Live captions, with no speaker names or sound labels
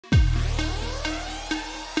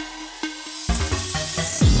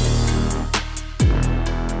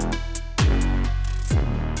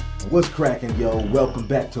What's cracking, yo? Welcome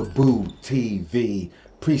back to Boo TV.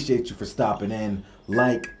 Appreciate you for stopping in.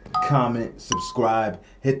 Like, comment, subscribe,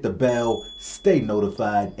 hit the bell, stay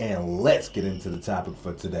notified, and let's get into the topic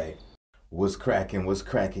for today. What's cracking,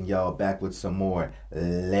 y'all? Back with some more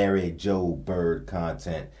Larry Joe Bird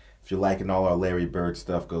content. If you're liking all our Larry Bird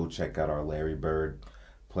stuff, go check out our Larry Bird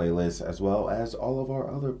playlist as well as all of our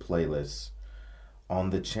other playlists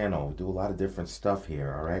on the channel. We do a lot of different stuff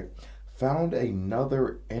here, all right? Found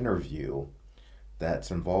another interview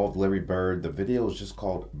that's involved Larry Bird. The video is just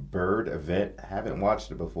called Bird Event. Haven't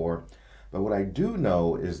watched it before, but what I do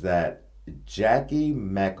know is that Jackie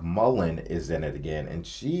McMullen is in it again, and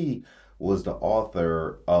she was the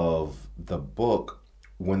author of the book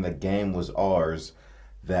When the Game Was Ours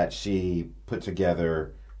that she put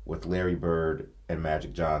together with Larry Bird and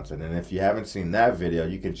Magic Johnson. And if you haven't seen that video,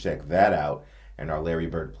 you can check that out in our Larry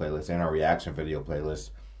Bird playlist and our reaction video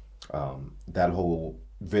playlist. That whole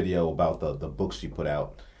video about the book she put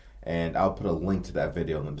out, and I'll put a link to that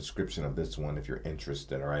video in the description of this one if you're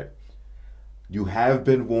interested. All right, you have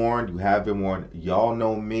been warned. Y'all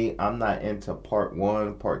know me, I'm not into part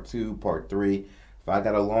 1, part 2, part 3. If I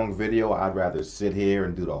got a long video, I'd rather sit here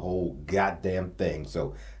and do the whole goddamn thing.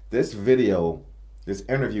 So this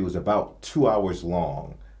interview is about 2 hours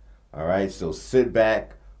long. All right, so sit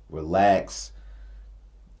back, relax,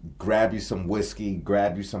 grab you some whiskey,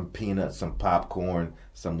 grab you some peanuts, some popcorn,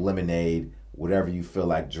 some lemonade, whatever you feel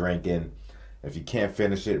like drinking. If you can't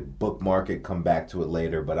finish it, bookmark it, come back to it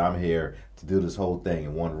later. But I'm here to do this whole thing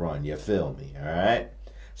in one run. You feel me? All right?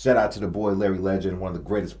 Shout out to the boy Larry Legend, one of the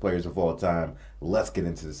greatest players of all time. Let's get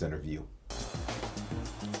into this interview.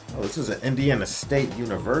 Oh, this is an Indiana State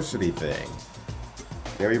University thing.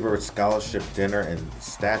 Larry Bird Scholarship Dinner and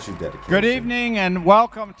Statue Dedication. Good evening and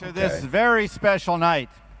welcome to this very special night.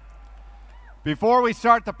 Before we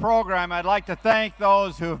start the program, I'd like to thank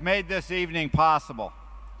those who have made this evening possible.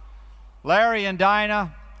 Larry and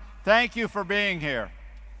Dinah, thank you for being here.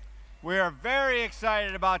 We are very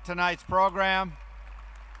excited about tonight's program.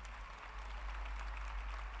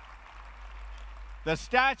 The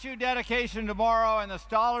statue dedication tomorrow and the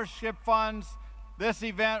scholarship funds this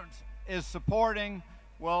event is supporting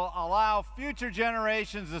will allow future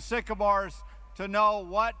generations of Sycamores to know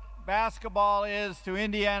what basketball is to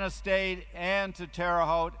Indiana State and to Terre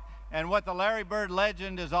Haute, and what the Larry Bird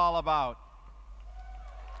legend is all about.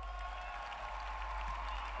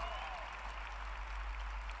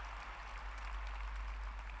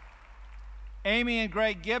 Amy and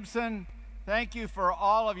Greg Gibson, thank you for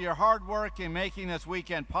all of your hard work in making this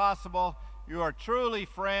weekend possible. You are truly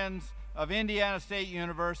friends of Indiana State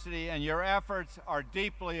University, and your efforts are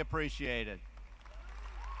deeply appreciated.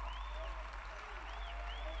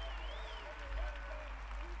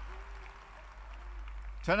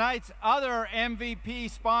 Tonight's other MVP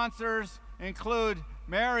sponsors include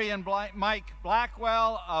Mary and Mike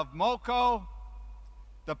Blackwell of MoCo,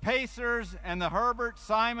 the Pacers, and the Herbert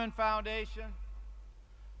Simon Foundation.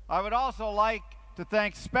 I would also like to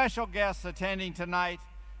thank special guests attending tonight,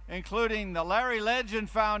 including the Larry Legend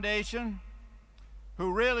Foundation,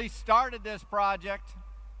 who really started this project,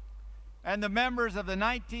 and the members of the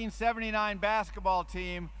 1979 basketball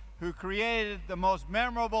team who created the most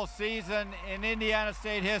memorable season in Indiana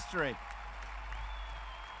State history.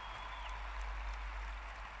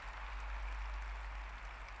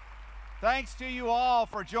 Thanks to you all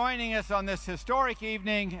for joining us on this historic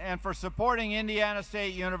evening and for supporting Indiana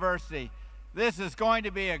State University. This is going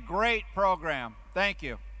to be a great program. Thank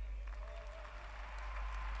you.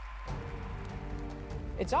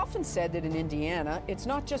 It's often said that in Indiana, it's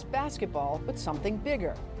not just basketball, but something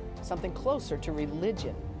bigger, something closer to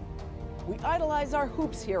religion. We idolize our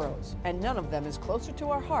hoops heroes, and none of them is closer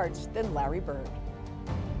to our hearts than Larry Bird.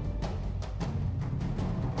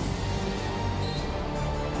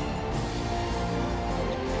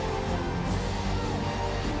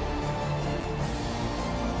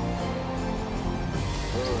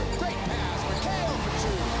 Great pass for KO for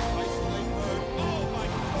two. Isolate Bird. Oh my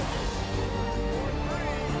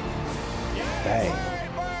goodness. Bang.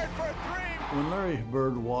 When Larry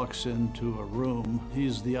Bird walks into a room,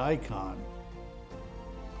 he's the icon.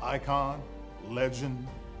 Icon, legend,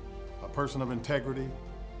 a person of integrity.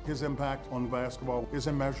 His impact on basketball is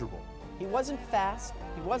immeasurable. He wasn't fast,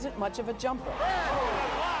 he wasn't much of a jumper,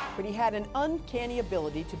 but he had an uncanny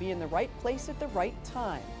ability to be in the right place at the right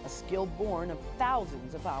time, a skill born of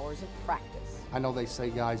thousands of hours of practice. I know they say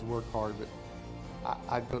guys work hard, but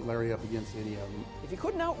I'd put Larry up against any of them. If he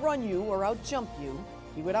couldn't outrun you or outjump you,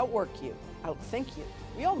 he would outwork you, outthink you.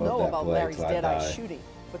 We all Love know that about play, Larry's dead-eye Clyde. shooting,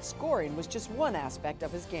 but scoring was just one aspect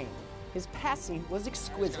of his game. His passing was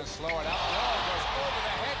exquisite. Slow it out. Ball goes over the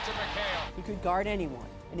head to McHale. He could guard anyone,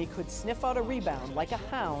 and he could sniff out a rebound like a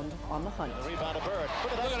hound on the hunt. Rebound to Bird.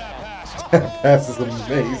 Look at that pass. This is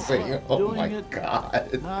amazing. Oh Doing my it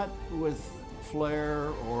God. not with flair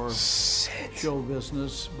or show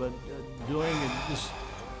business, but doing it just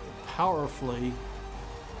powerfully.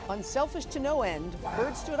 Unselfish to no end,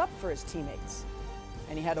 Bird stood up for his teammates,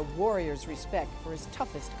 and he had a warrior's respect for his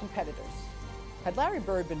toughest competitors. Had Larry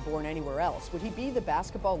Bird been born anywhere else, would he be the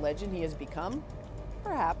basketball legend he has become?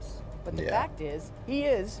 Perhaps, but the fact is, he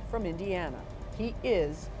is from Indiana. He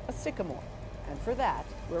is a Sycamore, and for that,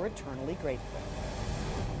 we're eternally grateful.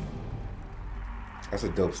 That's a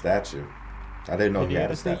dope statue. I didn't know he had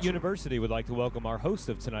Indiana a State statue. University would like to welcome our host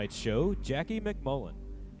of tonight's show, Jackie McMullen.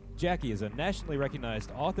 Jackie is a nationally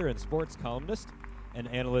recognized author and sports columnist, an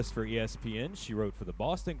analyst for ESPN. She wrote for the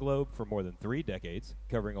Boston Globe for more than 3 decades,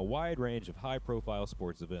 covering a wide range of high-profile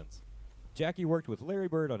sports events. Jackie worked with Larry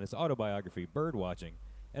Bird on his autobiography, Birdwatching,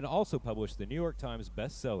 and also published the New York Times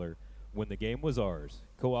bestseller, When the Game Was Ours,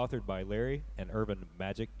 co-authored by Larry and Irvin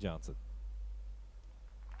Magic Johnson.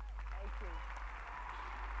 Thank you.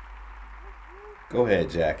 Go ahead,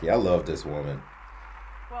 Jackie. I love this woman.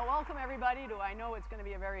 Well, welcome everybody to, I know it's going to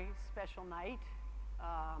be a very special night.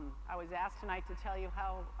 I was asked tonight to tell you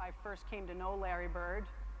how I first came to know Larry Bird,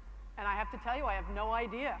 and I have to tell you, I have no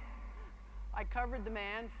idea. I covered the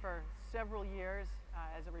man for several years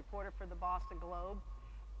as a reporter for the Boston Globe,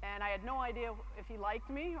 and I had no idea if he liked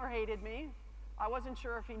me or hated me. I wasn't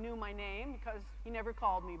sure if he knew my name because he never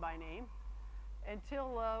called me by name.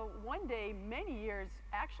 Until one day, many years,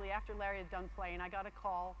 actually after Larry had done playing, I got a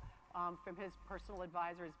call from his personal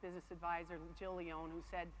advisor, his business advisor, Jill Leone, who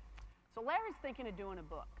said, so Larry's thinking of doing a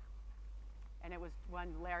book. And it was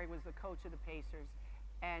when Larry was the coach of the Pacers.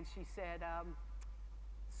 And she said,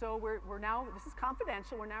 so we're now, this is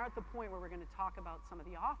confidential, we're now at the point where we're going to talk about some of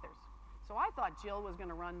the authors. So I thought Jill was going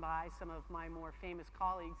to run by some of my more famous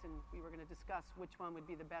colleagues and we were going to discuss which one would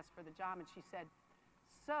be the best for the job. And she said,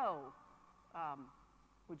 so,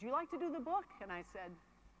 would you like to do the book? And I said,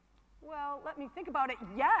 well, let me think about it.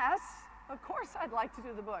 Yes, of course I'd like to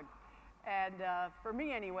do the book. And for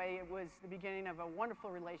me anyway, it was the beginning of a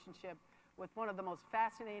wonderful relationship with one of the most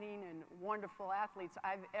fascinating and wonderful athletes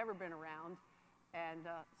I've ever been around. And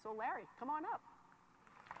so Larry, come on up.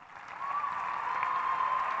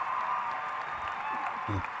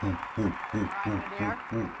 All right, my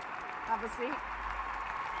dear, have a seat.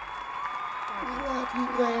 I love you,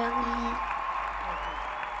 Larry.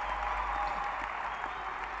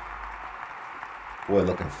 Boy,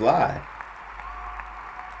 looking fly.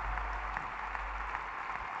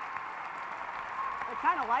 I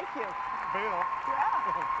kind of like you. Bill, Yeah,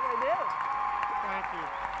 I do. thank you.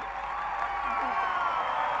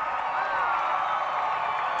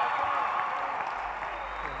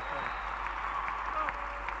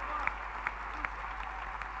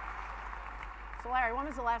 So Larry, when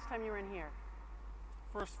was the last time you were in here?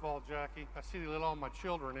 First of all, Jackie, I see you let all my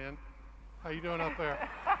children in. How you doing up there?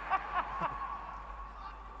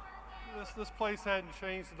 This place hadn't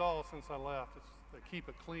changed at all since I left. They keep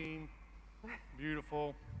it clean,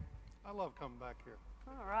 beautiful. I love coming back here.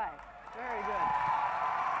 All right, very good.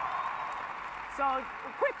 So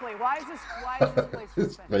quickly, why is this place so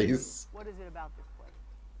His special? face. What is it about this place?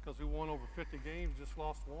 Because we won over 50 games, just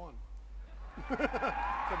lost one. It's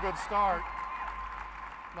a good start.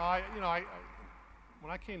 No,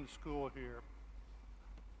 when I came to school here,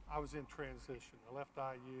 I was in transition. I left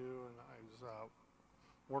IU and I was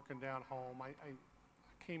working down home. I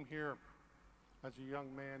came here as a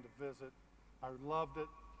young man to visit. I loved it,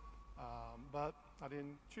 but I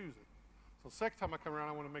didn't choose it. So the second time I come around,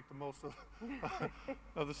 I want to make the most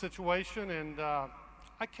of the situation. And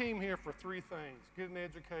I came here for 3 things: get an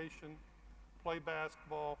education, play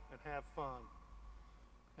basketball, and have fun.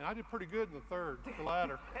 And I did pretty good in the third, the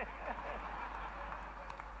latter.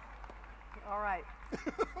 All right.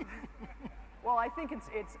 Well, I think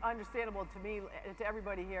it's understandable to me, to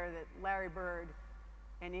everybody here, that Larry Bird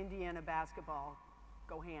and Indiana basketball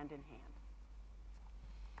go hand in hand.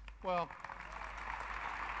 Well,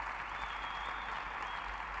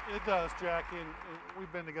 it does, Jackie, and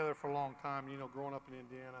we've been together for a long time. You know, growing up in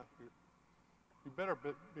Indiana, you better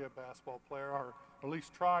be a basketball player, or at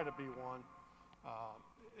least try to be one.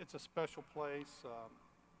 It's a special place.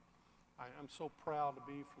 I'm so proud to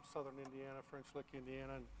be from Southern Indiana, French Lick,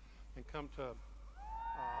 Indiana, and come to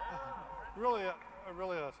really a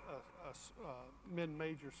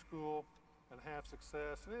mid-major school and have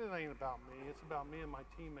success. And it ain't about me. It's about me and my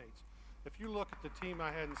teammates. If you look at the team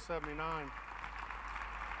I had in '79,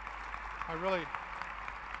 I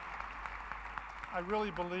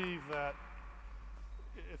really believe that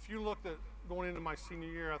if you looked at going into my senior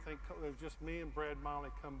year, I think it was just me and Brad Miley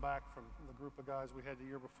come back from the group of guys we had the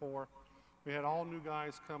year before. We had all new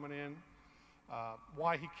guys coming in.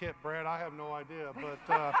 Why he kept Brad, I have no idea,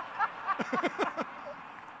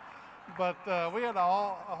 but we had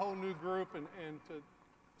a whole new group, and to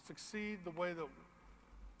succeed the way that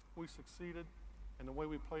we succeeded and the way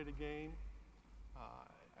we played a game,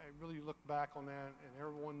 I really look back on that, and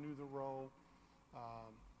everyone knew the role.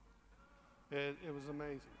 It was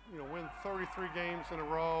amazing. You know, win 33 games in a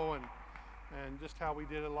row, and just how we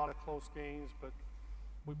did a lot of close games, but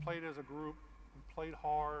we played as a group, we played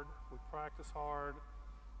hard, we practiced hard,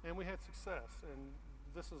 and we had success. And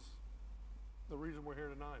this is the reason we're here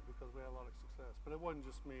tonight, because we had a lot of success. But it wasn't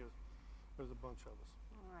just me, there was a bunch of us.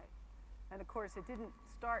 All right. And of course, it didn't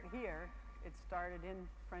start here. It started in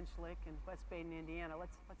French Lick in West Baden, Indiana.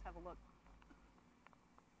 Let's have a look.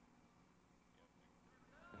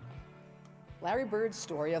 Larry Bird's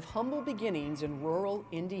story of humble beginnings in rural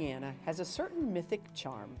Indiana has a certain mythic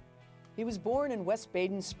charm. He was born in West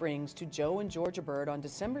Baden Springs to Joe and Georgia Bird on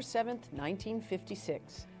December 7th,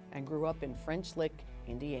 1956, and grew up in French Lick,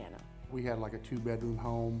 Indiana. We had like a 2-bedroom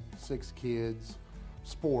home, 6 kids.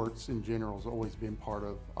 Sports in general has always been part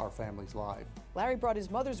of our family's life. Larry brought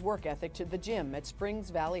his mother's work ethic to the gym at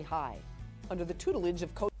Springs Valley High. Under the tutelage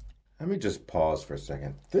of Coach... Let me just pause for a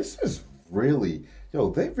second. This is really,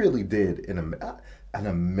 they really did an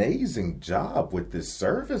amazing job with this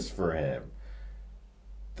service for him.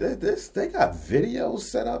 They got videos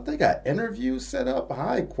set up, they got interviews set up,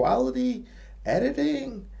 high quality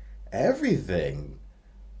editing, everything.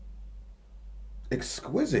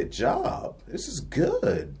 Exquisite job. This is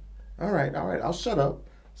good. All right, I'll shut up.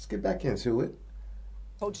 Let's get back into it.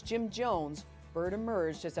 Coach Jim Jones, Bird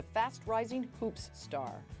emerged as a fast-rising hoops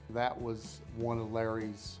star. That was one of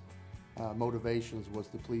Larry's motivations, was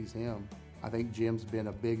to please him. I think Jim's been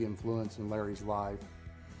a big influence in Larry's life.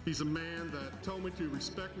 He's a man that told me to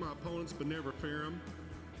respect my opponents but never fear them.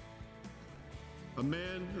 A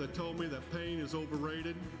man that told me that pain is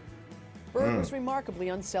overrated. Bird was remarkably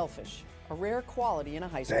unselfish, a rare quality in a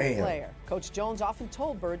high school player. Coach Jones often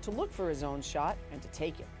told Bird to look for his own shot and to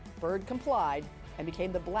take it. Bird complied and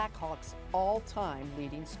became the Blackhawks' all-time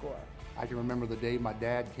leading scorer. I can remember the day my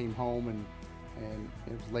dad came home, and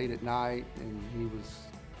it was late at night, and he was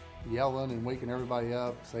yelling and waking everybody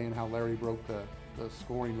up, saying how Larry broke the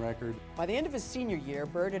scoring record. By the end of his senior year,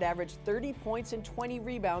 Bird had averaged 30 points and 20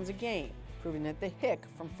 rebounds a game, proving that the Hick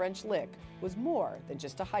from French Lick was more than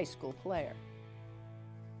just a high school player.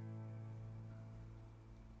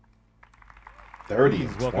 30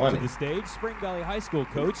 and 20. Welcome to the stage, Spring Valley High School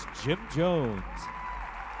coach Jim Jones.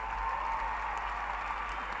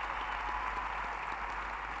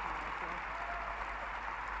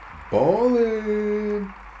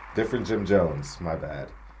 Ballin'. Different Jim Jones, my bad.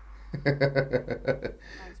 Thanks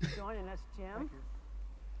for joining us, Jim.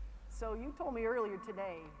 So you told me earlier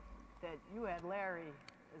today that you had Larry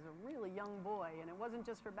as a really young boy, and it wasn't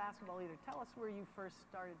just for basketball either. Tell us where you first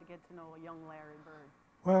started to get to know a young Larry Bird.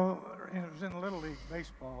 Well, it was in Little League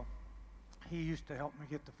Baseball. He used to help me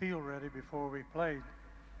get the field ready before we played.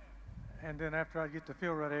 And then after I'd get the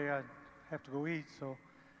field ready, I'd have to go eat. So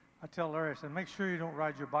I tell Larry, I said, make sure you don't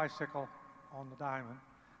ride your bicycle on the diamond.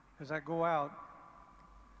 As I go out,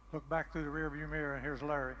 look back through the rearview mirror, and here's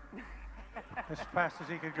Larry, as fast as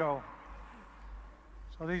he could go.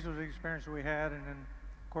 So these were the experiences we had. And then,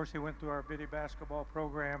 of course, he went through our biddy basketball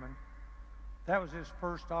program, and that was his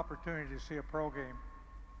first opportunity to see a pro game.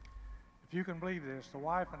 If you can believe this, the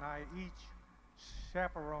wife and I each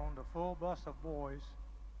chaperoned a full bus of boys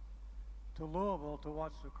to Louisville to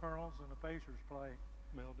watch the Colonels and the Pacers play.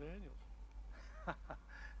 Mel Daniels.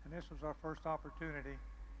 And this was our first opportunity.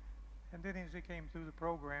 And then as he came through the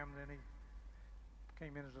program, then he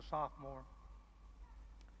came in as a sophomore.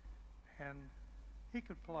 And he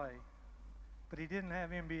could play, but he didn't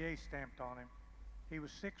have NBA stamped on him. He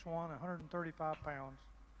was 6'1", 135 pounds,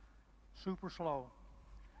 super slow.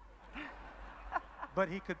 But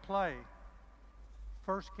he could play.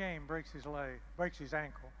 First game, breaks his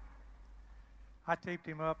ankle. I taped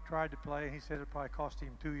him up, tried to play, and he said it probably cost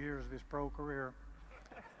him 2 years of his pro career.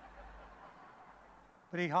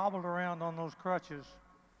 But he hobbled around on those crutches,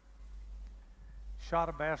 shot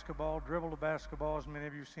a basketball, dribbled a basketball, as many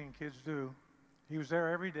of you have seen kids do. He was there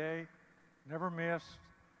every day, never missed,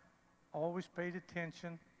 always paid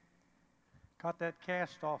attention. Got that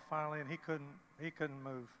cast off finally, and he couldn't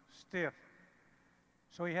move, stiff.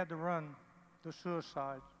 So he had to run the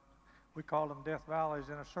suicides. We called them Death Valleys.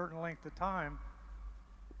 In a certain length of time,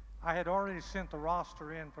 I had already sent the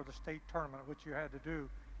roster in for the state tournament, which you had to do.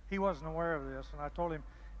 He wasn't aware of this, and I told him,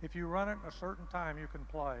 if you run it in a certain time, you can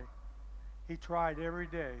play. he tried every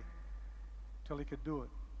day till he could do it.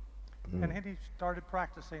 And then he started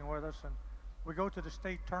practicing with us, and we go to the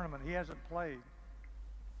state tournament. He hasn't played,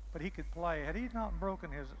 but he could play. Had he not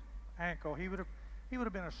broken his ankle, he would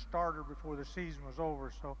have been a starter before the season was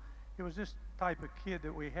over. So it was this type of kid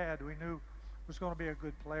that we had. We knew was going to be a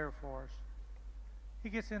good player for us. He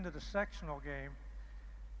gets into the sectional game,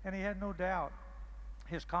 and he had no doubt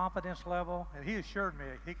his confidence level, and he assured me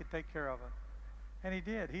he could take care of it. And he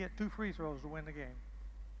did. He had 2 free throws to win the game.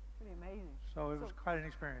 Pretty amazing. So it was quite an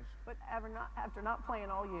experience. But after not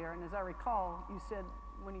playing all year, and as I recall, you said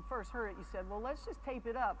when he first hurt it, you said, well, let's just tape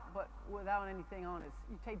it up, but without anything on it.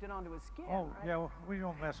 You taped it onto his skin, Oh, right? yeah, well, we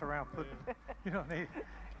don't mess around putting, you don't need,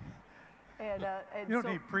 And you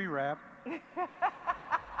don't need pre-wrap.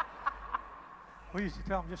 We used to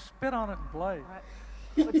tell him, just spit on it and play. Right.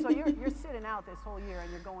 But so you're sitting out this whole year,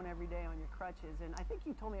 and you're going every day on your crutches. And I think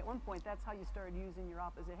you told me at one point that's how you started using your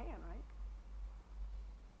opposite hand, right?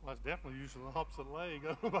 Well, that's definitely using the opposite leg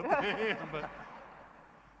about the hand. But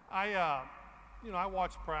I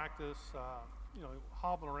watch practice,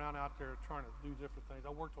 hobbling around out there trying to do different things. I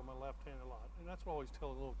worked on my left hand a lot, and that's what I always tell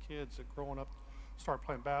the little kids that growing up start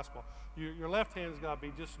playing basketball. Your left hand's got to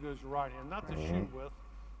be just as good as your right hand, not to shoot with,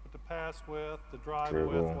 but to pass with, to drive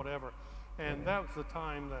with, whatever. And that was the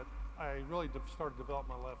time that I really started to develop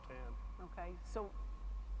my left hand. Okay, so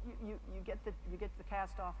you get the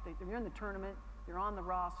cast off. You're in the tournament. You're on the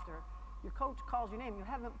roster. Your coach calls your name. You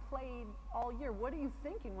haven't played all year. What are you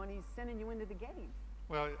thinking when he's sending you into the game?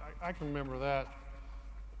 Well, I can remember that.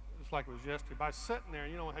 It's like it was yesterday. By sitting there,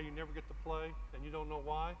 you know how you never get to play, and you don't know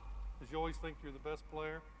why? Because you always think you're the best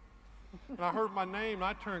player. And I heard my name, and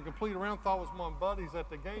I turned complete around, thought it was my buddies at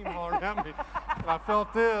the game hollering at me. And I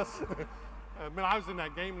felt this. I was in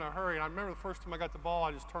that game in a hurry. And I remember the first time I got the ball,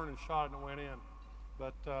 I just turned and shot it and it went in.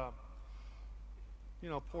 But,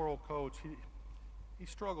 poor old coach, he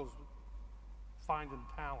struggles with finding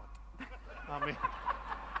talent. I mean,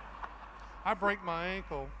 I break my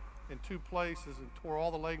ankle in 2 places and tore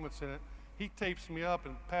all the ligaments in it. He tapes me up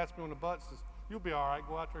and pats me on the butt and says, "You'll be all right,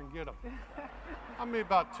 go out there and get them." I made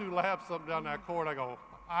about 2 laps up and down that court. I go,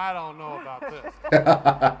 I don't know about this.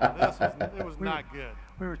 It was not good.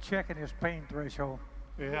 We were checking his pain threshold.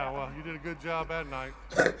 Yeah, well, you did a good job that night.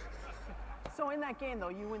 So in that game, though,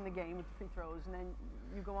 you win the game with the free throws, and then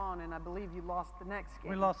you go on, and I believe you lost the next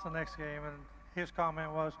game. We lost the next game, and his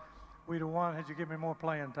comment was, "We'd have won had you given me more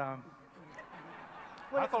playing time."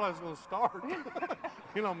 I thought I was going to start.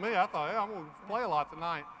 You know me, I thought, I'm going to play a lot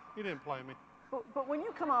tonight. He didn't play me. But when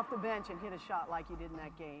you come off the bench and hit a shot like you did in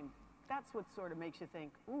that game, that's what sort of makes you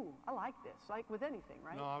think, ooh, I like this, like with anything,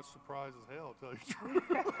 right? No, I was surprised as hell, to tell you the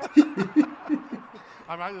truth.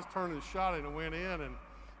 I just turned and shot it and went in.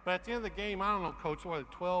 But at the end of the game, I don't know, Coach,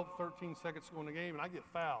 12, 13 seconds to go in the game, and I get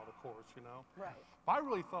fouled, of course, Right. But I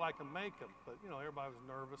really thought I could make them, but, everybody was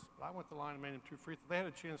nervous. But I went to the line and made them 2 free throws. They had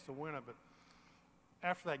a chance to win it, but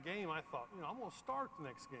after that game, I thought, I'm going to start the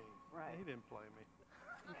next game. Right. He didn't play me.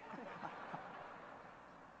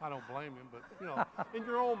 I don't blame him, but, in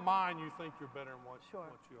your own mind, you think you're better than what you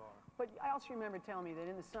are. But I also remember telling me that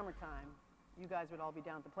in the summertime, you guys would all be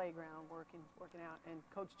down at the playground working out, and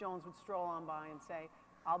Coach Jones would stroll on by and say,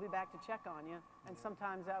 "I'll be back to check on you." And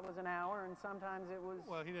sometimes that was an hour, and sometimes it was...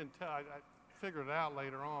 Well, he didn't tell. I figured it out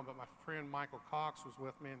later on, but my friend Michael Cox was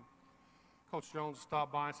with me, and Coach Jones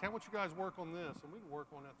stopped by and said, "Hey, why don't you guys work on this?" And we'd work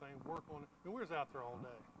on that thing, work on it. I mean, we was out there all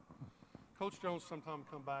day. Coach Jones sometimes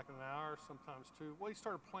come back in an hour, sometimes 2. Well, he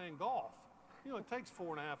started playing golf. It takes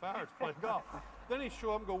 4.5 hours to play golf. Then he'd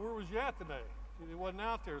show up and go, "Where was you at today?" He wasn't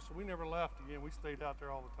out there, so we never left again. We stayed out there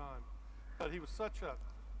all the time. But he was such a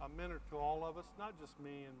mentor to all of us, not just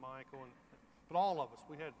me and Michael, but all of us.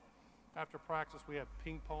 We had, after practice, we had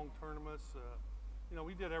ping pong tournaments.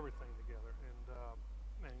 We did everything together.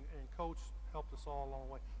 And Coach helped us all along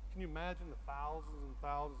the way. Can you imagine the thousands and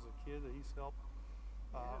thousands of kids that he's helped?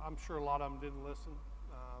 I'm sure a lot of them didn't listen,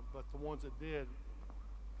 but the ones that did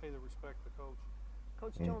pay the respect to Coach.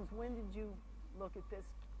 Coach Jones, when did you look at this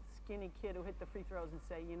skinny kid who hit the free throws and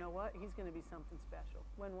say, you know what, he's going to be something special?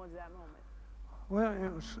 When was that moment? Well,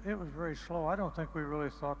 it was very slow. I don't think we really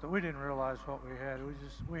thought that. We didn't realize what we had.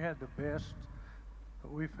 We had the best,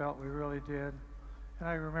 but we felt we really did. And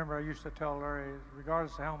I remember I used to tell Larry,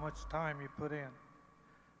 regardless of how much time you put in,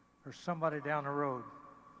 there's somebody down the road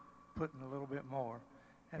putting a little bit more.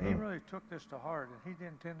 And he really took this to heart, and he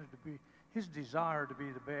intended to be, his desire to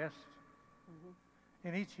be the best.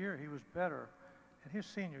 And each year he was better. And his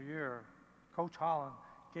senior year, Coach Holland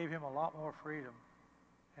gave him a lot more freedom.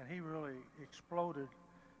 And he really exploded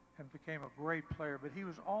and became a great player. But he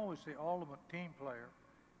was always the ultimate team player.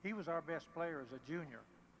 He was our best player as a junior.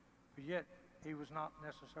 But yet he was not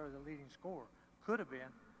necessarily the leading scorer. Could have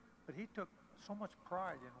been, but he took so much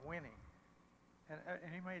pride in winning.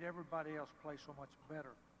 And he made everybody else play so much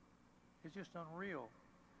better. It's just unreal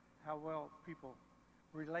how well people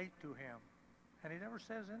relate to him. And he never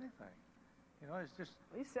says anything. You know, it's just.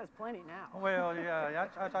 He says plenty now. Well, yeah,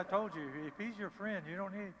 as I told you, if he's your friend, you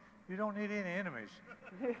don't need any enemies.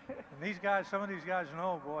 And these guys, some of these guys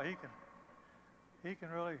know, boy, he can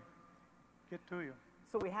really get to you.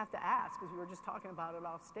 So we have to ask, because we were just talking about it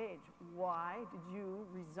off stage, why did you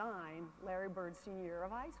resign Larry Bird's senior year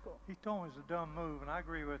of high school? He told me it was a dumb move, and I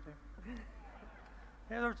agree with him.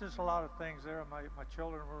 Yeah, there's just a lot of things there. My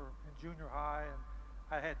children were in junior high, and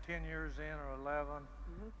I had 10 years in or 11.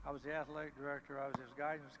 I was the athletic director. I was his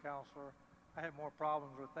guidance counselor. I had more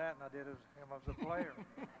problems with that than I did as him as a player.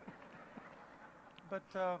 But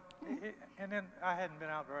and then I hadn't been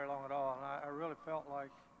out very long at all, and I really felt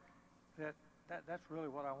like that's really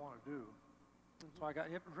what I want to do. So it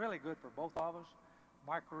was really good for both of us.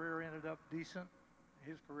 My career ended up decent.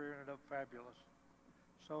 His career ended up fabulous.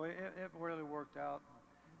 So it really worked out.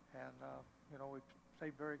 And, you know, we've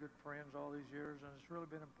stayed very good friends all these years, and it's really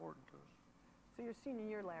been important to us. So your senior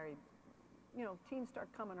year, Larry, you know, teams start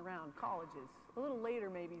coming around, colleges, a little later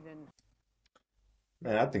maybe than.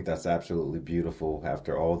 Man, I think that's absolutely beautiful.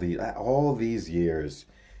 After all these years,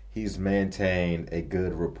 he's maintained a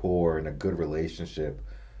good rapport and a good relationship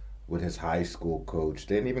with his high school coach.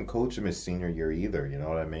 They didn't even coach him his senior year either. You know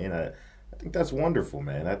what I mean? I think that's wonderful,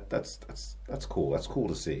 man. That's cool. That's cool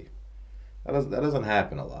to see. That doesn't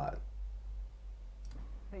happen a lot.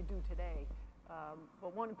 They do today.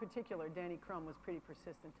 But one in particular, Danny Crum, was pretty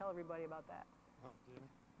persistent. Tell everybody about that. Oh, did he?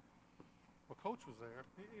 Well, Coach was there.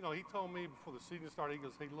 You know, he told me before the season started, he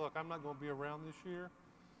goes, hey, look, I'm not going to be around this year.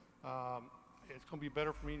 It's going to be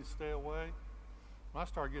better for me to stay away. When I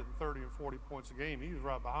started getting 30 and 40 points a game, he was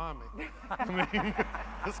right behind me. I mean,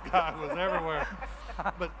 this guy was everywhere.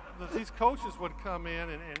 But these coaches would come in,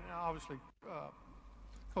 and obviously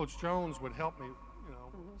Coach Jones would help me, you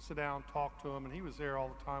know, sit down, talk to him, and he was there all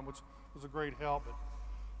the time, which was a great help.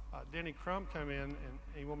 But Denny Crum came in, and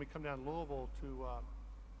he wanted me to come down to Louisville to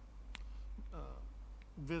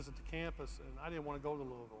visit the campus, and I didn't want to go to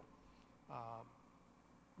Louisville.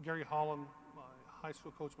 Gary Holland, my high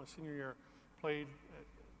school coach my senior year, played at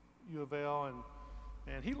U of L,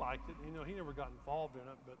 and he liked it. You know, he never got involved in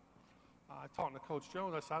it, but I talked to Coach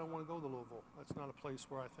Jones. I said, I don't want to go to Louisville. That's not a place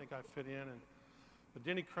where I think I fit in. But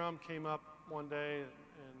Denny Crum came up one day,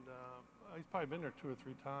 and he's probably been there 2 or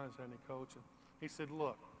 3 times, hadn't he, Coach? And he said,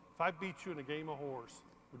 look, if I beat you in a game of horse,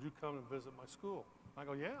 would you come and visit my school? I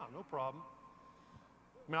go, yeah, no problem.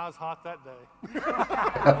 I mean, I was hot that day.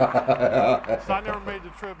 So I never made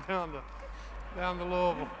the trip down to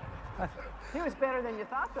Louisville. He was better than you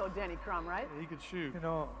thought, though, Denny Crum, right? He could shoot. You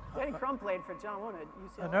know, Denny Crum played for John Wooden at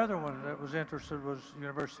UCLA. Another one that was interested was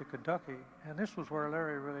University of Kentucky, and this was where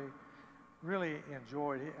Larry really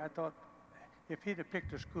enjoyed it. I thought if he'd have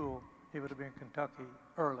picked a school, he would have been Kentucky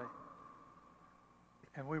early.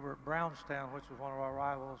 And we were at Brownstown, which was one of our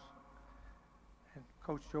rivals, and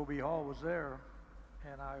Coach Joe B. Hall was there,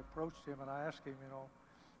 and I approached him and I asked him, you know,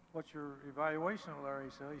 what's your evaluation of Larry?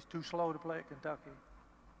 He said, he's too slow to play at Kentucky.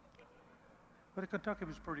 But Kentucky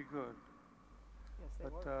was pretty good.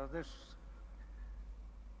 Yes, but this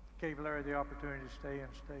gave Larry the opportunity to stay in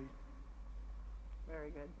state.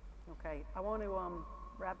 Very good. Okay, I want to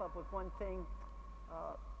wrap up with one thing.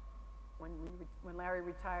 When Larry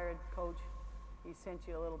retired, Coach, he sent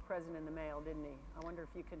you a little present in the mail, didn't he? I wonder if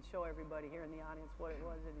you can show everybody here in the audience what it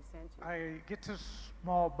was that he sent you. I get this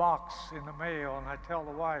small box in the mail, and I tell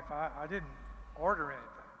the wife I didn't order anything.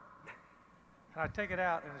 And I take it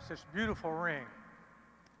out, and it's this beautiful ring.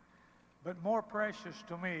 But more precious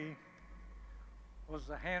to me was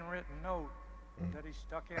the handwritten note that he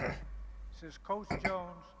stuck in it. It says, Coach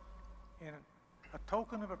Jones, in a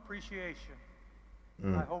token of appreciation,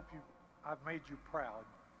 I hope I've made you proud.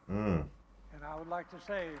 And I would like to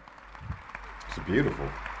say, it's beautiful.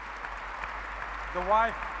 The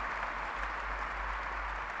wife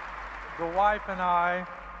and I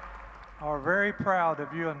are very proud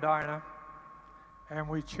of you and Dinah, and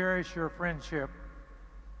we cherish your friendship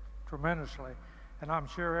tremendously. And I'm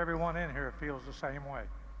sure everyone in here feels the same way.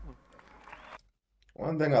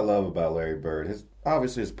 One thing I love about Larry Bird,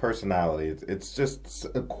 obviously his personality. It's just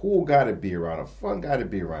a cool guy to be around, a fun guy to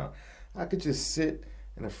be around. I could just sit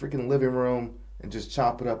in a freaking living room and just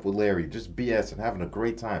chop it up with Larry, just BS and having a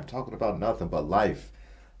great time, talking about nothing but life,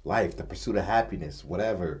 the pursuit of happiness,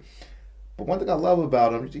 whatever. But one thing I love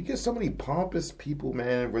about him, you get so many pompous people,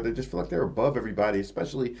 man, where they just feel like they're above everybody,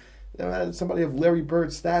 especially somebody of Larry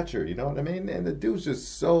Bird's stature, you know what I mean? And the dude's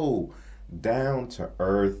just so down to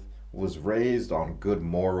earth, was raised on good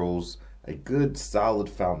morals, a good solid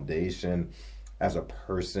foundation as a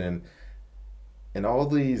person, and all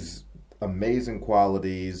these amazing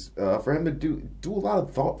qualities, for him to do a lot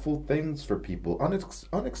of thoughtful things for people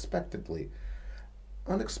unexpectedly.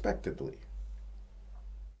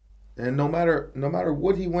 And no matter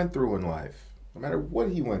what he went through in life, no matter what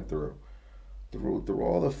he went through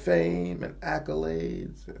all the fame and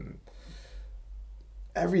accolades and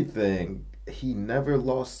everything, he never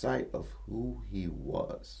lost sight of who he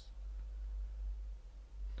was.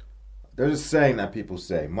 There's a saying that people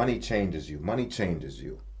say, money changes you. Money changes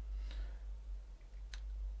you.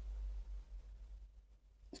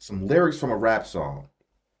 Some lyrics from a rap song.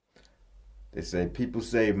 They say, people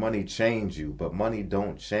say money change you, but money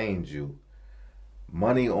don't change you.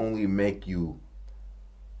 Money only make you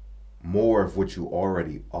more of what you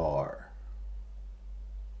already are.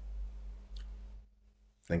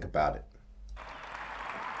 Think about it.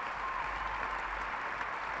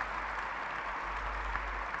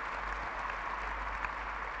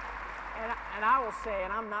 And I will say,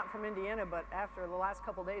 and I'm not from Indiana, but after the last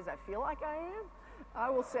couple days, I feel like I am. I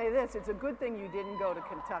will say this, it's a good thing you didn't go to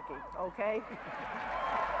Kentucky, okay?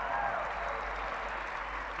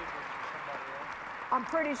 I'm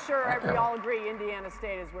pretty sure we all agree Indiana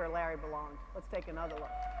State is where Larry belonged. Let's take another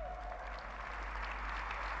look.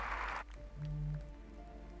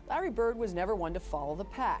 Larry Bird was never one to follow the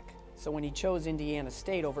pack, so when he chose Indiana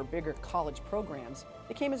State over bigger college programs,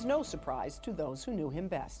 it came as no surprise to those who knew him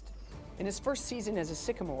best. In his first season as a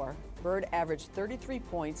Sycamore, Bird averaged 33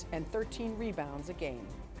 points and 13 rebounds a game.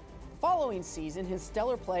 Following season, his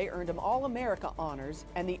stellar play earned him All-America honors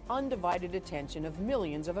and the undivided attention of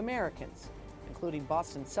millions of Americans, including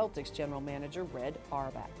Boston Celtics general manager Red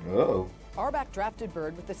Auerbach. Oh. Auerbach drafted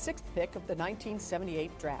Bird with the 6th pick of the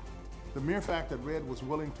 1978 draft. The mere fact that Red was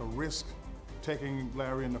willing to risk taking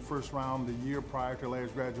Larry in the first round the year prior to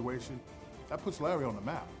Larry's graduation, that puts Larry on the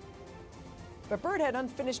map. But Bird had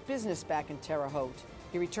unfinished business back in Terre Haute.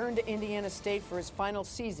 He returned to Indiana State for his final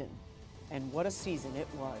season, and what a season it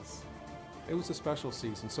was. It was a special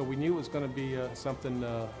season, so we knew it was going to be something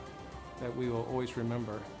that we will always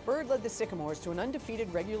remember. Bird led the Sycamores to an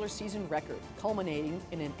undefeated regular season record, culminating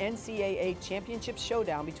in an NCAA championship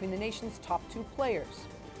showdown between the nation's top 2 players,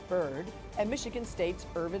 Bird and Michigan State's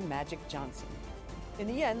Earvin Magic Johnson. In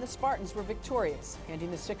the end, the Spartans were victorious, handing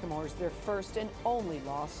the Sycamores their first and only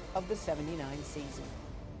loss of the '79 season.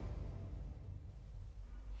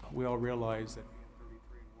 We all realize that being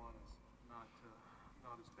 33-1 is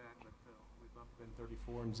not as bad, but we've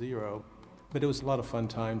been 34-0. But it was a lot of fun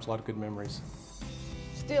times, a lot of good memories.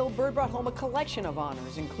 Still, Bird brought home a collection of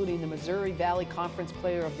honors, including the Missouri Valley Conference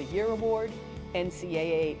Player of the Year Award,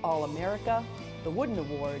 NCAA All-America, the Wooden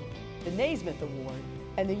Award, the Naismith Award,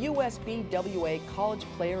 and the USBWA College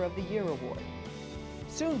Player of the Year Award.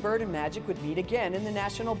 Soon, Bird and Magic would meet again in the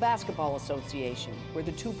National Basketball Association, where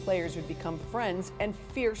the 2 players would become friends and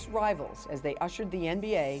fierce rivals as they ushered the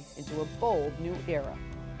NBA into a bold new era.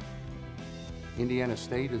 Indiana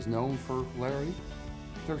State is known for Larry.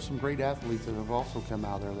 There's some great athletes that have also come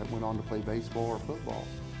out there that went on to play baseball or football.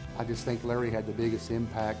 I just think Larry had the biggest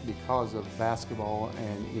impact because of basketball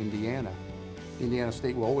and Indiana. Indiana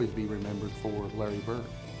State will always be remembered for Larry Bird.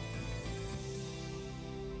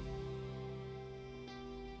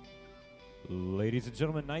 Ladies and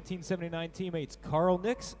gentlemen, 1979 teammates Carl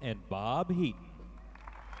Nix and Bob Heaton.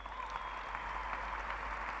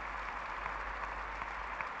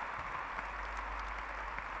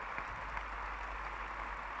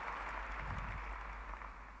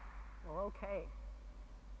 Well, okay.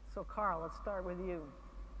 So, Carl, let's start with you.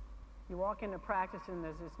 You walk into practice and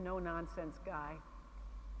there's this no-nonsense guy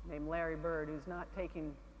named Larry Bird who's not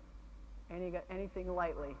taking anything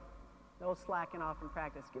lightly, no slacking off in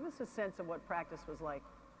practice. Give us a sense of what practice was like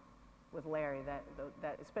with Larry,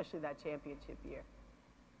 especially that championship year.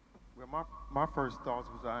 Well, my first thoughts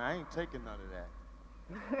was I ain't taking none of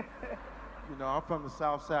that. You know, I'm from the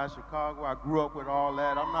south side of Chicago. I grew up with all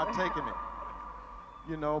that. I'm not taking it.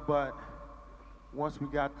 You know, but once we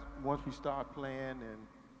started playing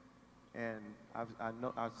and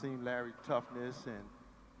I've seen Larry's toughness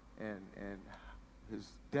and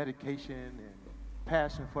his dedication and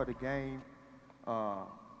passion for the game.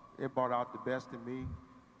 It brought out the best in me.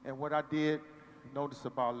 And what I did notice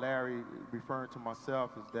about Larry, referring to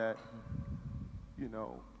myself, is that, you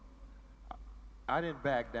know, I didn't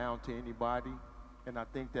back down to anybody, and I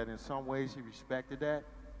think that in some ways he respected that.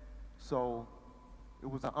 So it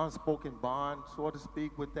was an unspoken bond, so to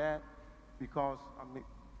speak, with that, because I mean,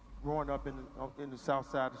 growing up in the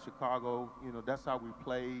south side of Chicago, you know, that's how we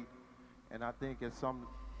played. And I think at some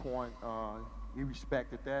point, he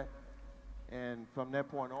respected that. And from that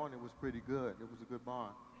point on, it was pretty good. It was a good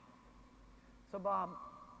bond. So, Bob,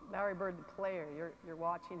 Larry Bird, the player, you're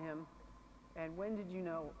watching him, and when did you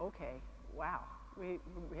know, okay, wow, we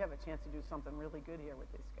have a chance to do something really good here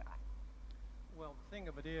with this guy? Well, the thing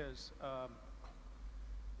of it is,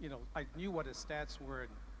 you know, I knew what his stats were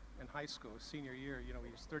in high school, senior year. You know,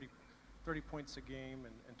 he was 30 points a game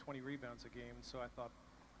and 20 rebounds a game. And so I thought,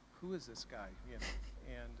 who is this guy? You know,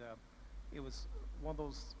 and it was one of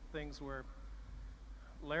those things where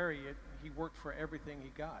Larry, he worked for everything he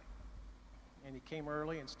got, and he came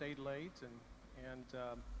early and stayed late, and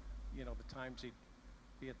you know, the times he'd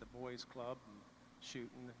be at the boys' club and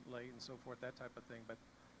shooting late and so forth, that type of thing.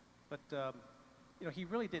 But you know, he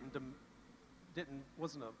really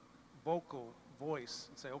wasn't a vocal voice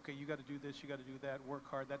and say, okay, you got to do this, you got to do that, work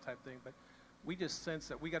hard, that type of thing. But we just sense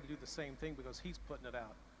that we got to do the same thing because he's putting it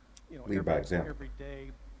out, you know, every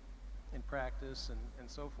day in practice and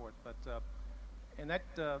so forth. But and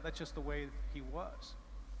that's just the way he was.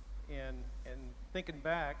 And thinking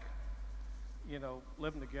back, you know,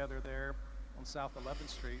 living together there on South 11th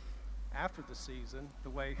Street after the season, the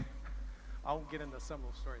way I'll get into some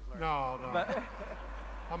of those stories later. No. But,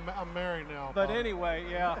 I'm married now. But Bob. anyway,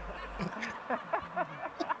 yeah.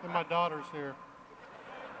 And my daughter's here.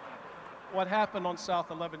 What happened on South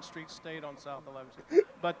 11th Street stayed on South 11th Street.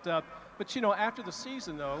 But you know, after the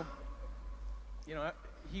season though, you know,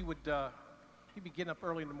 he'd be getting up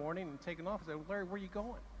early in the morning and taking off. I said, Larry, where are you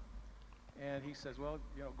going? And he says, well,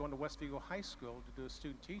 you know, going to West Vigo High School to do a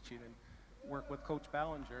student teaching and work with Coach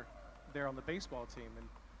Ballinger there on the baseball team. And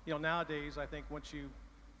you know, nowadays I think once you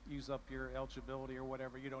use up your eligibility or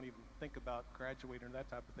whatever, you don't even think about graduating or that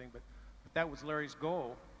type of thing. But that was Larry's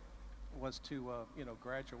goal, was to you know,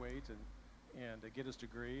 graduate and get his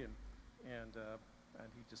degree, and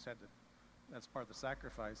he just had to. That's part of the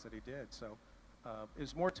sacrifice that he did. So it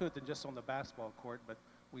was more to it than just on the basketball court, but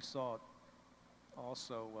we saw it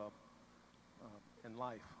also in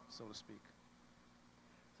life, so to speak.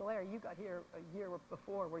 So Larry, you got here a year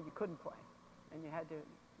before where you couldn't play, and you had to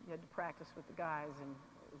practice with the guys, and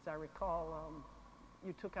as I recall,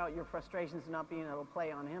 you took out your frustrations of not being able to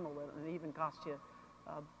play on him a little, and it even cost you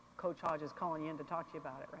Coach Hodges calling you in to talk to you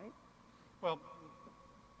about it, right? Well,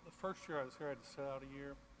 the first year I was here, I had to sit out a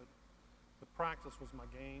year, but the practice was my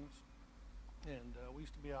games, and we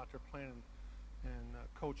used to be out there playing, and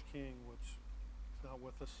Coach King, which is not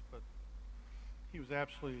with us, but he was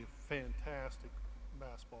absolutely a fantastic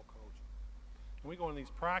basketball coach. And we go in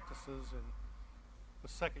these practices, and the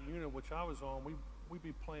second unit, which I was on, we'd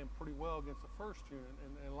be playing pretty well against the first unit,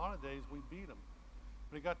 and a lot of days we beat them.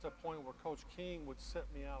 But it got to a point where Coach King would set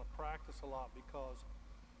me out of practice a lot because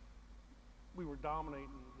we were dominating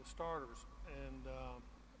the starters, and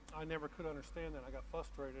I never could understand that. I got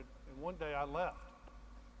frustrated, and one day I left.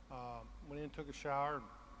 Went in, took a shower, and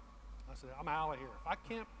I said, I'm out of here. If I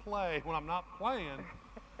can't play when I'm not playing.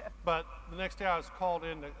 But the next day I was called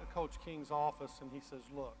into Coach King's office, and he says,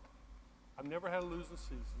 look, I've never had a losing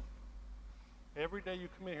season. Every day you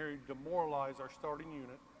come in here, you demoralize our starting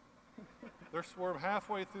unit. We're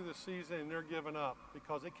halfway through the season, and they're giving up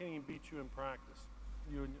because they can't even beat you in practice,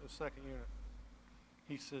 you and the second unit.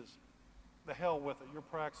 He says, the hell with it. You're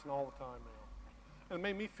practicing all the time now. And it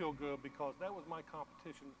made me feel good because that was my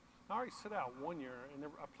competition. I already sit out 1 year, and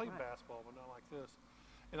I played basketball, but not like this.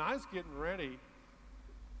 And I was getting ready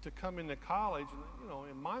to come into college, and you know,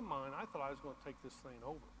 in my mind, I thought I was going to take this thing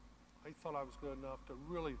over. I thought I was good enough to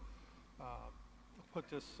really put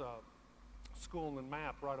this school on the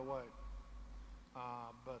map right away.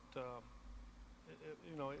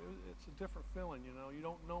 You know, it's a different feeling. You know, you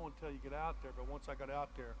don't know until you get out there. But once I got out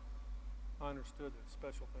there, I understood that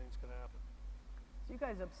special things could happen. So you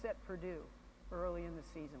guys upset Purdue early in the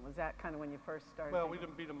season. Was that kind of when you first started? Well, we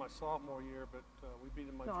didn't beat them my sophomore year, but we beat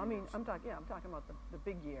them my junior. No, I mean, I'm talking about the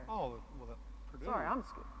big year. Oh, well, Purdue. Sorry, I'm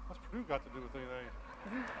scared. What's Purdue got to do with anything?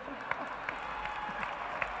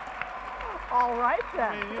 All right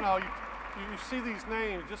then. I mean, you know, you see these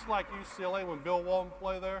names just like UCLA when Bill Walton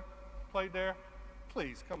played there.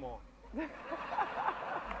 Please, come on.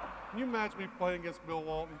 Can you imagine me playing against Bill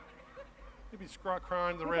Walton? He'd be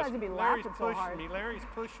crying to the rest. Larry's pushing me. Larry's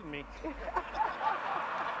pushing me.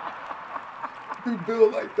 You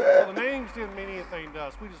Bill like that. So the names didn't mean anything to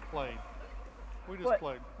us. We just played.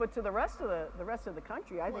 Played. But to the rest of the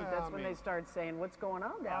country, I think that's when they started saying, "What's going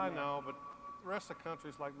on down there?" I know, but the rest of the country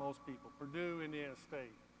is like most people. Purdue, Indiana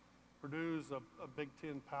State. Purdue's a Big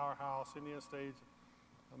Ten powerhouse. Indiana State's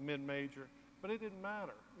a mid-major. But it didn't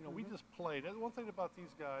matter. You know, we just played. And one thing about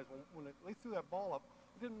these guys, when they threw that ball up,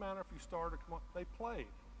 it didn't matter if you started or come on. They played,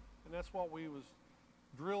 and that's what we was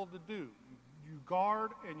drilled to do. You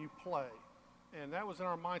guard and you play. And that was in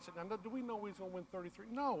our mindset. Now, do we know we was going to win 33?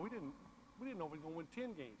 No, we didn't. We didn't know we was going to win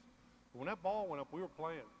 10 games. But when that ball went up, we were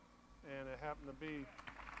playing. And it happened to be,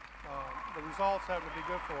 the results happened to be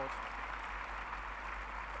good for us.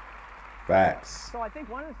 Facts. So I think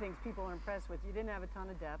one of the things people are impressed with, you didn't have a ton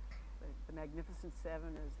of depth. The Magnificent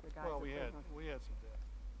Seven is the guys. Well, we had some depth.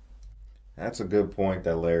 That's a good point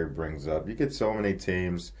that Larry brings up. You get so many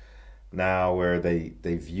teams now where they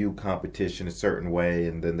view competition a certain way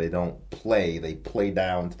and then they don't play. They play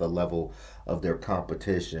down to the level of their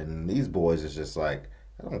competition. And these boys is just like,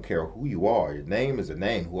 I don't care who you are. Your name is a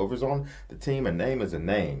name. Whoever's on the team, a name is a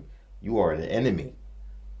name. You are an enemy.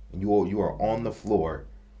 And you are on the floor.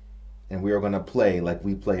 And we are going to play like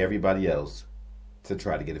we play everybody else to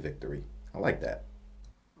try to get a victory. I like that.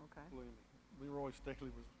 Okay. Leroy Staley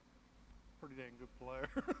was a pretty dang good player.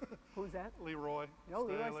 Who's that? Leroy. No,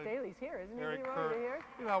 Leroy Staley's here, isn't he? Eric Leroy, Kirk. you here?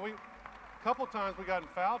 You know, a couple times we got in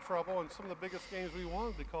foul trouble, and some of the biggest games we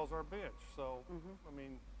won because of our bench. So, I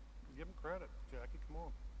mean, give him credit, Jackie. Come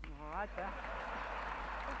on. All right,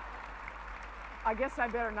 I guess I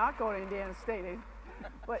better not go to Indiana State.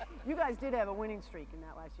 But you guys did have a winning streak in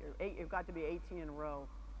that last year. It got to be 18 in a row.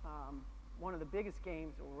 One of the biggest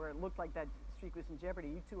games where it looked like that streak was in jeopardy.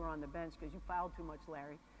 You two were on the bench because you fouled too much,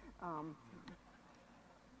 Larry.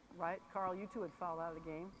 Right, Carl? You two had fouled out of the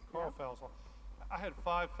game. Carl fouls. I had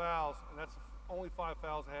 5 fouls, and that's the only 5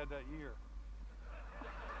 fouls I had that year.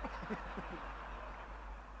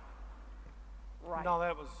 Right. No,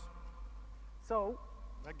 that was. So.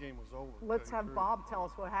 That game was over. Let's have Bob tell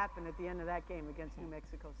us what happened at the end of that game against New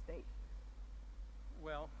Mexico State.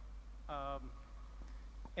 Well,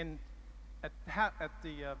 and at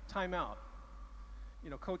the timeout,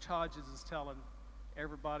 you know, Coach Hodges is telling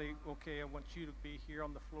everybody, okay, I want you to be here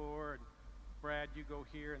on the floor, and Brad, you go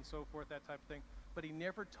here, and so forth, that type of thing. But he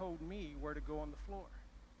never told me where to go on the floor.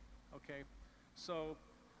 Okay, so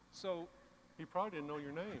he probably didn't know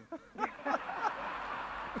your name.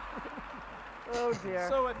 Oh dear.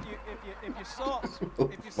 So if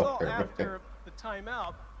you saw after the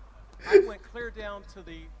timeout, I went clear down to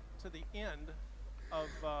the end of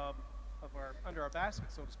our under our basket,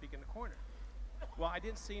 so to speak, in the corner. Well, I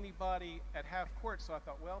didn't see anybody at half court, so I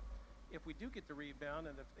thought, well, if we do get the rebound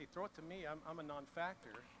and if they throw it to me, I'm a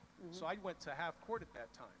non-factor. So I went to half court at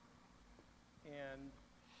that time, and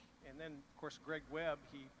then of course Greg Webb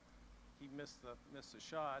he missed the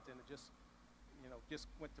shot, and it just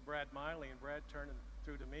went to Brad Miley, and Brad turned and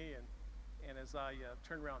threw to me, and as I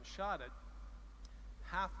turned around and shot it,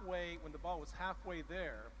 halfway, when the ball was halfway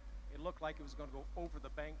there, it looked like it was going to go over the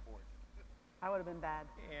bank board. That would have been bad.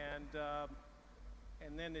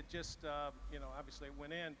 And then it just, obviously it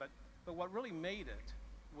went in, but what really made it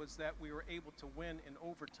was that we were able to win in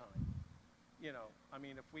overtime. You know, I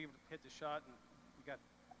mean, if we hit the shot and we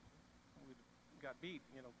got beat,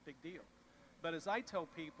 big deal. But as I tell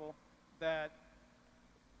people that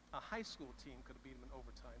a high school team could have beat them in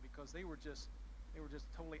overtime because they were just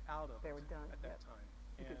totally out of it at that time.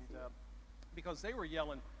 And because they were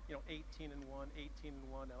yelling, 18-1,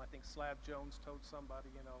 18-1, and I think Slab Jones told somebody,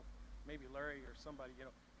 maybe Larry or somebody,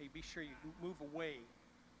 hey, be sure you move away,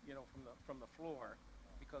 from the floor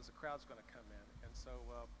because the crowd's going to come in. And so,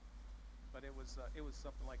 but it was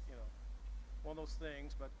something like, one of those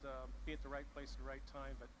things, but be at the right place at the right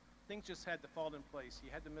time. But things just had to fall in place. He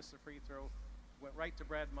had to miss the free throw, went right to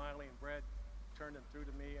Brad Miley, and Brad turned and threw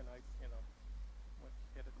to me, and I, went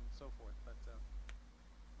hit it and so forth. But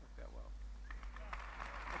worked out well.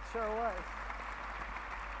 It sure was.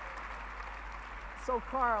 So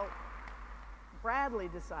Carl, Bradley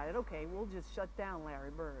decided, okay, we'll just shut down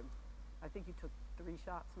Larry Bird. I think he took 3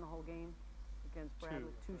 shots in the whole game against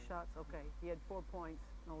Bradley. 2 shots. Okay, he had 4 points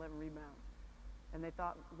and 11 rebounds. And they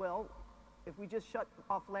thought, well, if we just shut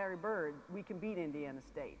off Larry Bird, we can beat Indiana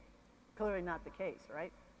State. Clearly not the case,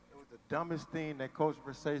 right? It was the dumbest thing that Coach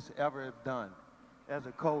Versace ever have done as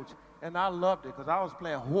a coach. And I loved it because I was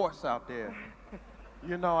playing horse out there.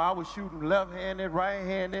 I was shooting left-handed,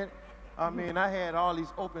 right-handed. I mean, I had all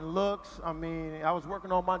these open looks. I mean, I was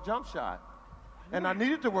working on my jump shot. And I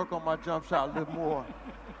needed to work on my jump shot a little more.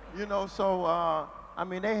 I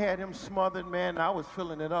mean, they had him smothered, man. I was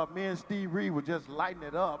filling it up. Me and Steve Reed were just lighting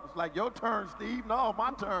it up. It's like, your turn, Steve. No,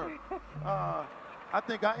 my turn. I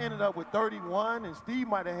think I ended up with 31, and Steve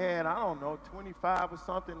might have had, I don't know, 25 or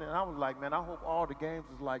something. And I was like, man, I hope all the games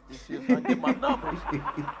was like this year so I can get my numbers. Because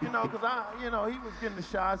he was getting the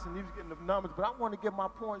shots and he was getting the numbers, but I wanted to get my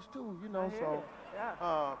points too, So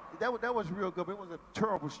that was real good. But it was a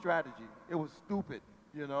terrible strategy. It was stupid,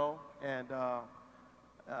 And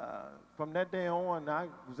from that day on, I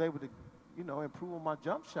was able to you know, improve on my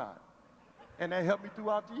jump shot. And that helped me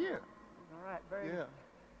throughout the year. All right, very Yeah. good.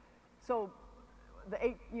 So,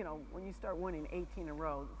 when you start winning 18 in a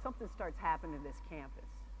row, something starts happening to this campus,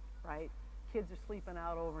 right? Kids are sleeping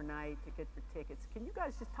out overnight to get the tickets. Can you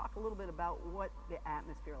guys just talk a little bit about what the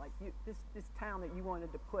atmosphere like? This town that you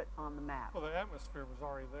wanted to put on the map. Well, the atmosphere was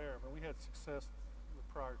already there. I mean, we had success the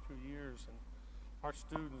prior 2 years, and our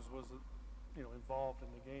students was, involved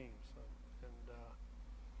in the games.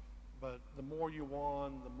 But the more you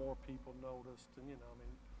won, the more people noticed, and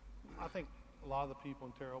I think a lot of the people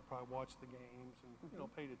in Terre Haute probably watched the games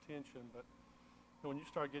and paid attention. But when you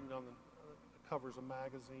start getting on the covers of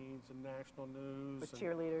magazines and national news. With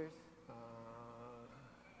cheerleaders?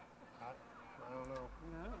 I don't know.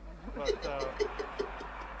 No.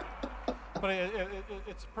 But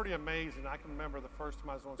it's pretty amazing. I can remember the first time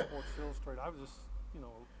I was on Sports Illustrated. I was just, a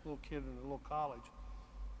little kid in a little college.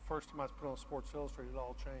 First time I was put on Sports Illustrated, it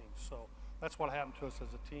all changed. So that's what happened to us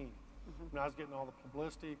as a team. When I was getting all the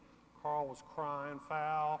publicity, Carl was crying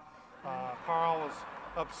foul. Carl was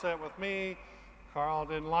upset with me. Carl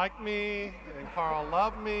didn't like me, and Carl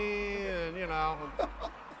loved me, and I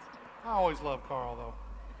always loved Carl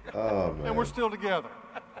though. Oh, man. And we're still together.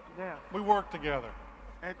 Yeah. We work together.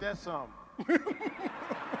 Ain't that something?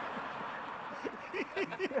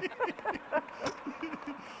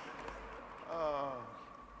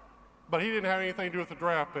 But he didn't have anything to do with the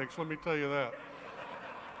draft picks, let me tell you that.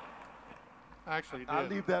 Actually, he did. I'll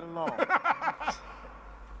leave that alone.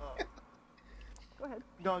 Go ahead.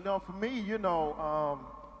 No, for me,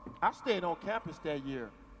 I stayed on campus that year.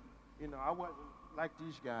 I wasn't like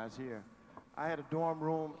these guys here. I had a dorm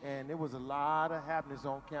room, and there was a lot of happiness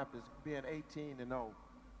on campus, being 18 and 0.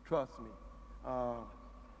 Trust me. I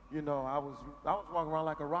was walking around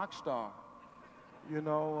like a rock star.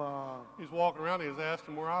 He's walking around, he was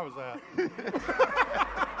asking where I was at.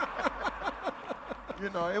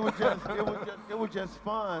 It was just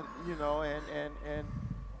fun, and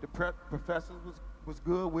the professors was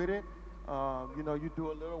good with it. You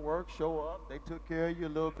do a little work, show up, they took care of you a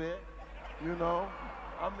little bit,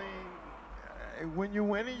 when you're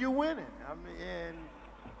winning, you're winning. And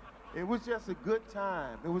it was just a good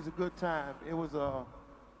time. It was a good time. It was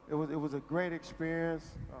a great experience.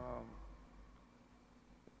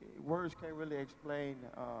 Words can't really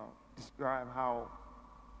describe how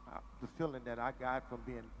the feeling that I got from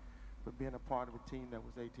being a part of a team that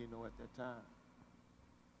was 18-0 at that time.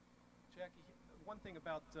 Jackie, one thing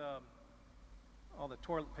about all the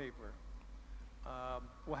toilet paper.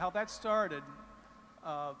 How that started,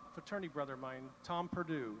 fraternity brother of mine, Tom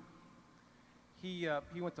Perdue, he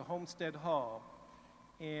went to Homestead Hall,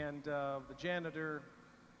 and the janitor,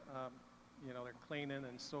 they're cleaning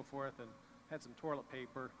and so forth, and had some toilet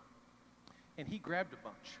paper, and he grabbed a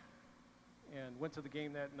bunch and went to the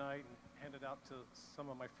game that night and handed out to some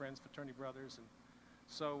of my friends, fraternity brothers, and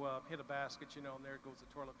so hit a basket, and there goes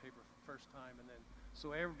the toilet paper for the first time, and then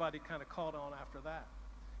so everybody kind of caught on after that.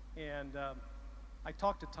 And I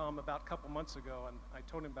talked to Tom about a couple months ago, and I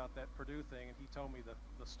told him about that Purdue thing, and he told me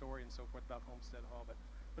the story and so forth about Homestead Hall.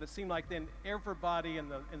 But it seemed like then everybody in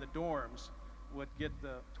the dorms would get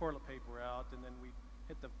the toilet paper out, and then we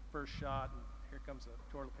hit the first shot, and here comes the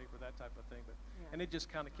toilet paper, that type of thing. And it just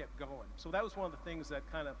kind of kept going. So that was one of the things that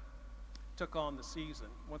kind of took on the season.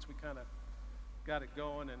 Once we kind of got it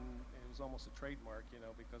going, and it was almost a trademark,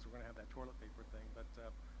 because we're going to have that toilet paper thing. But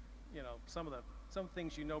some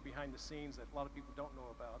things behind the scenes that a lot of people don't know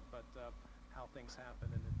about, but how things happen,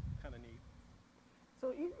 and it's kind of neat.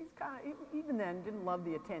 So he's kind of, even then, didn't love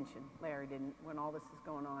the attention. Larry didn't, when all this is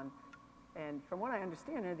going on. And from what I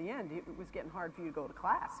understand, at the end, it was getting hard for you to go to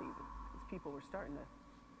class, even, because people were starting to.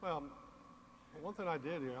 Well, one thing I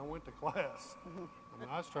did here, I went to class.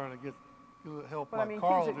 I was trying to get help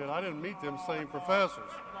Carl did. I didn't meet them same professors.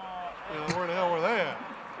 Where the hell were they at?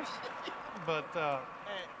 But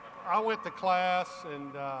I went to class,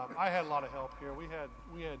 and I had a lot of help here. We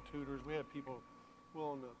had tutors. We had people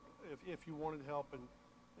willing to, if you wanted help, and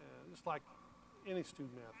just like any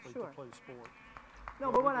student athlete to play sport.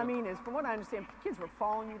 No, but what I mean is, from what I understand, kids were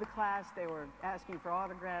following you to class. They were asking for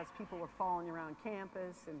autographs. People were following you around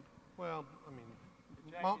campus, and. Well,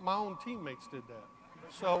 my own teammates did that,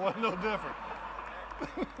 so it wasn't no different.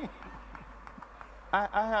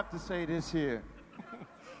 I have to say this here.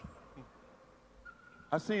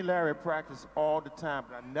 I seen Larry practice all the time,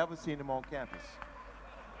 but I never seen him on campus.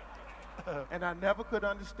 And I never could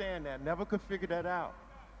understand that, never could figure that out.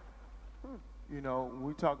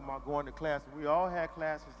 We talking about going to class, we all had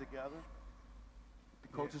classes together. The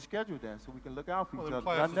coaches schedule that so we can look out for Well, each the other.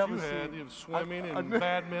 But I classes never you seen had, you had swimming and I-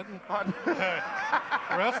 badminton.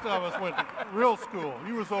 The rest of us went to real school.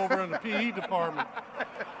 You was over in the PE department.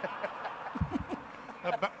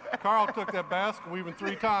 Carl took that basket weaving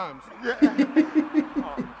 3 times.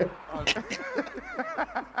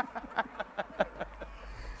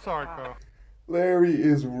 Sorry, Carl. Larry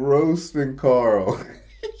is roasting Carl.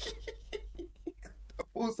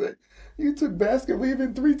 Who said you took basket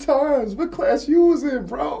weaving 3 times? What class you was in,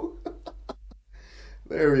 bro?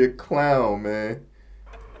 Larry a clown, man.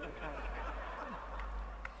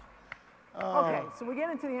 Okay, so we get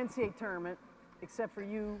into the NCAA tournament, except for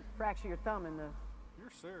you fracture your thumb in the. You're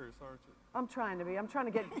serious, aren't you? I'm trying to be. I'm trying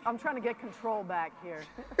to get control back here.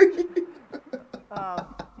 You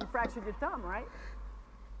fractured your thumb, right?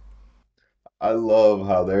 I love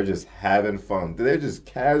how they're just having fun. They're just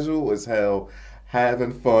casual as hell,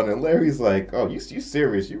 having fun. And Larry's like, "Oh, you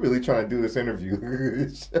serious? You really trying to do this interview?"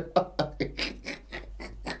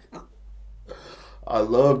 I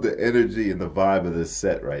love the energy and the vibe of this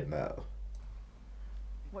set right now.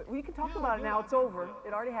 We can talk about it now. It's over.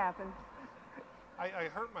 It already happened. I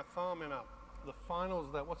hurt my thumb in the finals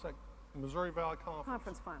of that, what's that, Missouri Valley Conference?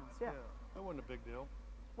 Conference finals, yeah. That wasn't a big deal.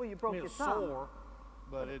 Well, you broke I mean, your it was thumb. sore,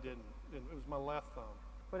 but it didn't. It was my left thumb.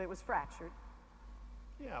 But it was fractured.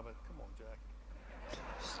 Yeah, but come on, Jack.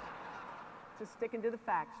 Just sticking to the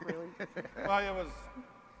facts, really. Well, it was,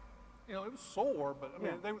 it was sore, but I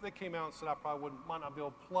mean, they came out and said I probably might not be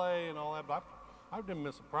able to play and all that, but I didn't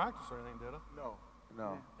miss a practice or anything, did I? No.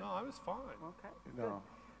 No, I was fine. Okay. No. Good.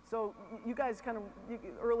 So you guys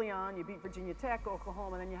early on, you beat Virginia Tech,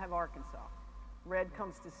 Oklahoma, and then you have Arkansas. Red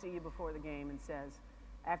comes to see you before the game and says,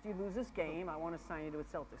 after you lose this game, I want to sign you to a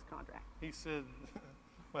Celtics contract. He said,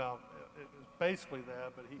 well, it was basically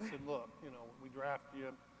that, but he said, look, we drafted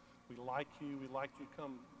you, we like you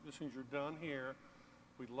come, as soon as you're done here,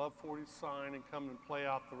 we'd love for you to sign and come and play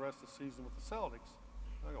out the rest of the season with the Celtics.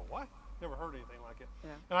 I go, what? Never heard anything like it.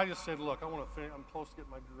 Yeah. And I just said, look, I want to finish, I'm close to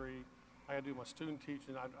getting my degree. I got to do my student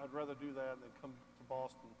teaching. I'd rather do that than come to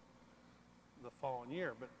Boston the following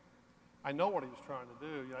year. But I know what he was trying to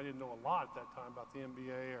do. I didn't know a lot at that time about the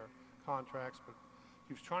NBA or contracts, but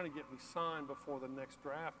he was trying to get me signed before the next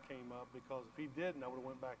draft came up, because if he didn't, I would have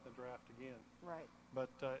went back to the draft again. Right.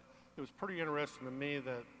 But it was pretty interesting to me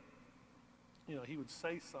that, he would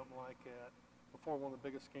say something like that before one of the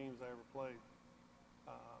biggest games I ever played.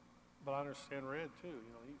 But I understand Red too.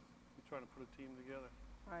 He's trying to put a team together.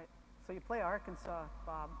 Right. So you play Arkansas,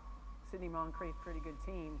 Bob. Sidney Moncrief, pretty good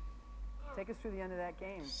team. Take us through the end of that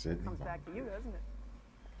game. It comes back to you, doesn't it?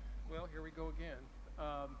 Well, here we go again.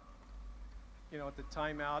 At the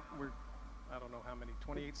timeout, I don't know how many,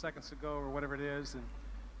 28 seconds to go or whatever it is,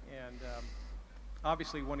 and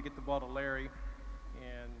obviously we want to get the ball to Larry,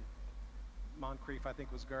 and Moncrief, I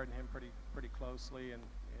think, was guarding him pretty closely, and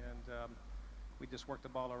we just worked the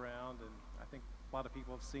ball around, and I think a lot of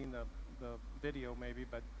people have seen the video maybe,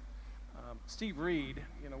 but Steve Reed,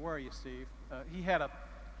 where are you, Steve? He had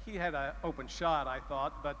a open shot, I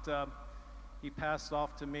thought, but he passed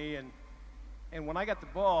off to me, and when I got the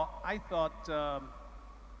ball, I thought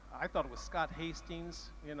it was Scott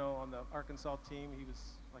Hastings, on the Arkansas team. He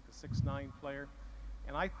was like a 6'9" player,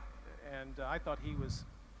 and I thought he was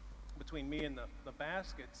between me and the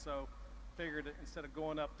basket, so figured instead of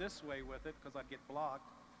going up this way with it, because I'd get blocked,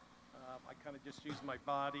 I kind of just used my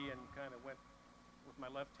body and kind of went with my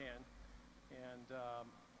left hand and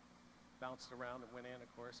bounced around and went in,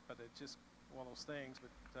 of course. But it's just one of those things.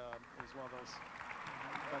 But it was one of those.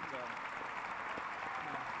 But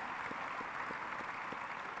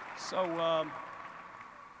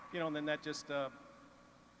and then that just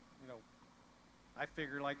I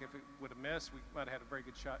figure like if it would have missed, we might have had a very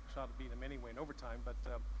good shot of beating them anyway in overtime. But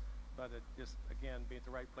it just, again, be at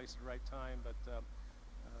the right place at the right time. But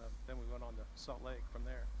then we went on to Salt Lake from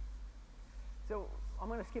there. So I'm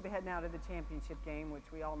going to skip ahead now to the championship game,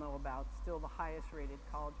 which we all know about, still the highest rated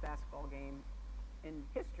college basketball game in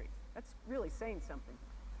history. That's really saying something.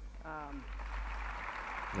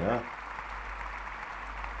 Yeah.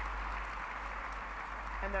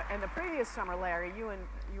 And the previous summer, Larry, you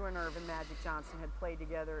and Irvin Magic Johnson had played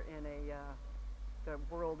together in the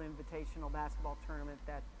World Invitational Basketball Tournament,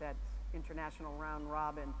 that international round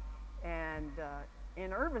robin. And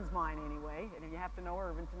in Irvin's mind anyway, and you have to know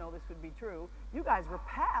Irvin to know this would be true, you guys were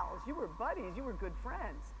pals, you were buddies, you were good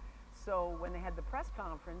friends. So when they had the press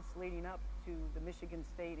conference leading up to the Michigan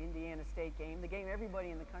State, Indiana State game, the game everybody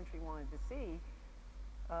in the country wanted to see,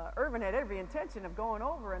 Irvin had every intention of going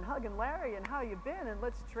over and hugging Larry and how you been, and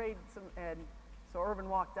let's trade some. And so Irvin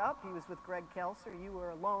walked up, he was with Greg Kelser, you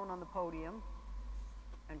were alone on the podium,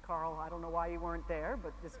 And Carl, I don't know why you weren't there,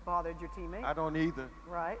 but this bothered your teammate. I don't either.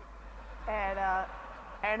 Right. And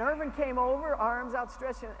Irvin came over, arms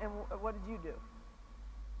outstretched, and what did you do?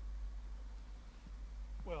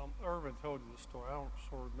 Well, Irvin told you the story. I don't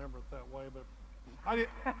sort of remember it that way, but I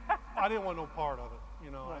didn't want no part of it.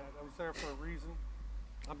 You know, Right. I was there for a reason.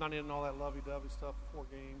 I'm not in all that lovey-dovey stuff before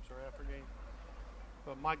games or after games.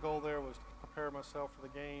 But my goal there was to prepare myself for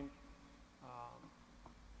the game.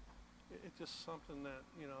 It's just something that,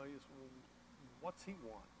 you know, what's he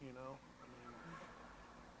want, you know? I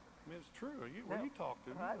mean, it's true. When you talk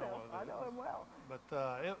to him, I you know what it I is. know him well. But,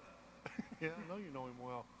 yeah, I know you know him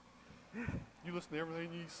well. You listen to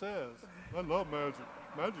everything he says. I love Magic.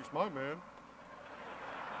 Magic's my man.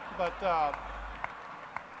 But,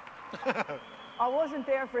 I wasn't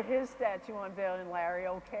there for his statue unveiling, Larry,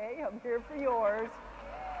 okay? I'm here for yours.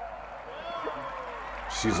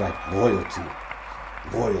 She's like, loyalty.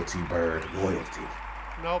 Loyalty, Bird. Loyalty.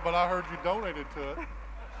 no, but I heard you donated to it.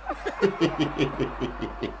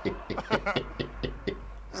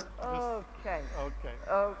 Okay. Okay.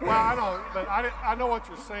 Okay. Well, I know, but I know what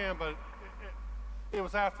you're saying, but it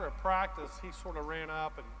was after a practice. He sort of ran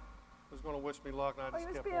up and was going to wish me luck, and I Oh, just he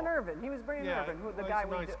was kept being walking. Irvin. He was bringing Yeah, Irvin, who the well, guy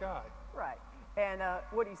he's a we nice guy. Right. And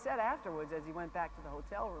what he said afterwards, as he went back to the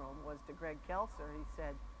hotel room, was to Greg Kelser. He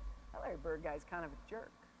said, "That Larry Bird guy's kind of a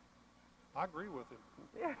jerk." I agree with him.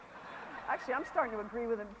 Yeah. Actually, I'm starting to agree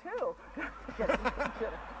with him too.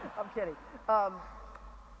 I'm kidding.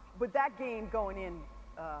 But that game going in,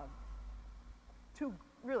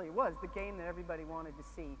 really was the game that everybody wanted to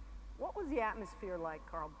see. What was the atmosphere like,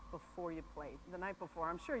 Carl, before you played? The night before,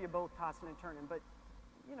 I'm sure you're both tossing and turning, but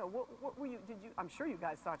you know, what were you? I'm sure you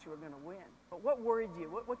guys thought you were going to win, but what worried you?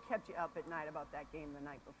 What kept you up at night about that game the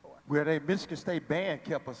night before? Well, the Michigan State band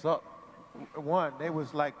kept us up. One, they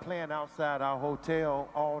was like playing outside our hotel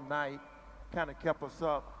all night, kind of kept us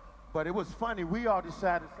up. But it was funny, we all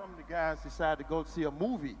decided, some of the guys decided to go see a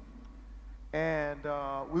movie. And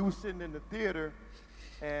we were sitting in the theater,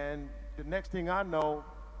 and the next thing I know,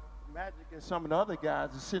 Magic and some of the other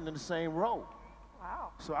guys are sitting in the same row.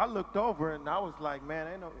 Wow. So I looked over and I was like, man,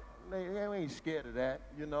 they ain't scared of that,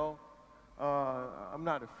 you know. I'm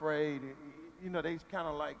not afraid. You know, they kind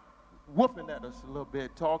of like whooping at us a little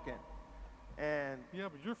bit, talking. And yeah,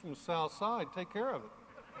 but you're from the South Side. Take care of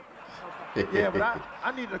it. yeah, but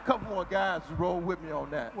I needed a couple more guys to roll with me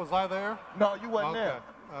on that. Was I there? No, you wasn't Okay.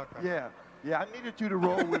 there. Okay. Yeah, I needed you to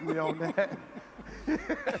roll with me on that.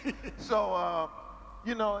 So,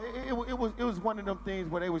 you know, it was one of them things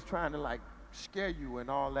where they was trying to like scare you and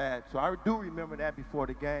all that. So I do remember that before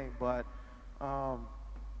the game. But,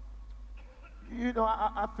 you know,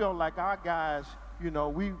 I felt like our guys, you know,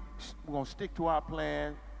 we're gonna stick to our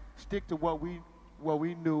plan, stick to what we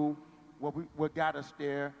knew, what got us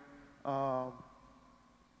there.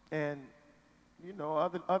 And, you know,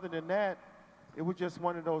 other than that, it was just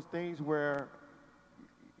one of those things where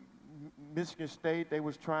Michigan State, they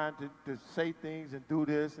was trying to say things and do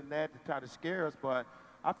this and that to try to scare us, but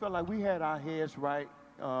I felt like we had our heads right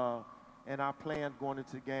and our plans going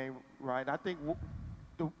into the game right. I think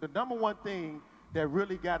the number one thing that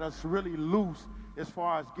really got us really loose as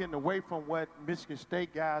far as getting away from what Michigan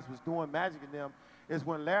State guys was doing, Magic and them, is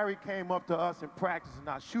when Larry came up to us in practice in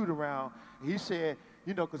our shoot-around, he said,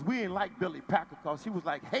 you know, because we didn't like Billy Packer because he was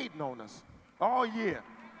like hating on us all year.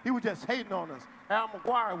 He was just hating on us. Al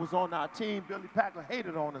McGuire was on our team. Billy Packer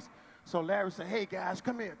hated on us. So Larry said, hey, guys,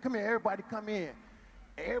 come here, everybody come in.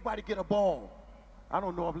 Everybody get a ball. I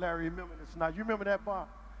don't know if Larry remember this or not. You remember that, Bob?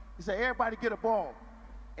 He said, everybody get a ball.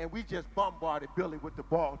 And we just bombarded Billy with the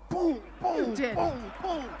ball. Boom, boom, boom,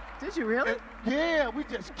 boom. Did you really? Yeah, we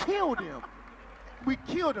just killed him. We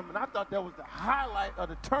killed him, and I thought that was the highlight of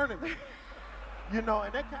the tournament. You know,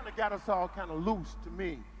 and that kind of got us all kind of loose to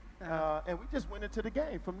me. And we just went into the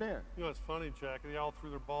game from there. You know, it's funny, Jack. They all threw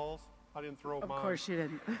their balls. I didn't throw mine. Of course you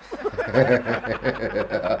didn't.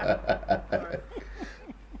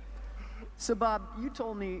 So, Bob, you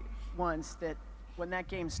told me once that when that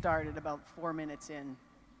game started, about 4 minutes in,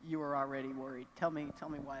 you were already worried. Tell me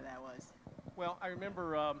why that was. Well, I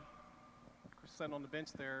remember sitting on the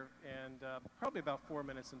bench there, and probably about 4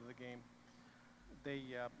 minutes into the game,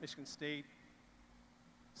 Michigan State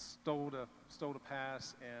stole a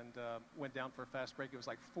pass and went down for a fast break. It was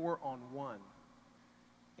like 4-on-1,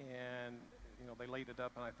 and you know they laid it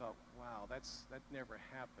up, and I thought, wow, that never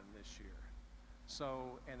happened this year.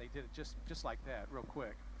 So, and they did it just like that, real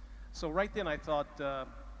quick. So right then I thought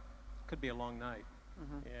could be a long night,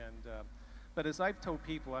 and but as I've told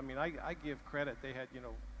people, I mean, I give credit. They had, you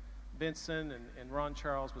know, Benson and Ron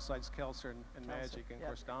Charles besides Kelser and Magic and of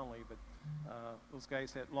course Donnelly, but those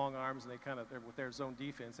guys had long arms, and with their zone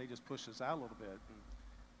defense, they just pushed us out a little bit.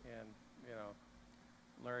 And you know,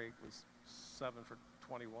 Larry was 7 for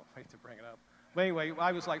 21. I hate to bring it up, but anyway,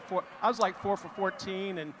 I was like 4 for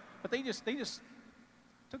 14, but they just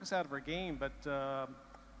took us out of our game. But you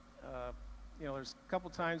know, there's a couple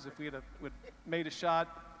times if we would made a shot,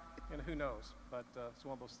 and who knows? But it's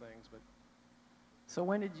one of those things. But so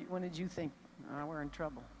when did you think we're in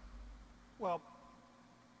trouble? Well,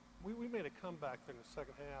 we made a comeback there in the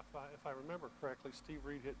second half. If I remember correctly, Steve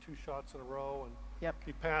Reed hit 2 shots in a row, and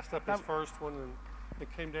he passed up his first one, and it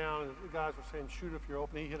came down, and the guys were saying, shoot if you're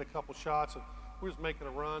open. He hit a couple shots, and we was making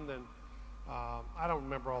a run. Then I don't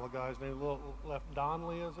remember all the guys' names. Left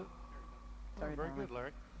Donnelly, is it? Very good,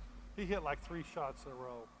 Larry. He hit like 3 shots in a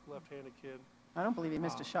row, left-handed kid. I don't believe he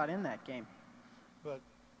missed a shot in that game. But,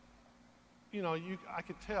 you know, I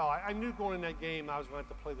could tell. I knew going in that game I was going to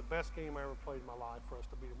have to play the best game I ever played in my life for us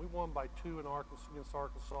to beat them. We won by 2 in against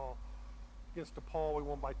Arkansas. Against DePaul, we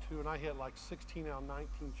won by 2, and I hit like 16 out of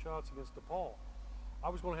 19 shots against DePaul. I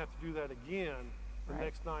was going to have to do that again the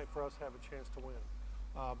next night for us to have a chance to win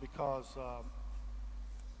because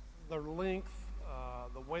their length,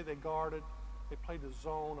 the way they guarded, they played the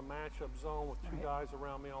zone, a matchup zone with 2 guys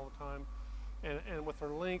around me all the time. And with their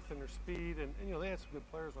length and their speed, and you know, they had some good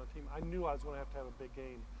players on the team. I knew I was going to have a big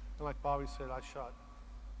game. And like Bobby said, I shot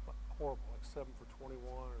horrible, like 7 for 21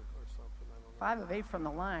 or something. I don't know. 5 of 8 from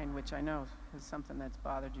the line, which I know is something that's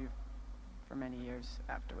bothered you for many years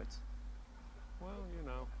afterwards. Well, you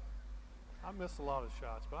know, I missed a lot of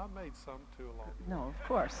shots, but I made some too along the way. No, of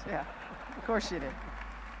course, yeah. Of course you did.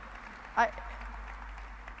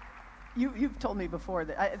 You've told me before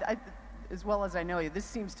that, as well as I know you, this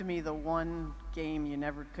seems to me the one game you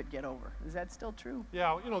never could get over. Is that still true?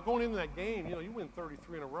 Yeah, you know, going into that game, you know, you win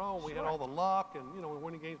 33 in a row, and we had all the luck, and, you know, we're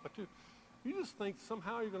winning games by 2. You just think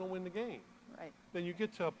somehow you're going to win the game. Right. Then you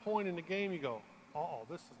get to a point in the game, you go, uh-oh,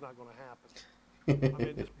 this is not going to happen. I mean,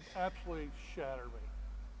 it just absolutely shattered me.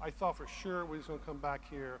 I thought for sure we was going to come back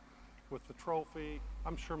here with the trophy.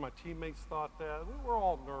 I'm sure my teammates thought that. We were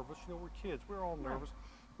all nervous. You know, we're kids. We're all nervous.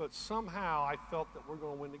 But somehow I felt that we're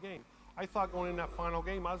going to win the game. I thought going in that final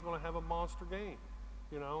game I was going to have a monster game,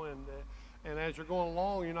 you know, and as you're going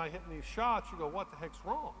along, you're not hitting these shots, you go, what the heck's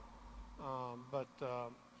wrong? But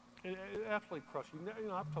it absolutely crushed you. You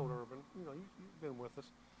know, I've told Irvin, you know, you've been with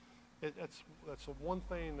us. That's the one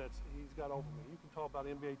thing he's got over me. You can talk about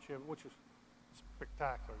NBA champion, which is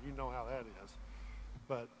spectacular. You know how that is.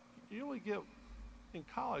 But you only get, in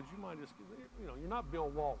college, you might just, you know, you're not Bill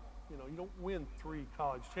Walton. You know, you don't win 3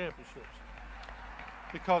 college championships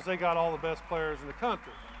because they got all the best players in the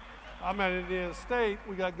country. I'm at Indiana State,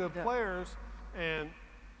 we got good players, and,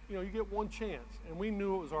 you know, you get one chance. And we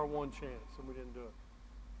knew it was our one chance, and we didn't do it.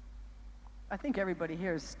 I think everybody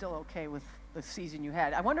here is still okay with the season you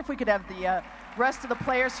had. I wonder if we could have the rest of the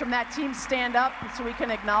players from that team stand up so we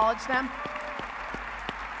can acknowledge them.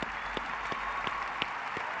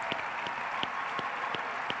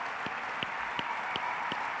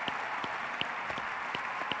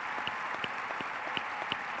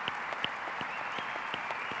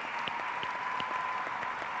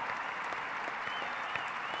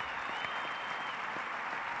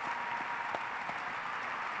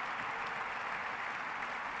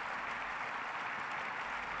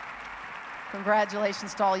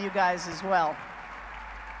 Congratulations to all you guys as well.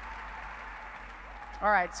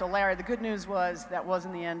 All right, so Larry, the good news was that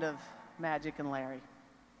wasn't the end of Magic and Larry.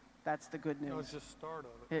 That's the good news. It was just the start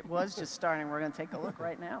of it. It was just starting. We're going to take a look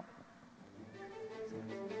right now.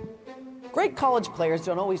 Great college players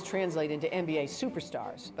don't always translate into NBA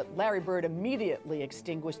superstars, but Larry Bird immediately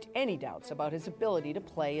extinguished any doubts about his ability to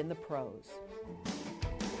play in the pros. Oh,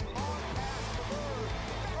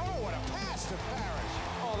 what a pass to Parrish.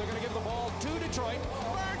 Oh, they're going to give the ball to Detroit.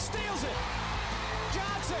 Bird steals it.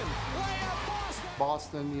 Johnson, layup, Boston.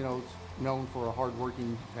 Boston, you know, is known for a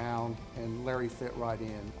hard-working town, and Larry fit right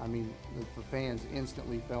in. I mean, the fans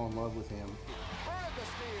instantly fell in love with him. Bird the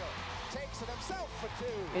steal. Takes it himself for 2.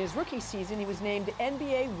 In his rookie season, he was named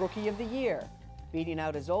NBA Rookie of the Year, beating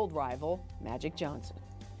out his old rival, Magic Johnson.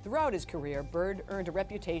 Throughout his career, Bird earned a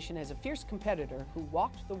reputation as a fierce competitor who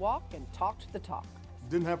walked the walk and talked the talk.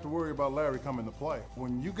 Didn't have to worry about Larry coming to play.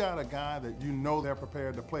 When you got a guy that you know they're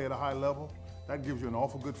prepared to play at a high level, that gives you an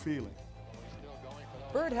awful good feeling.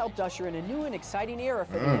 Bird helped usher in a new and exciting era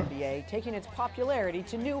for the NBA, taking its popularity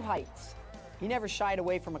to new heights. He never shied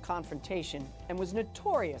away from a confrontation and was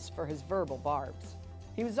notorious for his verbal barbs.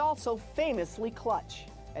 He was also famously clutch.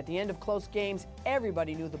 At the end of close games,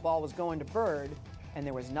 everybody knew the ball was going to Bird, and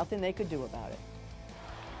there was nothing they could do about it.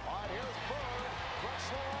 All right, here's Bird.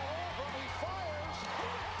 Drexler all over him. He fires.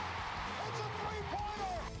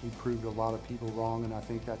 He proved a lot of people wrong, and I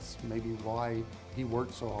think that's maybe why he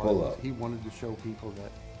worked so hard. Pull up. He wanted to show people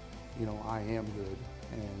that, you know, I am good,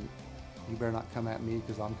 and you better not come at me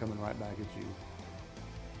because I'm coming right back at you.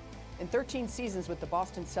 In 13 seasons with the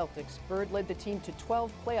Boston Celtics, Bird led the team to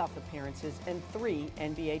 12 playoff appearances and 3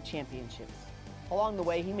 NBA championships. Along the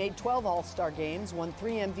way, he made 12 All-Star games, won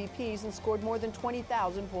 3 MVPs, and scored more than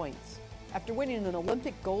 20,000 points. After winning an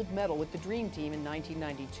Olympic gold medal with the Dream Team in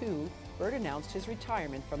 1992, Bird announced his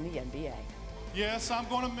retirement from the NBA. Yes, I'm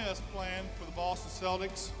going to miss playing for the Boston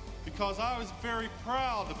Celtics because I was very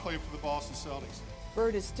proud to play for the Boston Celtics.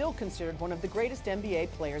 Bird is still considered one of the greatest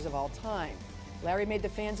NBA players of all time. Larry made the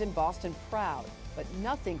fans in Boston proud, but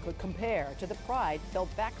nothing could compare to the pride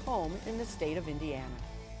felt back home in the state of Indiana.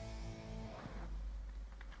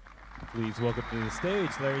 Please welcome to the stage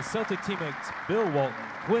Larry's Celtic teammates Bill Walton,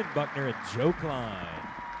 Quinn Buckner, and Joe Klein.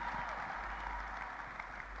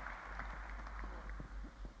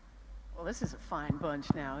 Well, this is a fine bunch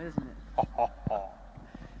now, isn't it?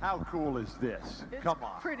 How cool is this? It's Come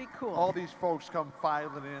on. pretty cool. All these folks come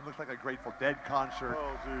filing in. Looks like a Grateful Dead concert.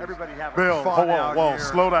 Everybody having Bill, fun whoa, out whoa, here.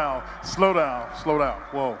 slow down, slow down, slow down.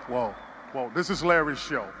 Whoa, whoa, whoa. This is Larry's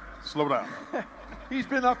show. Slow down. He's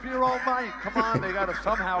been up here all night. Come on, they got to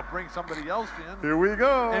somehow bring somebody else in. Here we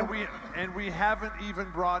go. And we haven't even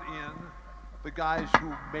brought in the guys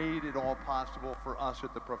who made it all possible for us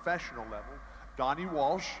at the professional level. Donnie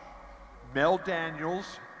Walsh, Mel Daniels,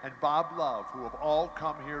 and Bob Love, who have all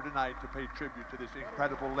come here tonight to pay tribute to this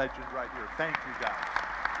incredible legend right here. Thank you, guys.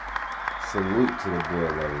 Salute to the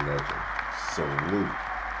boy, Larry Legend. Salute.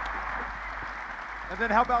 And then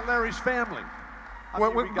how about Larry's family?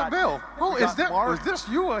 Bill, who is this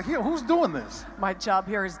you here? Who's doing this? My job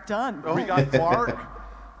here is done. We got Mark.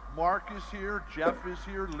 Mark is here. Jeff is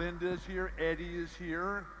here. Linda is here. Eddie is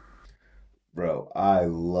here. Bro, I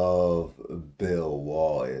love Bill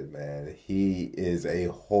Walton, man. He is a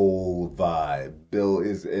whole vibe. Bill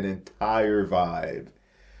is an entire vibe.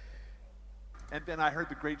 And then I heard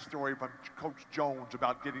the great story from Coach Jones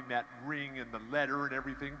about getting that ring and the letter and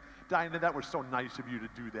everything. Dinah, that was so nice of you to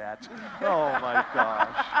do that. Oh my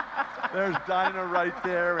gosh. There's Dinah right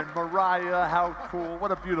there, and Mariah, how cool.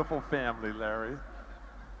 What a beautiful family, Larry.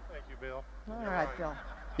 Thank you, Bill. All right, Bill.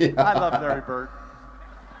 Yeah. I love Larry Bird.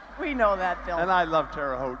 We know that, Bill. And I love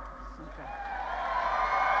Terre Haute. Okay.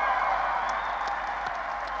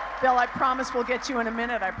 Bill, I promise we'll get you in a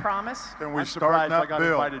minute. I promise. Can we I'm start surprised now? I got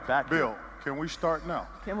invited back here. Bill, can we start now?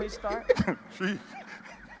 Can we start? She-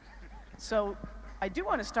 So I do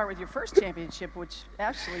want to start with your first championship, which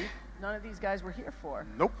actually none of these guys were here for.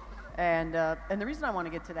 Nope. And the reason I want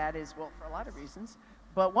to get to that is, well, for a lot of reasons.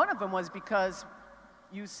 But one of them was because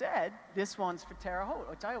you said this one's for Terre Haute,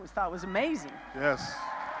 which I always thought was amazing. Yes.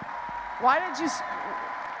 Why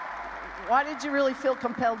did you really feel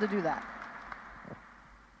compelled to do that?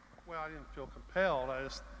 Well, I didn't feel compelled. I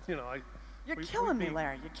just, you know, You're killing me,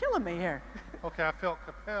 Larry. You're killing me here. Okay, I felt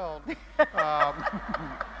compelled.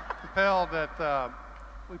 Compelled that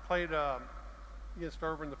we played against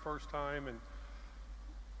Irvin the first time, and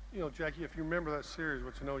you know, Jackie, if you remember that series,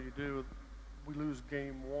 which I know you do, we lose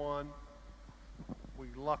game 1. We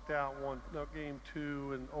lucked out game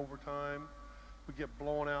 2 in overtime. We get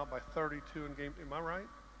blown out by 32 in game. Am I right?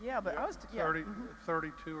 Yeah, but I was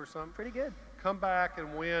 32 or something. Pretty good. Come back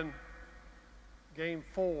and win game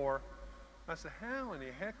 4. I said, how in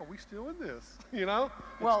the heck are we still in this? You know?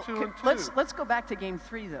 Well, it's 2 and 2. let's go back to game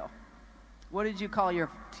 3 though. What did you call your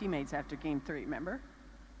teammates after game 3? Remember?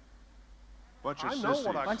 Bunch of I know sissies.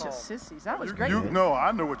 what I Bunch of called. sissies. That was great. No,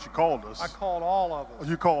 I know what you called us. I called all of us.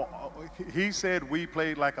 He said we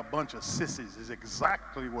played like a bunch of sissies, is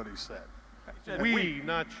exactly what he said. We,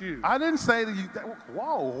 not you. I didn't say that you,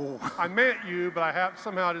 whoa. I meant you, but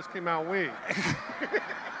somehow it just came out we.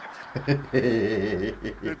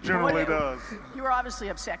 It generally does. You were obviously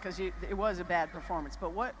upset because it was a bad performance.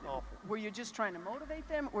 But what were you just trying to motivate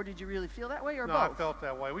them, or did you really feel that way, or No, both? I felt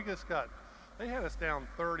that way. They had us down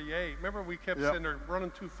 38. Remember, we kept sitting there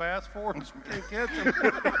running too fast for them. We can't catch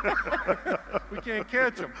them. We can't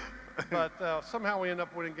catch them. But somehow we end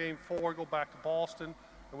up winning game 4, go back to Boston,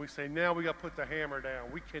 and we say, now we got to put the hammer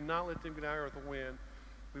down. We cannot let them get out here with a win.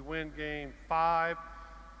 We win game 5.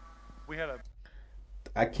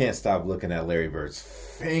 I can't stop looking at Larry Bird's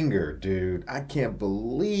finger, dude. I can't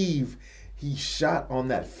believe he shot on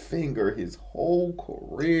that finger his whole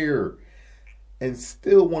career. And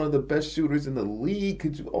still one of the best shooters in the league.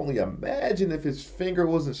 Could you only imagine if his finger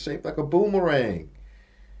wasn't shaped like a boomerang?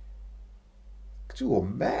 Could you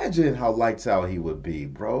imagine how lights out he would be,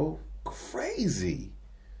 bro? Crazy.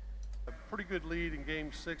 pretty good lead in Game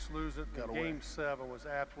 6, lose it. And Game 7 was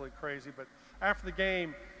absolutely crazy. But after the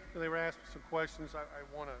game, they were asking some questions.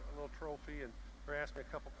 I won a little trophy, and they were asking me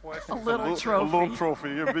a couple questions. A little trophy. A little trophy,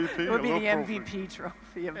 MVP. It would be the trophy. MVP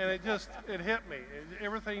trophy. And it hit me.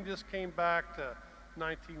 Everything just came back to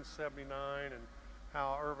 1979 and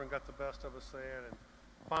how Irvin got the best of us then. And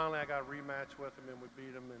finally, I got a rematch with him, and we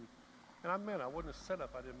beat him. And I meant it. I wouldn't have set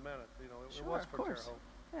up. I didn't mean it. You know, it was for Terre Haute.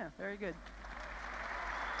 Yeah, very good.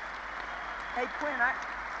 Hey, Quinn,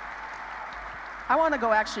 I want to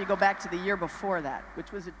actually go back to the year before that,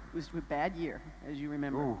 which was a bad year, as you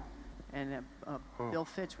remember. Ooh. And Bill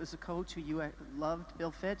Fitch was the coach who you loved.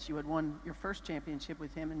 Bill Fitch, you had won your first championship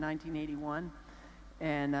with him in 1981,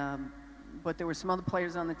 and but there were some other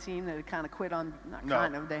players on the team that had kind of quit on.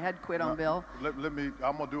 They had quit on Bill. Let me.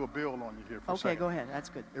 I'm gonna do a bill on you here for a second. Okay, go ahead. That's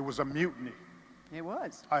good. It was a mutiny. It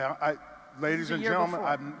was. Ladies and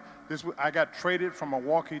gentlemen, I got traded from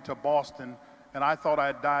Milwaukee to Boston, and I thought I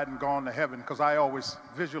had died and gone to heaven because I always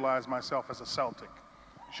visualized myself as a Celtic.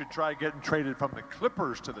 You should try getting traded from the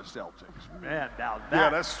Clippers to the Celtics. Man, now that. Yeah,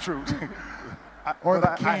 that's true.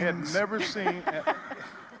 I had never seen.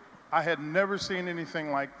 I had never seen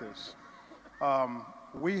anything like this.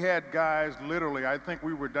 We had guys literally. I think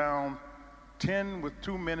we were down 10 with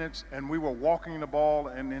 2 minutes, and we were walking the ball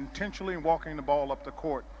and intentionally walking the ball up the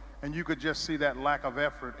court. And you could just see that lack of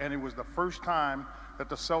effort. And it was the first time that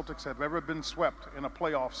the Celtics have ever been swept in a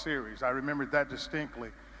playoff series. I remember that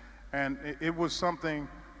distinctly. And it was something,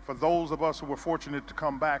 for those of us who were fortunate to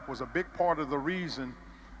come back, was a big part of the reason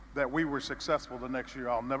that we were successful the next year.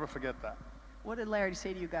 I'll never forget that. What did Larry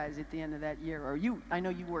say to you guys at the end of that year? Or I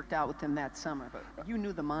know you worked out with him that summer, but you knew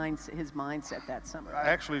his mindset that summer. I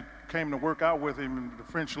actually came to work out with him in the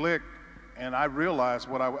French Lick, and I realized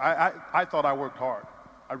I thought I worked hard.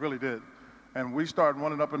 I really did. And we started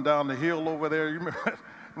running up and down the hill over there. You remember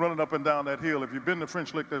running up and down that hill. If you've been to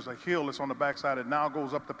French Lick, there's a hill that's on the backside. It now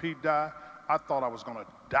goes up to Pete Dye. I thought I was going to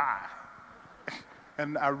die.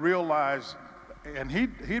 And I realized, and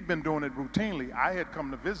he'd been doing it routinely. I had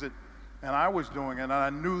come to visit, and I was doing it, and I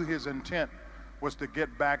knew his intent was to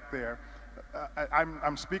get back there.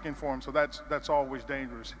 I'm speaking for him, so that's always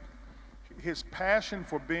dangerous. His passion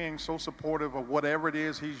for being so supportive of whatever it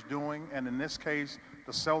is he's doing, and in this case,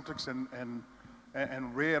 the Celtics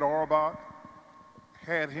and Red Auerbach,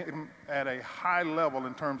 had him at a high level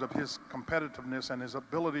in terms of his competitiveness and his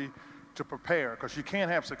ability to prepare, because you can't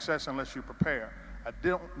have success unless you prepare. I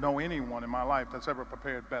don't know anyone in my life that's ever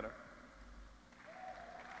prepared better.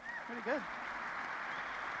 Pretty good.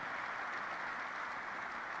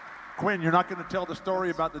 Quinn, you're not going to tell the story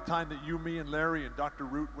about the time that you, me, and Larry and Dr.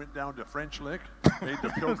 Root went down to French Lick, made the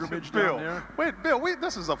pilgrimage down there? Wait, Bill,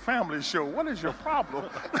 this is a family show. What is your problem?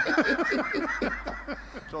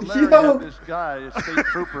 So Larry had this guy, a state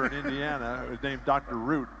trooper in Indiana, who was named Dr.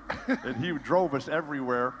 Root, and he drove us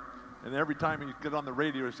everywhere. And every time he'd get on the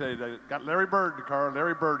radio, he'd say, got Larry Bird in the car,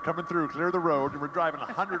 Larry Bird coming through, clear the road. And we're driving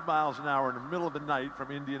 100 miles an hour in the middle of the night from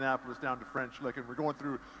Indianapolis down to French Lick, and we're going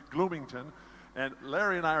through Bloomington. And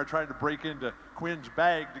Larry and I are trying to break into Quinn's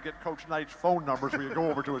bag to get Coach Knight's phone number so we could go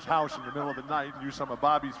over to his house in the middle of the night and use some of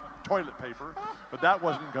Bobby's toilet paper. But that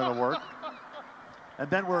wasn't going to work. And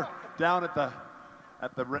then we're down at the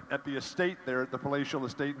estate there, at the palatial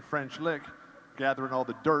estate in French Lick, gathering all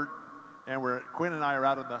the dirt. And Quinn and I are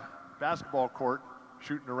out on the basketball court,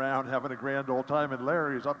 shooting around, having a grand old time. And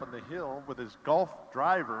Larry is up on the hill with his golf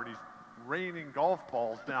driver, and he's raining golf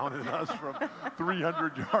balls down at us from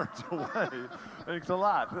 300 yards away. Thanks a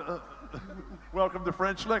lot. Welcome to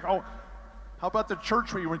French Lick. Oh, how about the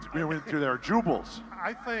church we went to there, Jubal's?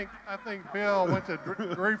 I think Bill went to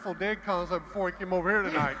Grateful Dead concert before he came over here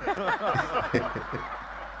tonight.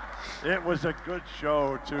 It was a good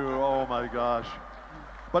show too. Oh my gosh!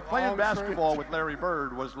 But playing basketball with Larry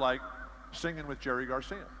Bird was like singing with Jerry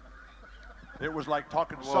Garcia. It was like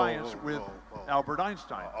talking science with Albert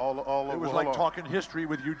Einstein. It was like talking history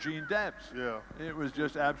with Eugene Debs. Yeah. It was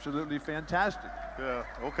just absolutely fantastic. Yeah,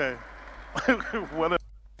 okay.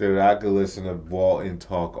 Dude, I could listen to Walton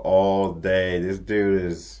talk all day. This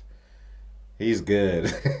dude he's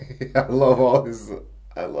good. I love all his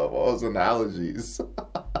analogies.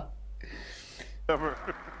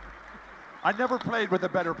 I never played with a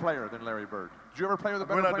better player than Larry Bird. Did you ever play with a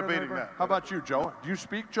better player? We're not debating that. How about you, Joe? Do you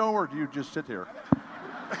speak, Joe, or do you just sit here?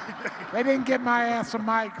 They didn't get my ass a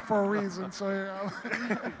mic for a reason, so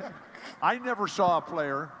I never saw a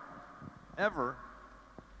player ever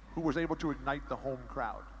who was able to ignite the home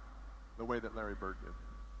crowd the way that Larry Bird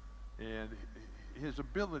did. And his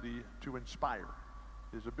ability to inspire,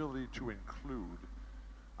 his ability to include.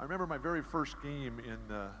 I remember my very first game in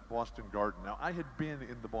Boston Garden. Now, I had been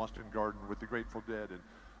in the Boston Garden with the Grateful Dead and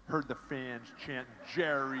heard the fans chanting,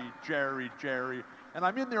 Jerry, Jerry, Jerry. And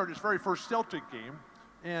I'm in there in this very first Celtic game,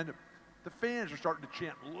 and the fans are starting to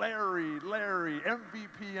chant, Larry, Larry,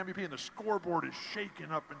 MVP, MVP, and the scoreboard is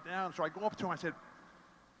shaking up and down. So I go up to him, I said,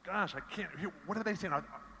 gosh, I can't hear, what are they saying?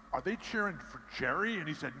 Are they cheering for Jerry? And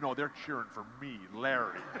he said, no, they're cheering for me,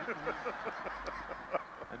 Larry.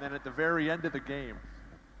 And then at the very end of the game,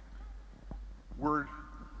 we're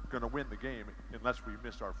going to win the game unless we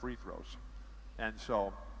miss our free throws. And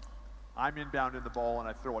so I'm inbounding the ball, and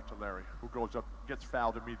I throw it to Larry, who goes up, gets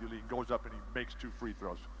fouled immediately, and goes up and he makes 2 free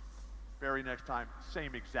throws. Very next time,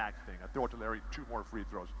 same exact thing. I throw it to Larry, 2 more free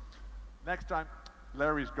throws. Next time,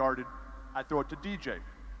 Larry's guarded. I throw it to DJ.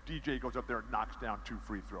 DJ goes up there and knocks down 2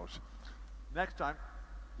 free throws. Next time,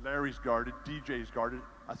 Larry's guarded, DJ's guarded.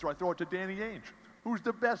 I throw it to Danny Ainge, who's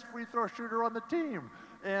the best free throw shooter on the team.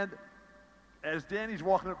 And as Danny's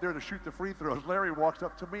walking up there to shoot the free throws, Larry walks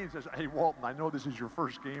up to me and says, hey, Walton, I know this is your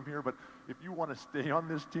first game here, but if you want to stay on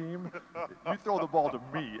this team, you throw the ball to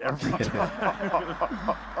me every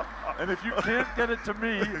time. And if you can't get it to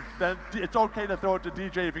me, then it's okay to throw it to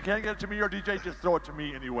DJ. If you can't get it to me or DJ, just throw it to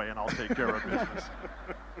me anyway, and I'll take care of business.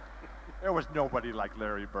 There was nobody like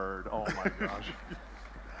Larry Bird. Oh, my gosh.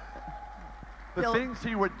 The things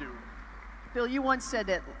he would do. Bill, you once said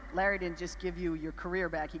that Larry didn't just give you your career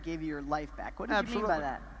back, he gave you your life back. What did you mean by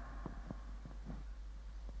that?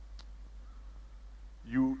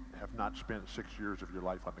 You have not spent 6 years of your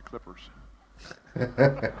life on the Clippers.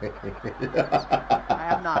 I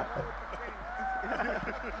have not.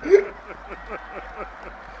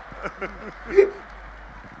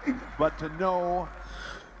 But to know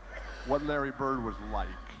what Larry Bird was like,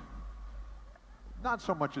 not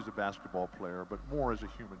so much as a basketball player, but more as a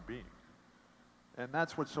human being. And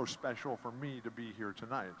that's what's so special for me to be here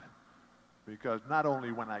tonight. Because not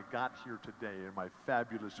only when I got here today in my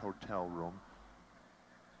fabulous hotel room,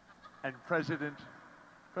 and President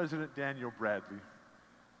Daniel Bradley,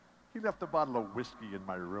 he left a bottle of whiskey in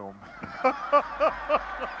my room. This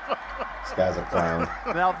guy's a clown.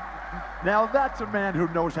 Now that's a man who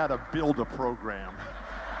knows how to build a program.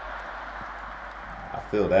 I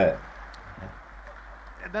feel that.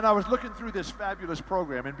 And then I was looking through this fabulous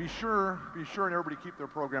program, and be sure and everybody keep their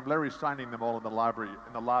program. Larry's signing them all in the lobby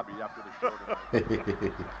after the show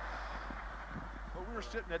tonight. Well, we were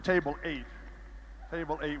sitting at table 8,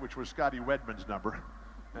 which was Scotty Wedman's number,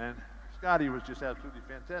 and Scotty was just absolutely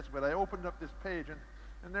fantastic. But I opened up this page,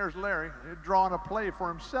 and there's Larry. He had drawn a play for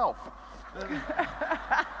himself.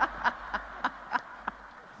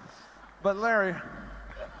 But Larry,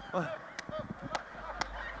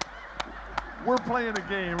 we're playing a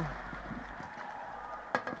game.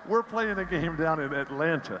 We're playing a game down in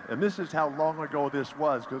Atlanta, and this is how long ago this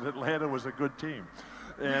was, because Atlanta was a good team.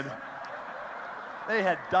 And they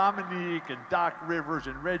had Dominique and Doc Rivers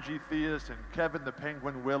and Reggie Theus and Kevin the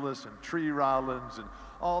Penguin Willis and Tree Rollins and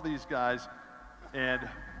all these guys. And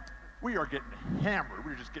we are getting hammered.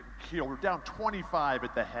 We're just getting killed. We're down 25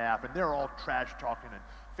 at the half, and they're all trash talking, and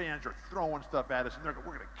fans are throwing stuff at us, and they're going,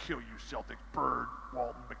 we're going to kill you, Celtics. Bird,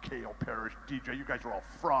 Walton, McHale, Parrish, DJ, you guys are all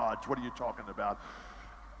frauds. What are you talking about?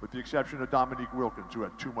 With the exception of Dominique Wilkins, who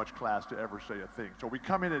had too much class to ever say a thing. So we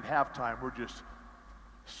come in at halftime, we're just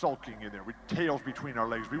sulking in there with tails between our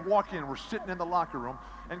legs. We walk in, we're sitting in the locker room,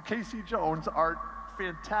 and Casey Jones, our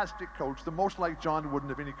fantastic coach, the most like John Wooden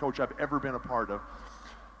of any coach I've ever been a part of.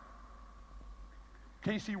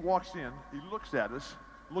 Casey walks in, he looks at us,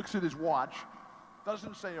 looks at his watch,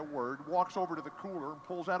 doesn't say a word, walks over to the cooler and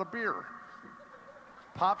pulls out a beer.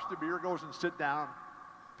 Pops the beer, goes and sits down,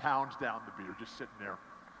 pounds down the beer, just sitting there.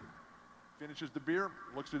 Finishes the beer,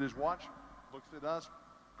 looks at his watch, looks at us,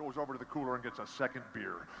 goes over to the cooler and gets a second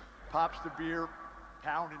beer. Pops the beer,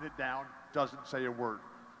 pounding it down, doesn't say a word.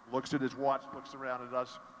 Looks at his watch, looks around at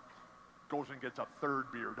us, goes and gets a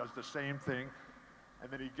third beer, does the same thing,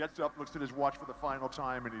 and then he gets up, looks at his watch for the final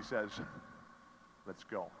time, and he says, let's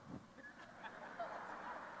go.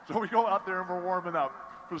 So we go out there and we're warming up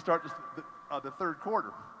for the start of the third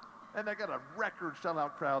quarter. And they got a record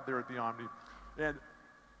sellout crowd there at the Omni. And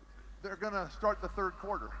they're going to start the third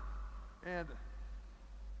quarter. And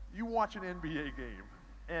you watch an NBA game,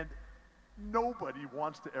 and nobody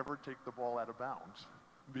wants to ever take the ball out of bounds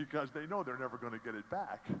because they know they're never going to get it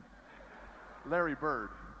back. Larry Bird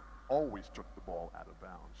always took the ball out of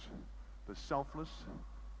bounds. The selfless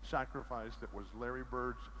sacrifice that was Larry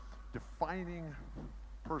Bird's defining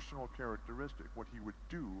personal characteristic, what he would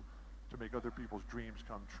do to make other people's dreams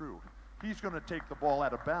come true. He's going to take the ball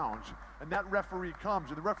out of bounds, and that referee comes,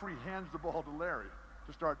 and the referee hands the ball to Larry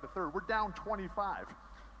to start the third. We're down 25.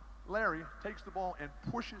 Larry takes the ball and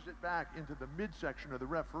pushes it back into the midsection of the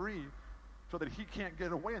referee so that he can't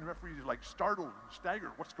get away, and the referee is like startled and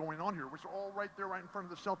staggered. What's going on here? We're all right there, right in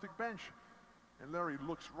front of the Celtic bench. And Larry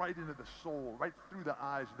looks right into the soul, right through the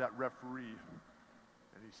eyes of that referee,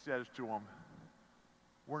 and he says to him,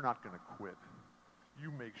 "We're not going to quit.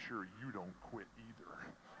 You make sure you don't quit either."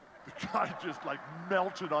 The guy just like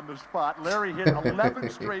melted on the spot. Larry hit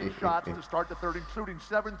 11 straight shots to start the third, including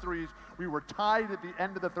 7 threes. We were tied at the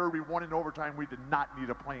end of the third. We won in overtime. We did not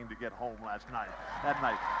need a plane to get home that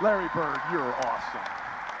night. Larry Bird, you're awesome.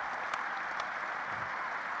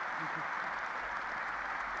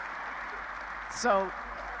 So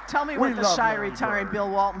tell me what the shy retiring Bill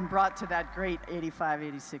Walton brought to that great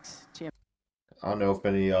 85-86 championship. I don't know if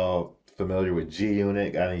any of y'all familiar with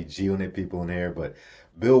G-Unit, got any G-Unit people in here, but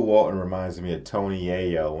Bill Walton reminds me of Tony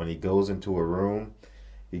Yayo. When he goes into a room,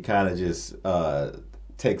 he kind of just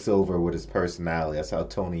takes over with his personality. That's how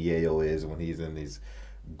Tony Yayo is when he's in these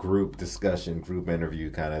group discussion, group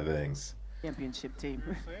interview kind of things. Championship team.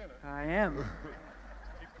 You're saying it. I am.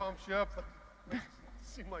 He pumps you up.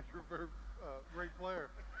 Seem like you're a very great player.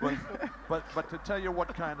 But to tell you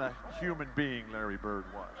what kind of human being Larry Bird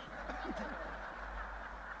was.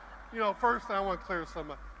 You know, first I want to clear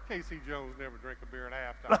something. Casey Jones never drank a beer at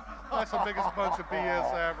halftime. That's the biggest bunch of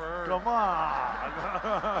BS I ever heard. Come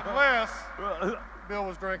on. Unless Bill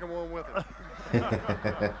was drinking one with him.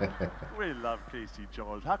 We love Casey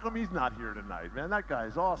Jones. How come he's not here tonight, man? That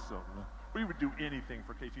guy's awesome. We would do anything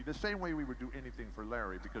for Casey, the same way we would do anything for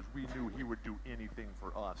Larry, because we knew he would do anything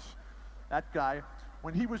for us. That guy,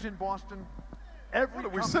 when he was in Boston, What, are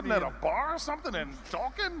we sitting at a bar or something and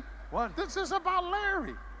talking? What? This is about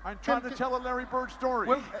Larry. I'm trying to tell a Larry Bird story.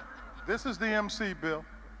 Well, this is the MC, Bill.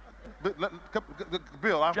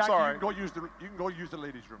 Bill, I'm Jackie, sorry. You can go use the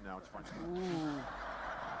ladies' room now. It's fine.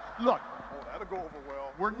 Ooh. Look, that'll go over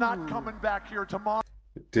well. We're not coming back here tomorrow.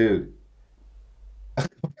 Dude,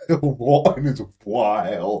 Walton is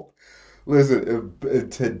wild. Listen, in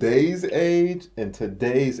today's age,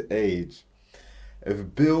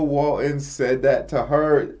 if Bill Walton said that to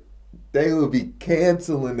her, they would be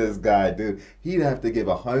canceling this guy, dude. He'd have to give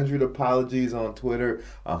 100 apologies on Twitter,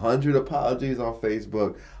 100 apologies on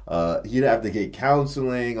Facebook. He'd have to get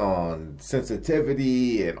counseling on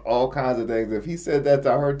sensitivity and all kinds of things. If he said that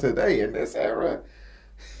to her today in this era,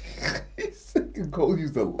 he can go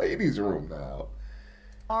use the ladies' room now.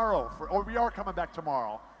 We are coming back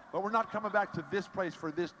tomorrow, but we're not coming back to this place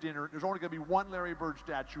for this dinner. There's only going to be one Larry Bird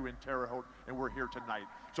statue in Terre Haute, and we're here tonight.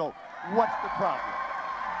 So what's the problem?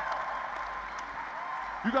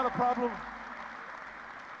 You got a problem?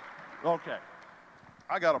 Okay.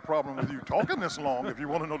 I got a problem with you talking this long if you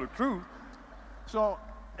want to know the truth. So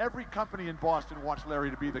every company in Boston wants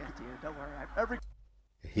Larry to be the... Don't worry.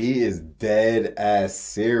 He is dead ass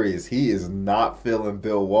serious. He is not feeling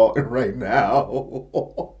Bill Walton right now.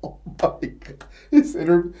 Oh my God. This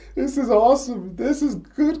is awesome. This is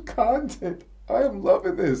good content. I am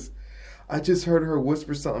loving this. I just heard her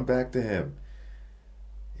whisper something back to him.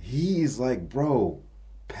 He's like, bro,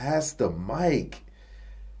 pass the mic.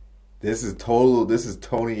 This is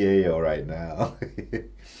Tony Yayo right now.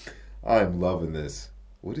 I'm loving this.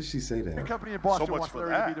 What did she say to him? The company in Boston wants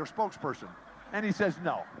Larry to be their spokesperson. And he says,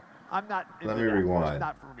 no, I'm not. Let me rewind. It's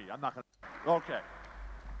not for me. I'm not going to. Okay.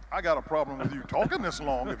 I got a problem with you talking this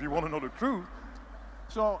long if you want to know the truth.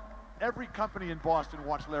 So every company in Boston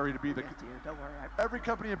wants Larry to be the. Don't worry. Every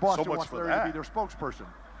company in Boston wants Larry to be their spokesperson.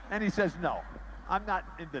 And he says, no, I'm not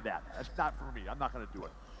into that. That's not for me. I'm not going to do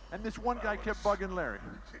it. And this one guy kept bugging Larry.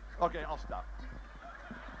 Okay, I'll stop.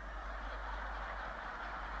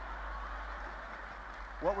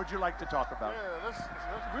 What would you like to talk about?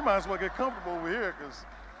 Yeah, we might as well get comfortable over here because.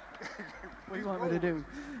 What do you want me to do?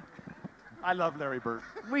 I love Larry Bird.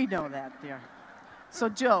 We know that, dear. So,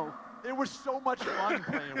 Joe. It was so much fun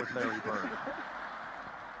playing with Larry Bird.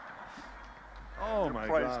 Oh, my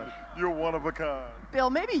gosh. You're one of a kind.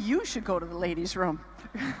 Bill, maybe you should go to the ladies' room.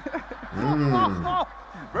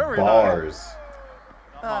 Very Bars. nice.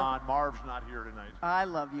 Come on, Marv's not here tonight. I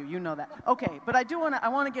love you. You know that. Okay, but I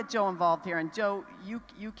want to get Joe involved here. And Joe,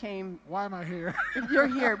 you came. Why am I here? You're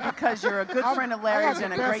here because you're a good friend of Larry's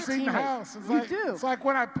and a great teammate. You do. It's like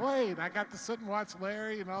when I played. I got to sit and watch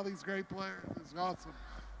Larry and all these great players. It's awesome.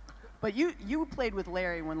 But you played with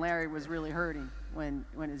Larry when Larry was really hurting, when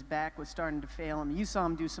his back was starting to fail him. You saw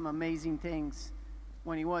him do some amazing things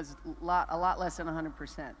when he was a lot less than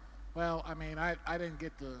 100%. Well, I mean, I didn't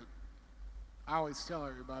get to. I always tell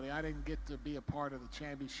everybody I didn't get to be a part of the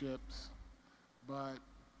championships, but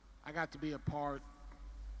I got to be a part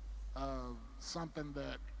of something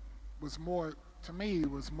that was more, to me,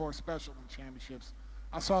 was more special than championships.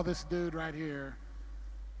 I saw this dude right here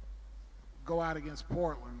go out against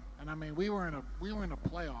Portland, and I mean, we were in a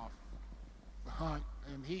playoff hunt,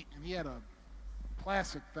 and he had a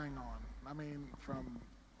plastic thing on. I mean, from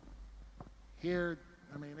here,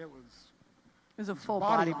 I mean, it was a full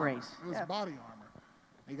body armor. brace. It was Yeah. body armor.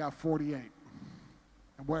 He got 48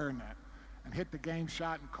 and wearing that, and hit the game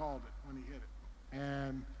shot and called it when he hit it.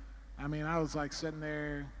 And I mean, I was like sitting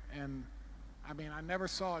there, and I mean, I never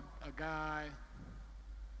saw a guy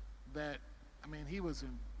that, I mean, he was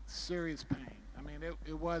in serious pain. I mean,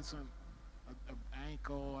 it wasn't an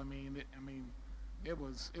ankle. I mean, it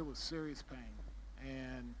was serious pain.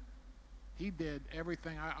 And he did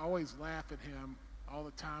everything. I always laugh at him all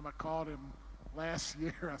the time. I called him last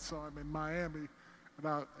year. I saw him in Miami.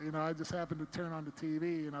 And I just happened to turn on the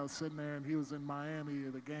TV, and I was sitting there, and he was in Miami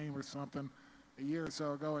at a game or something a year or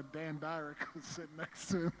so ago, and Dan Dyrick was sitting next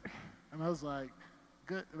to him. And I was like,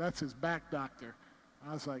 good, that's his back doctor.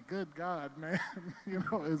 I was like, good God, man,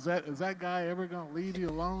 is that guy ever going to leave you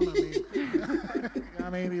alone? I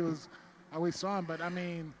mean, I always saw him, but I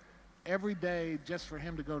mean, every day just for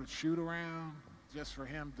him to go to shoot around, just for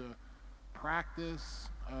him to practice,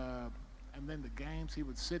 and then the games, he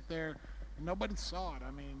would sit there, and nobody saw it. I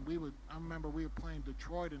mean, I remember we were playing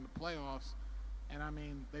Detroit in the playoffs, and I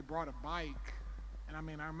mean, they brought a bike, and I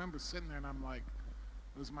mean, I remember sitting there, and I'm like,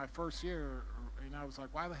 it was my first year, and I was like,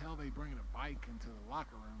 why the hell are they bringing a bike into the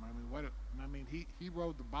locker room? I mean, he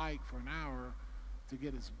rode the bike for an hour to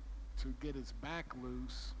get his back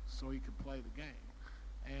loose so he could play the game.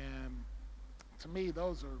 And to me,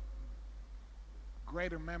 those are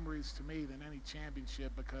greater memories to me than any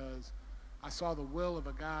championship, because I saw the will of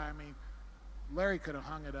a guy. I mean, Larry could have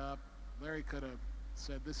hung it up. Larry could have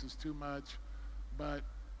said, this is too much, but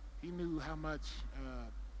he knew how much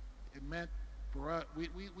it meant for us.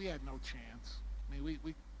 We had no chance. I mean,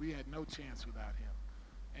 we had no chance without him.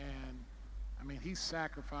 And I mean, he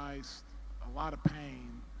sacrificed a lot of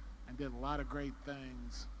pain and did a lot of great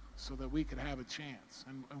things so that we could have a chance.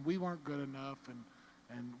 And we weren't good enough,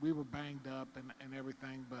 and we were banged up and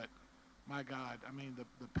everything, but my God, I mean,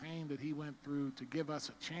 the pain that he went through to give us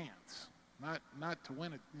a chance, not to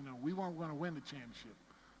win it. We weren't going to win the championship,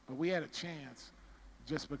 but we had a chance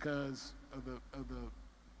just because of the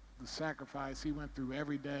sacrifice he went through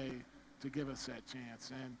every day to give us that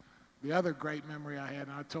chance. And the other great memory I had,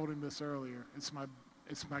 and I told him this earlier, it's my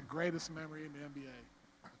greatest memory in the NBA.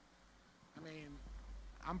 I mean,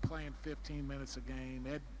 I'm playing 15 minutes a game.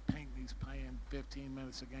 Ed Pinckney's playing 15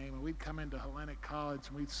 minutes a game. And we'd come into Hellenic College,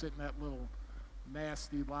 and we'd sit in that little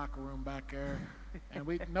nasty locker room back there, and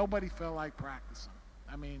nobody felt like practicing.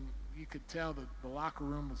 I mean, you could tell that the locker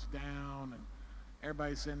room was down, and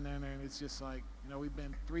everybody's sitting there, and it's just like, we've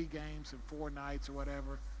been 3 games and 4 nights or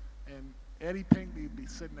whatever, and Eddie Pinckney would be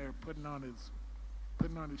sitting there putting on his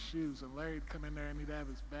shoes, and Larry'd come in there, and he'd have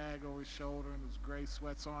his bag over his shoulder and his gray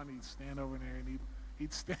sweats on. He'd stand over there, and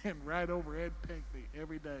he'd stand right over Ed Pinckney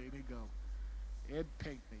every day, and he'd go, Ed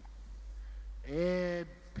Pinckney.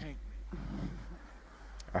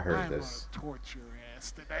 I heard I'm this. I'm gonna torture your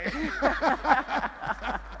ass today.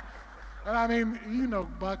 And I mean,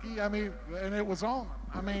 Bucky, I mean, and it was on.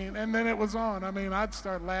 I mean, and then it was on. I mean, I'd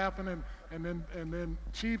start laughing, and then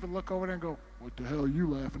Chief would look over there and go, what the hell are you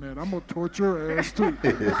laughing at? I'm gonna torture your ass too.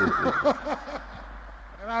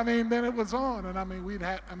 And I mean, then it was on, and I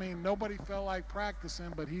mean, nobody felt like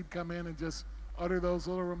practicing, but he'd come in and just utter those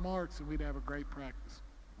little remarks, and we'd have a great practice.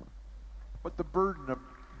 But the burden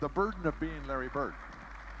of being Larry Bird,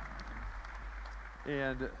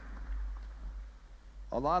 and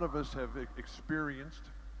a lot of us have experienced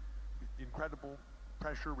incredible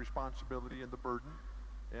pressure, responsibility, and the burden,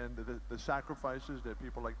 and the sacrifices that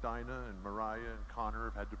people like Dinah and Mariah and Connor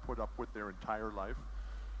have had to put up with their entire life,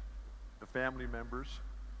 the family members.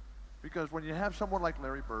 Because when you have someone like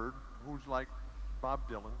Larry Bird, who's like Bob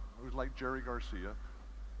Dylan, who's like Jerry Garcia,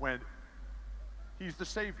 when he's the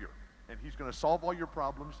savior, and he's going to solve all your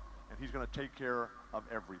problems, and he's going to take care of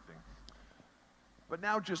everything. But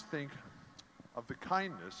now just think of the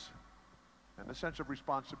kindness and the sense of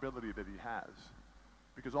responsibility that he has.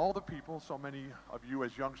 Because all the people, so many of you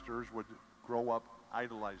as youngsters would grow up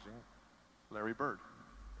idolizing Larry Bird.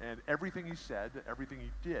 And everything he said, everything he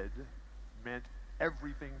did, meant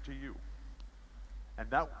everything to you. And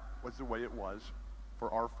that was the way it was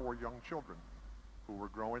for our 4 young children who were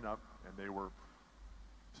growing up, and they were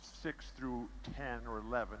 6 through 10 or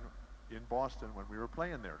 11 in Boston when we were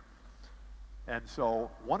playing there. And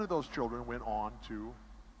so one of those children went on to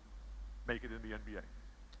make it in the NBA.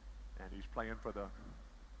 And he's playing for the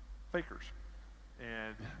Fakers.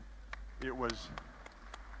 And it was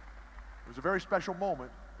a very special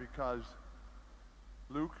moment, because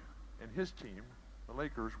Luke and his team, the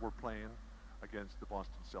Lakers, were playing against the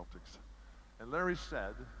Boston Celtics. And Larry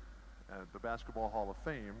said at the Basketball Hall of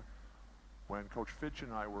Fame, when Coach Fitch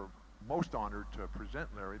and I were most honored to present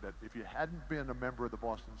Larry, that if you hadn't been a member of the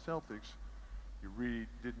Boston Celtics, you really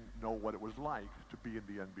didn't know what it was like to be in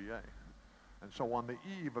the NBA. And so on the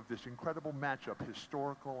eve of this incredible matchup,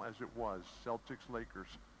 historical as it was, Celtics-Lakers,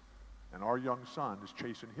 and our young son is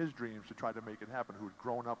chasing his dreams to try to make it happen, who had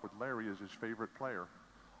grown up with Larry as his favorite player.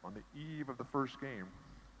 On the eve of the first game,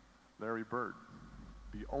 Larry Bird,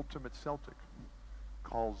 the ultimate Celtic,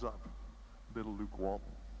 calls up little Luke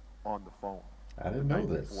Walton on the phone. I didn't know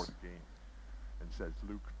this. Before the game, and says,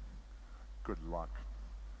 Luke, good luck.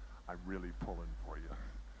 I'm really pulling for you.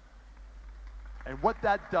 And what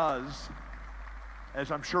that does,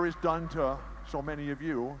 as I'm sure is done to so many of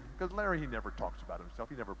you, because Larry, he never talks about himself.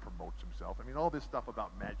 He never promotes himself. I mean, all this stuff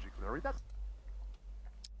about Magic Larry, that's...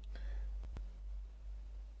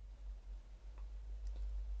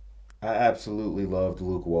 I absolutely loved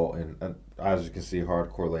Luke Walton. As you can see,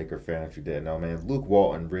 hardcore Laker fan if you didn't know, man. Luke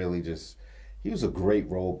Walton really just, he was a great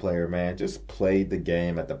role player, man. Just played the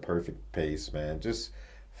game at the perfect pace, man. Just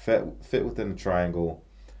fit within the triangle.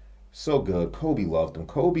 So good. Kobe loved him.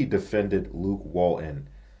 Kobe defended Luke Walton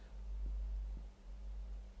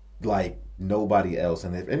like nobody else.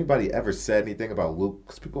 And if anybody ever said anything about Luke,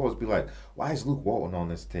 because people always be like, why is Luke Walton on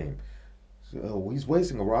this team? Oh, he's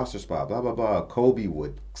wasting a roster spot, blah, blah, blah. Kobe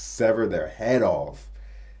would sever their head off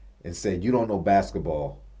and say, you don't know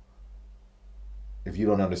basketball if you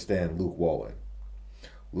don't understand Luke Walton.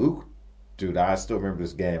 Luke, dude, I still remember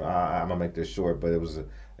this game. I'm going to make this short, but it was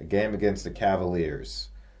a game against the Cavaliers.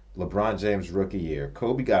 LeBron James' rookie year.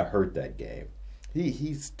 Kobe got hurt that game.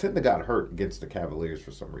 He tended to got hurt against the Cavaliers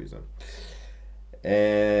for some reason.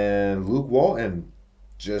 And Luke Walton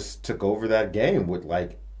just took over that game with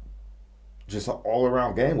like just an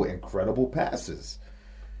all-around game with incredible passes.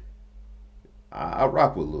 I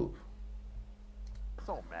rock with Luke. It's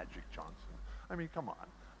all Magic Johnson. I mean, come on.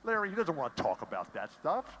 Larry, he doesn't want to talk about that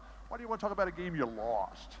stuff. Why do you want to talk about a game you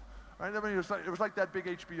lost? Right? I mean, it was like that big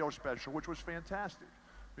HBO special, which was fantastic.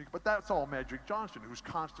 But that's all Magic Johnson, who's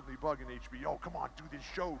constantly bugging HBO. Come on, do this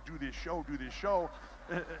show, do this show, do this show.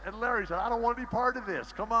 And Larry said, I don't want to be part of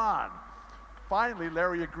this. Come on. Finally,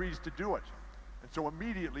 Larry agrees to do it. And so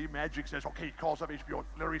immediately, Magic says, okay, he calls up HBO.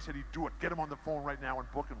 Larry said he'd do it. Get him on the phone right now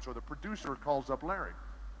and book him. So the producer calls up Larry.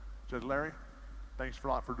 Says, Larry, thanks a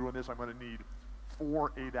lot for doing this. I'm going to need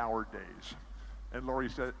 4 8-hour days. And Larry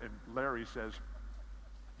says,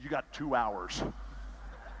 you got 2 hours.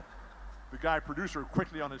 The guy, producer,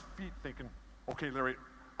 quickly on his feet thinking, okay, Larry,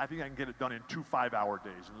 I think I can get it done in 2 5-hour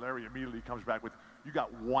days. And Larry immediately comes back with, you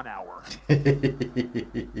got 1 hour.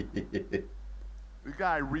 The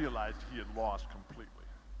guy realized he had lost completely.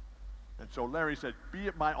 And so Larry said, be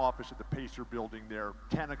at my office at the Pacer building there,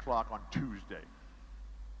 10 o'clock on Tuesday.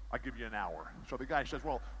 I'll give you an hour. So the guy says,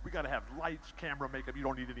 well, we got to have lights, camera, makeup. You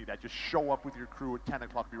don't need any of that. Just show up with your crew at 10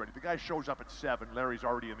 o'clock, be ready. The guy shows up at 7. Larry's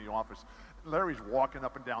already in the office. Larry's walking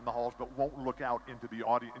up and down the halls, but won't look out into the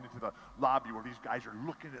audience, into the lobby where these guys are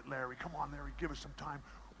looking at Larry. Come on, Larry, give us some time.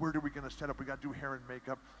 Where are we going to set up? We got to do hair and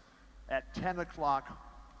makeup. At 10 o'clock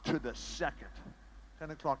to the second,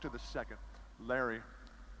 10 o'clock to the second, Larry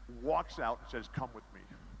walks out and says, come with me.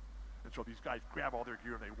 And so these guys grab all their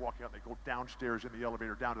gear and they walk out and they go downstairs in the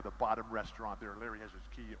elevator down to the bottom restaurant there. Larry has his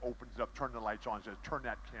key, opens it up, turns the lights on, says, turn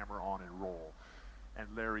that camera on and roll. And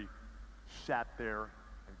Larry sat there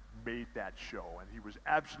and made that show. And he was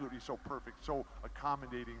absolutely so perfect, so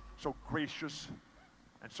accommodating, so gracious,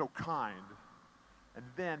 and so kind. And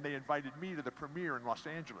then they invited me to the premiere in Los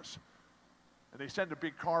Angeles. And they sent a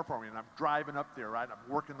big car for me, and I'm driving up there, right? I'm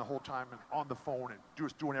working the whole time and on the phone and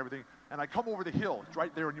just doing everything. And I come over the hill. It's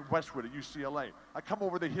right there in Westwood at UCLA. I come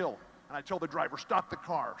over the hill, and I tell the driver, stop the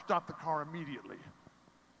car immediately.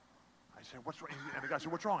 I said, what's wrong? And the guy said,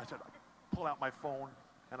 what's wrong? I said, I pull out my phone,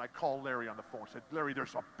 and I call Larry on the phone. I said, Larry,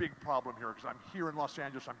 there's a big problem here because I'm here in Los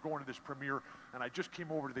Angeles. I'm going to this premiere, and I just came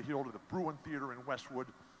over to the hill to the Bruin Theater in Westwood.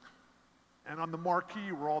 And on the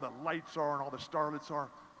marquee where all the lights are and all the starlets are,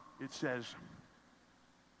 it says,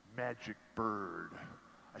 Magic Bird.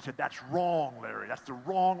 I said, that's wrong, Larry. That's the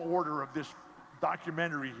wrong order of this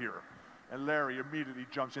documentary here. And Larry immediately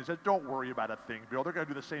jumps in and says, don't worry about a thing, Bill. They're going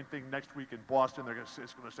to do the same thing next week in Boston.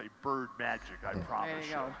 It's going to say Bird Magic, I promise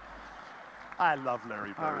you. There you go. I love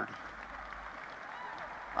Larry Bird.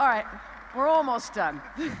 All right. We're almost done.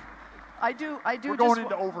 We're going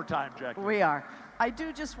into overtime, Jackie. We are. I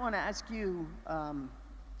do just want to ask you,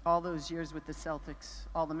 all those years with the Celtics,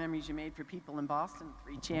 all the memories you made for people in Boston,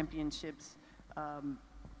 3 championships,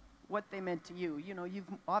 what they meant to you. You know, you've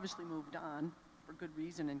obviously moved on for good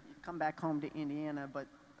reason, and you've come back home to Indiana, but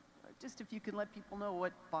just if you could let people know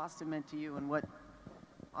what Boston meant to you and what,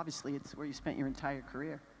 obviously, it's where you spent your entire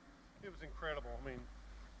career. It was incredible. I mean,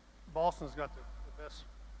 Boston's got the best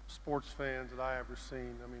sports fans that I ever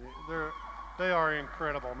seen. I mean, they are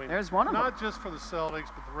incredible. I mean, there's one of them. Not just for the Celtics,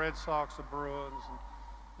 but the Red Sox, the Bruins,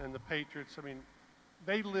 and the Patriots. I mean,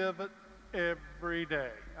 they live it every day.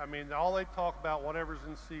 I mean, all they talk about, whatever's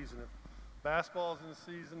in season. If basketball's in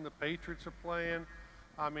season, the Patriots are playing.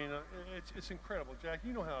 I mean, it's incredible. Jack,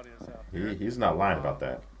 you know how it is out there. He's not lying about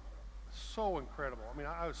that. So incredible. I mean,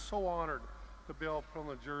 I was so honored to be able to put on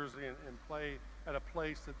the jersey and play at a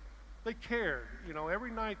place that they cared. You know,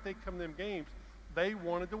 every night they come to them games, they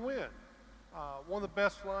wanted to win. One of the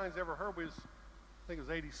best lines I ever heard was, I think it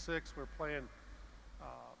was '86, we were playing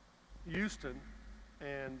Houston,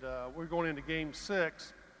 and we're going into Game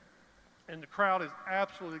 6, and the crowd is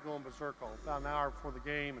absolutely going berserk about an hour before the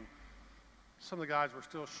game, and some of the guys were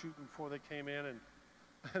still shooting before they came in, and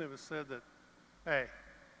it was said that, hey,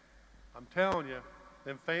 I'm telling you,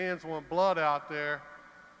 them fans want blood out there,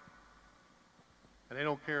 and they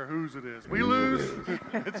don't care whose it is. We lose,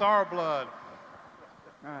 it's our blood.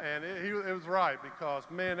 And it was right, because,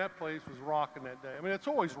 man, that place was rocking that day. I mean, it's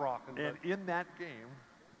always rocking. And in that game,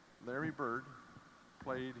 Larry Bird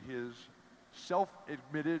played his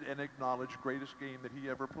self-admitted and acknowledged greatest game that he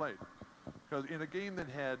ever played. Because in a game that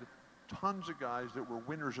had tons of guys that were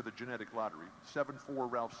winners of the genetic lottery,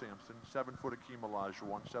 7'4" Ralph Sampson, 7-foot Akeem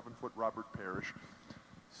Olajuwon, 7-foot Robert Parrish,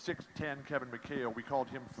 6'10" Kevin McHale. We called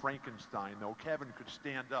him Frankenstein, though. Kevin could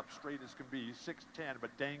stand up straight as can be, 6'10",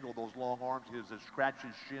 but dangle those long arms of his that scratch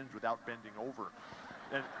his shins without bending over.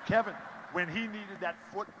 And Kevin, when he needed that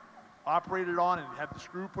foot operated on and had the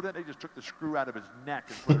screw put in, they just took the screw out of his neck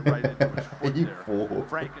and put it right into his foot there. Fool.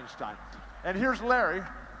 Frankenstein. And here's Larry.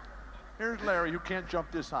 Here's Larry, who can't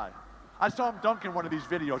jump this high. I saw him dunk in one of these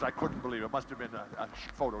videos. I couldn't believe it. It must have been a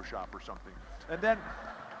Photoshop or something.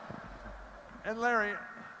 And Larry,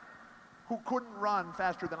 who couldn't run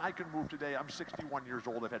faster than I can move today. I'm 61 years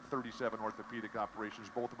old. I've had 37 orthopedic operations.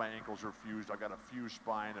 Both of my ankles are fused. I've got a fused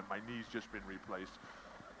spine, and my knee's just been replaced.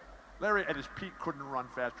 Larry, at his peak, couldn't run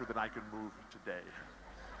faster than I can move today.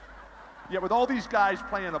 Yet with all these guys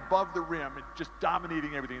playing above the rim and just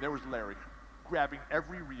dominating everything, there was Larry, grabbing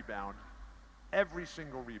every rebound, every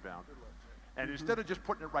single rebound. And instead of just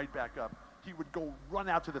putting it right back up, he would go run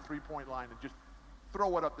out to the three-point line and just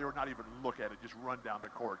throw it up there and not even look at it, just run down the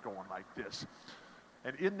court going like this.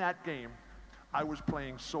 And in that game, I was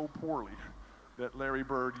playing so poorly that Larry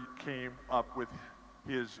Bird came up with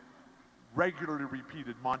his regularly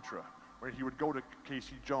repeated mantra, where he would go to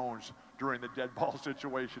Casey Jones during the dead ball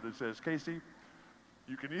situation and says, Casey,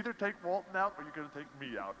 you can either take Walton out or you're going to take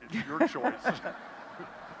me out. It's your choice.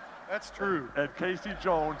 That's true. And Casey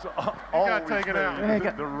Jones always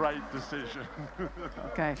made the right decision.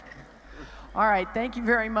 Okay. All right, thank you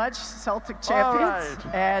very much, Celtic champions.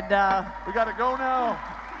 All right. And we got to go now.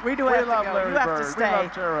 We do have to go. Larry You have Bird. to stay. We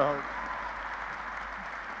love Terre Haute.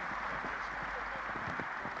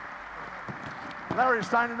 Larry's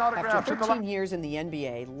signing autographs. After 13 years in the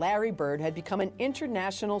NBA, Larry Bird had become an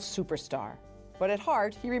international superstar. But at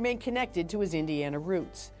heart, he remained connected to his Indiana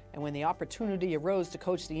roots. And when the opportunity arose to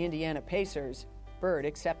coach the Indiana Pacers, Bird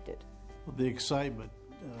accepted. The excitement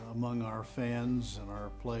among our fans and our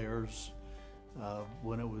players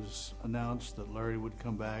when it was announced that Larry would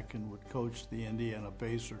come back and would coach the Indiana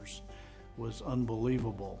Pacers was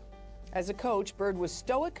unbelievable. As a coach, Bird was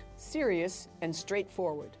stoic, serious, and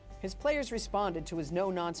straightforward. His players responded to his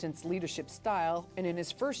no-nonsense leadership style, and in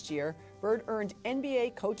his first year, Bird earned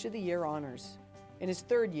NBA Coach of the Year honors. In his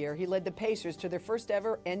third year, he led the Pacers to their first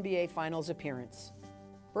ever NBA Finals appearance.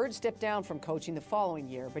 Bird stepped down from coaching the following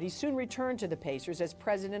year, but he soon returned to the Pacers as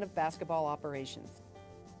president of basketball operations.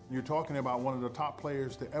 You're talking about one of the top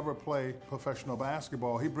players to ever play professional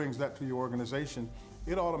basketball. He brings that to your organization.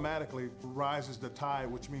 It automatically rises the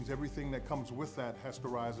tide, which means everything that comes with that has to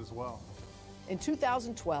rise as well. In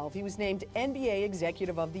 2012, he was named NBA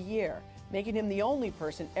Executive of the Year, making him the only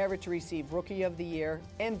person ever to receive Rookie of the Year,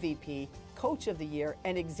 MVP, Coach of the Year,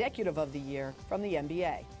 and Executive of the Year from the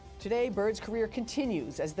NBA. Today, Bird's career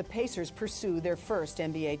continues as the Pacers pursue their first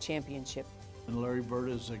NBA championship. And Larry Bird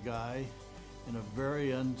is a guy in a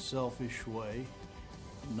very unselfish way,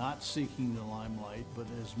 not seeking the limelight, but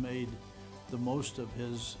has made the most of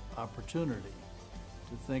his opportunity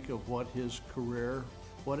to think of what his career,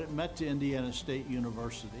 what it meant to Indiana State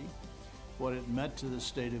University, what it meant to the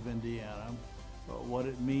state of Indiana, what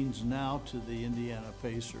it means now to the Indiana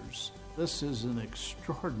Pacers. This is an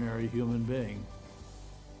extraordinary human being.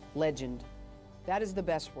 Legend. That is the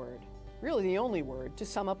best word, really the only word, to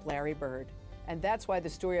sum up Larry Bird. And that's why the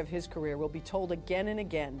story of his career will be told again and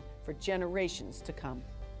again for generations to come.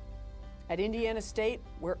 At Indiana State,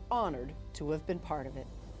 we're honored to have been part of it.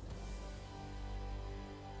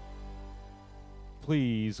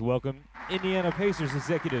 Please welcome Indiana Pacers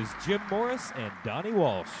executives Jim Morris and Donnie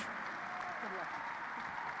Walsh.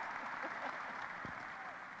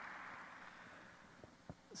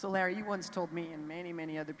 So Larry, you once told me and many,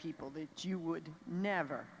 many other people that you would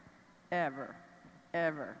never, ever,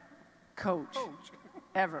 ever coach.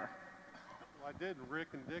 Ever. Well, I did, and Rick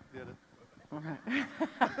and Dick did it. All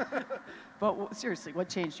right. But seriously, what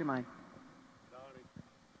changed your mind? Donnie.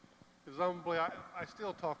 Because I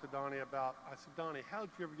still talk to Donnie about, I said, Donnie, how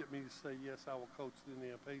did you ever get me to say, yes, I will coach the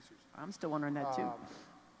Indiana Pacers? I'm still wondering that too.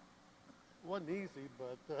 It wasn't easy,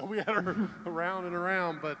 but we had her around and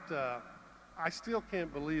around, but I still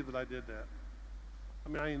can't believe that I did that. I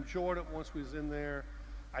mean, I enjoyed it once we was in there.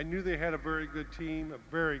 I knew they had a very good team, a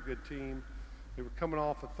very good team. They were coming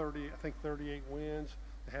off of 38 wins.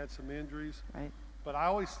 They had some injuries. Right. But I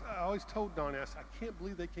always told Donnie, I said, I can't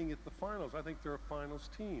believe they can get the finals. I think they're a finals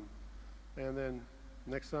team. And then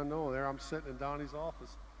next thing I know, there I'm sitting in Donnie's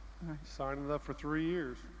office, signing up for 3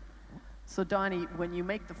 years. So Donnie, when you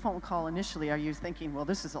make the phone call initially, are you thinking, well,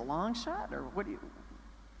 this is a long shot, or what do you?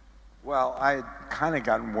 Well, I had kind of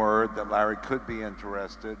gotten word that Larry could be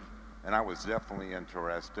interested, and I was definitely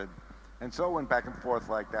interested. And so it went back and forth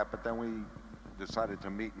like that, but then we decided to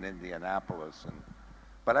meet in Indianapolis. And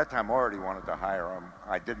by that time, I already wanted to hire him.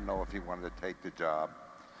 I didn't know if he wanted to take the job.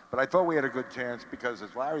 But I thought we had a good chance because,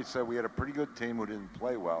 as Larry said, we had a pretty good team who didn't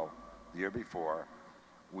play well the year before.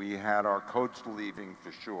 We had our coach leaving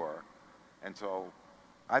for sure. And so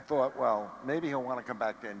I thought, well, maybe he'll want to come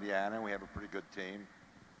back to Indiana. We have a pretty good team.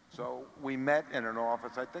 So we met in an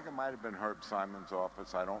office. I think it might have been Herb Simon's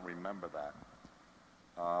office. I don't remember that.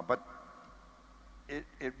 But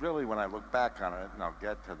it really, when I look back on it, and I'll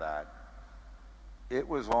get to that, it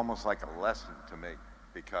was almost like a lesson to me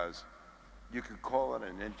because you could call it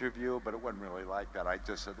an interview, but it wasn't really like that. I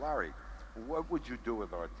just said, Larry, what would you do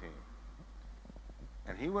with our team?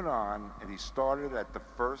 And he went on, and he started at the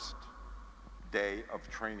first day of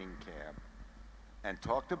training camp and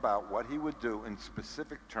talked about what he would do in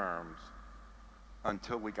specific terms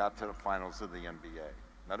until we got to the finals of the NBA.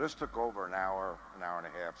 Now, this took over an hour and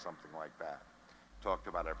a half, something like that. Talked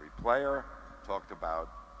about every player, talked about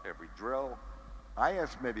every drill. I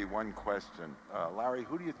asked maybe one question, Larry,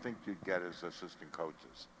 who do you think you'd get as assistant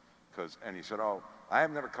coaches? And he said, oh, I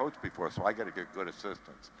have never coached before, so I got to get good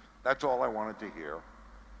assistants. That's all I wanted to hear.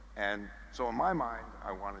 And so in my mind,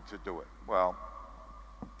 I wanted to do it. Well,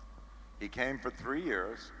 he came for 3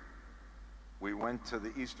 years. We went to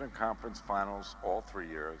the Eastern Conference Finals all 3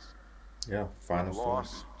 years. Yeah, finals. We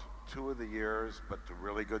lost 2 of the years, but to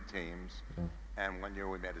really good teams. Yeah. And 1 year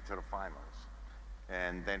we made it to the finals.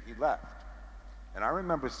 And then he left. And I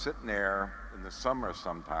remember sitting there in the summer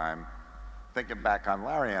sometime, thinking back on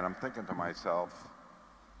Larry, and I'm thinking to myself,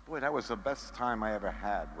 boy, that was the best time I ever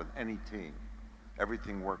had with any team.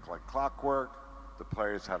 Everything worked like clockwork. The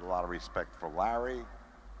players had a lot of respect for Larry.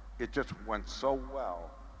 It just went so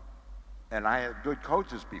well. And I had good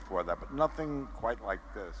coaches before that, but nothing quite like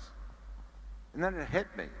this. And then it hit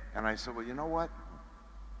me, and I said, well, you know what?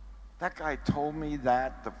 That guy told me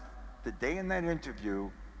that the day in that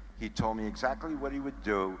interview, he told me exactly what he would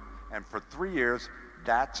do, and for 3 years,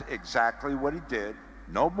 that's exactly what he did.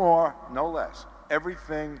 No more, no less.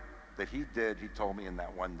 Everything that he did, he told me in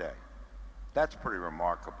that one day. That's pretty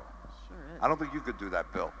remarkable. Sure is. I don't think you could do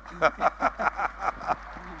that, Bill.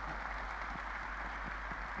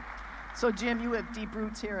 So, Jim, you have deep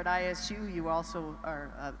roots here at ISU. You also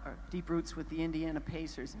are deep roots with the Indiana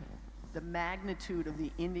Pacers. The magnitude of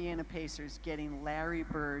the Indiana Pacers getting Larry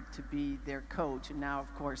Bird to be their coach, and now,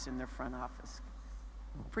 of course, in their front office.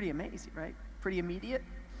 Pretty amazing, right? Pretty immediate?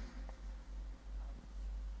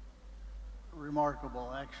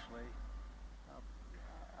 Remarkable, actually.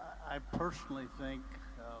 I personally think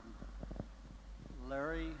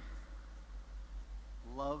Larry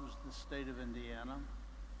loves the state of Indiana.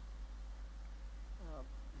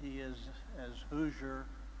 He is as Hoosier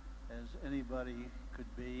as anybody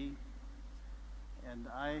could be. And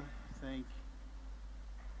I think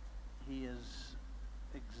he is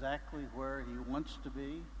exactly where he wants to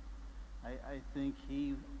be. I think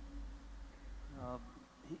he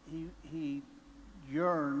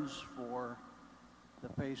yearns for the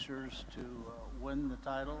Pacers to win the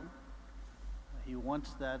title. He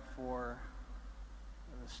wants that for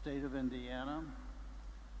the state of Indiana,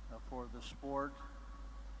 for the sport.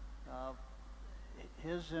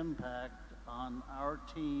 His impact on our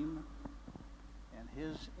team and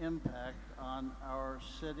his impact on our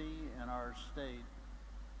city and our state,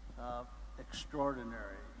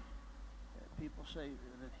 extraordinary. People say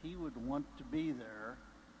that he would want to be there,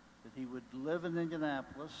 that he would live in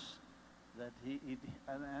Indianapolis, that he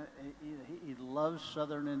loves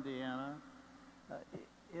Southern Indiana.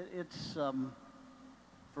 It's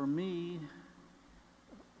for me,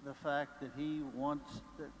 the fact that he wants,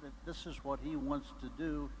 that this is what he wants to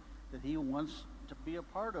do, that he wants to be a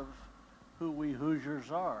part of who we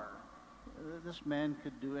Hoosiers are. This man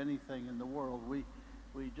could do anything in the world. We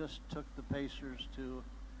just took the Pacers to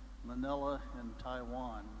Manila and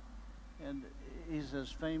Taiwan, and he's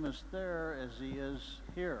as famous there as he is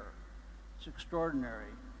here. It's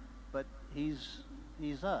extraordinary, but he's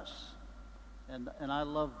us, and I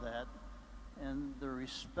love that, and the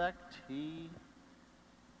respect he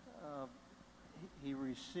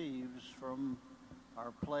receives from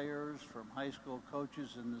our players, from high school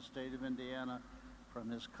coaches in the state of Indiana,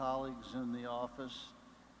 from his colleagues in the office,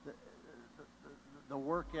 the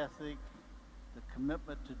work ethic, the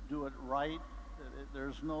commitment to do it right.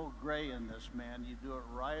 There's no gray in this man. You do it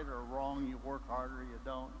right or wrong, you work harder, you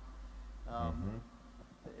don't.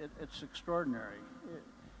 It's extraordinary.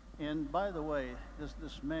 And by the way,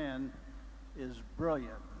 this man is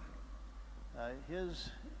brilliant. His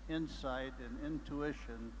insight and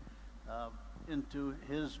intuition into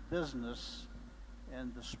his business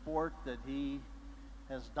and the sport that he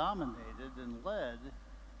has dominated and led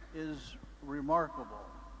is remarkable.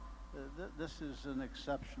 This is an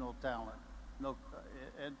exceptional talent. No,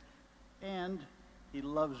 and he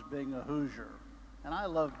loves being a Hoosier, and I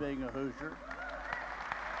love being a Hoosier.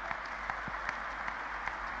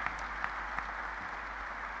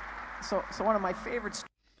 So one of my favorites.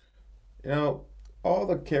 You know, all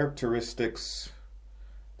the characteristics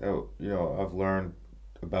that I've learned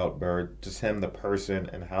about Bird, just him, the person,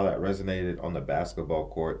 and how that resonated on the basketball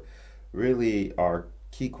court, really are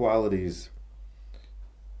key qualities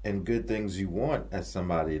and good things you want as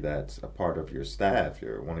somebody that's a part of your staff,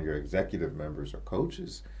 you're one of your executive members or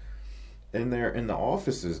coaches. And they're in the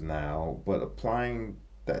offices now, but applying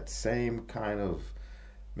that same kind of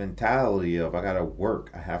mentality of I gotta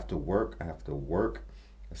work, I have to work,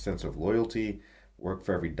 a sense of loyalty, work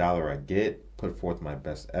for every dollar I get, put forth my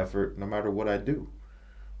best effort no matter what I do.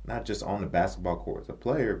 Not just on the basketball court as a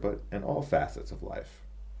player, but in all facets of life.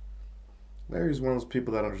 Larry's one of those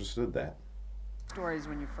people that understood that. Stories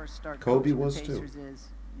when you first started. Kobe was the Pacers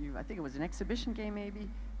too. I think it was an exhibition game maybe.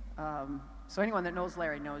 So anyone that knows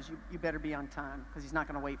Larry knows you better be on time because he's not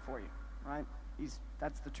going to wait for you, right?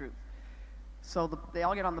 That's the truth. So they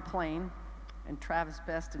all get on the plane, and Travis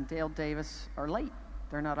Best and Dale Davis are late.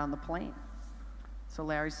 They're not on the plane. So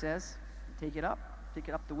Larry says, take it up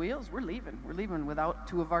the wheels. We're leaving without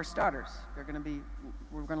two of our starters. We're going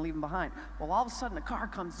to leave them behind. Well, all of a sudden the car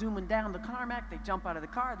comes zooming down the tarmac. They jump out of the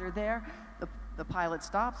car. They're there. The pilot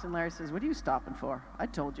stops, and Larry says, "What are you stopping for? I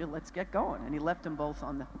told you, let's get going." And he left them both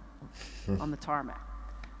on the tarmac.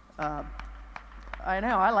 I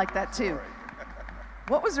know, I like that too.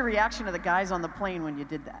 What was the reaction of the guys on the plane when you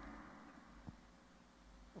did that?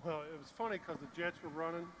 Well, it was funny because the jets were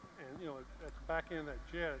running, and at the back end of that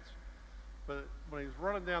jet, but when he was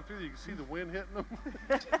running down through there, you could see the wind hitting them.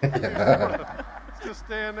 Just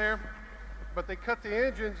stand there. But they cut the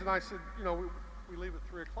engines, and I said, we leave at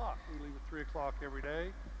 3 o'clock. We leave at 3 o'clock every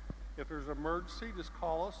day. If there's an emergency, just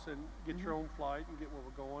call us and get your own flight and get where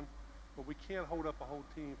we're going. But we can't hold up a whole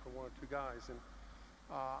team for one or two guys. And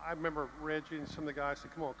I remember Reggie and some of the guys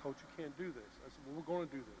said, "Come on, coach, you can't do this." I said, "Well, we're going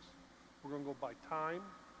to do this. We're going to go by time."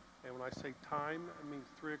 And when I say time, it means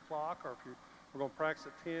 3 o'clock, or we're going to practice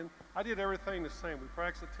at 10. I did everything the same. We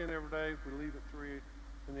practice at 10 every day. We leave at 3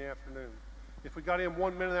 in the afternoon. If we got in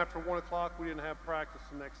 1 minute after 1 o'clock, we didn't have practice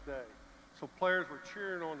the next day. So players were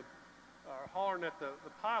cheering on hollering at the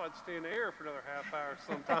pilot, stay in the air for another half hour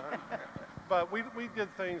sometime. But we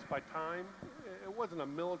did things by time. It wasn't a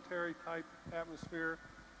military type atmosphere,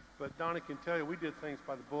 but Donnie can tell you we did things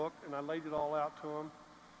by the book, and I laid it all out to him.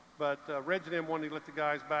 But Reggie and them wanted to let the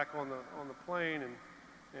guys back on the plane,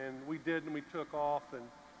 and we did, and we took off, and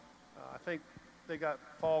I think they got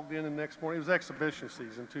fogged in the next morning. It was exhibition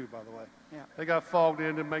season too, by the way. Yeah. They got fogged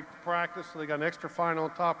in to make the practice, so they got an extra fine on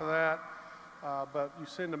top of that. But you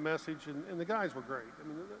send a message, and the guys were great. I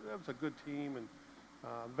mean, that was a good team and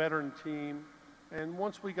veteran team. And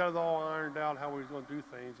once we got it all ironed out how we were going to do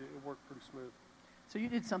things, it worked pretty smooth. So you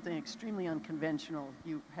did something extremely unconventional.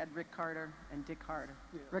 You had Rick Carlisle and Dick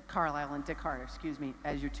Harder, excuse me,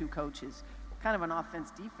 as your two coaches. Kind of an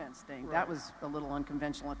offense-defense thing. Right. That was a little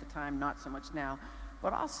unconventional at the time, not so much now.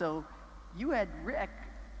 But also, you had Rick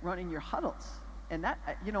running your huddles. And that,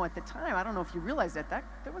 you know, at the time, I don't know if you realize that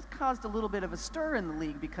was caused a little bit of a stir in the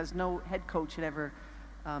league because no head coach had ever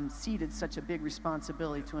ceded such a big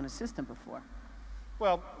responsibility to an assistant before.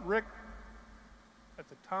 Well, Rick, at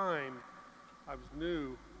the time, I was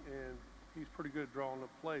new, and he's pretty good at drawing up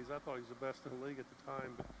plays. I thought he was the best in the league at the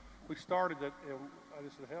time. But we started it, and I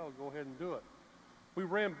just said, hell, go ahead and do it. We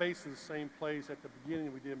ran basically the same plays at the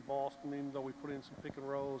beginning we did in Boston, even though we put in some pick and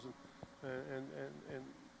rolls and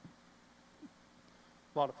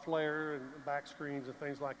a lot of flair and back screens and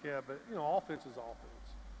things like that. But, you know, offense is offense.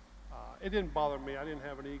 It didn't bother me. I didn't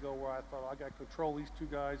have an ego where I thought I got to control these two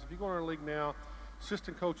guys. If you go in our league now,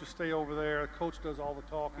 assistant coaches stay over there. The coach does all the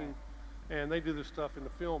talking, and they do their stuff in the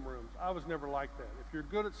film rooms. I was never like that. If you're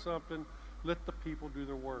good at something, let the people do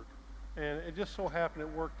their work. And it just so happened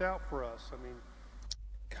it worked out for us. I mean,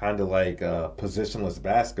 kind of like positionless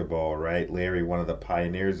basketball, right? Larry, one of the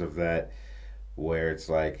pioneers of that, where it's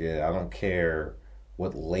like, I don't care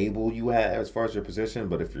what label you have as far as your position,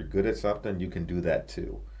 but if you're good at something, you can do that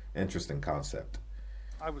too. Interesting concept.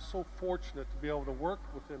 I was so fortunate to be able to work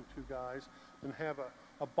with them two guys and have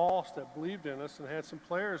a boss that believed in us and had some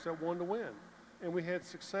players that wanted to win. And we had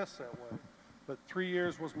success that way. But 3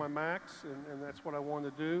 years was my max, and that's what I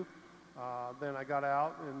wanted to do. Then I got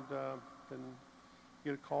out and then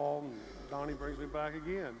get a call, and Donnie brings me back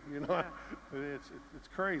again. You know, it's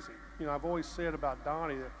crazy. You know, I've always said about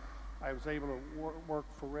Donnie that I was able to work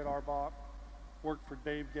for Red Auerbach, worked for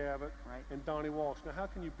Dave Gavitt, and Donnie Walsh. Now, how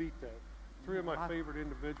can you beat that? Three of my favorite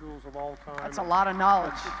individuals of all time. That's a lot of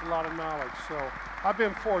knowledge. It's a lot of knowledge. So I've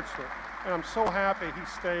been fortunate, and I'm so happy he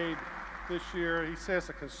stayed this year. He says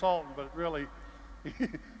a consultant, but really,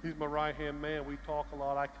 he's my right-hand man. We talk a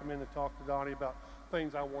lot. I come in and talk to Donnie about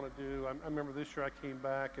things I want to do. I remember this year I came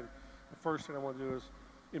back, and the first thing I want to do is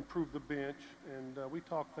improve the bench, and we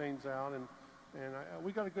talk things out, and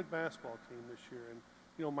we got a good basketball team this year. And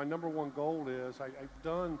you know, my number one goal is I've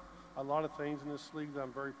done a lot of things in this league that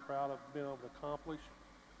I'm very proud of being able to accomplish,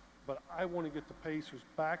 but I want to get the Pacers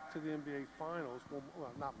back to the NBA Finals. Well,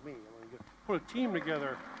 not me. I want to put a team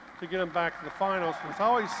together to get them back to the Finals. Because they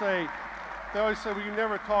always say, well, you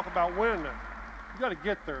never talk about winning it. You got to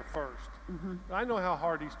get there first. I know how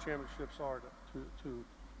hard these championships are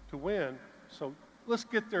to win. So let's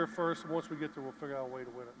get there first, and once we get there, we'll figure out a way to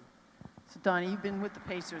win it. So, Donnie, you've been with the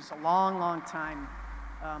Pacers a long, long time.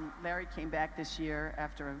 Larry came back this year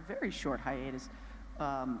after a very short hiatus.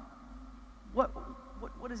 What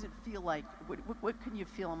does it feel like? What can you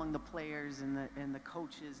feel among the players and the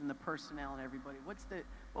coaches and the personnel and everybody?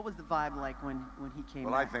 What was the vibe like when he came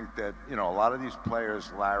back? Well, I think that, you know, a lot of these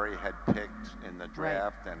players Larry had picked in the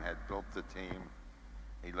draft and had built the team.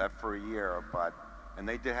 He left for a year, and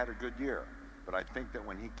they had a good year. But I think that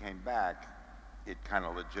when he came back, it kind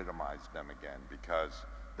of legitimized them again because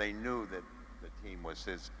they knew that the team was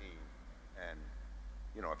his team. And,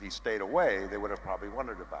 you know, if he stayed away, they would have probably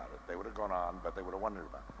wondered about it. They would have gone on, but they would have wondered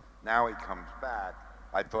about it. Now he comes back.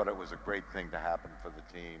 I thought it was a great thing to happen for the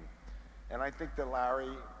team. And I think that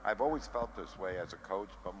Larry, I've always felt this way as a coach,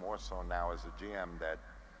 but more so now as a GM, that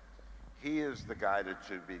he is the guy that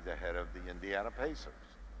should be the head of the Indiana Pacers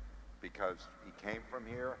because he came from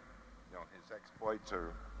here. You know, his exploits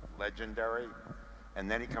are legendary. And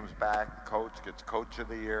then he comes back, gets Coach of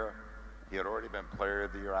the Year. He had already been Player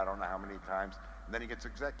of the Year, I don't know how many times. And then he gets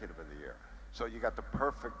Executive of the Year. So you got the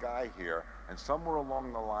perfect guy here. And somewhere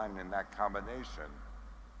along the line in that combination,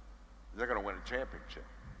 they're going to win a championship.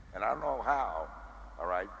 And I don't know how, all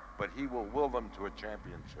right, but he will will them to a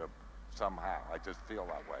championship somehow. I just feel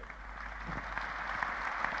that way.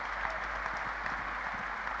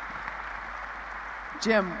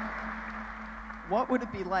 Jim, what would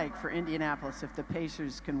it be like for Indianapolis if the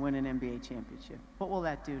Pacers can win an NBA championship? What will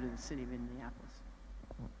that do to the city of Indianapolis?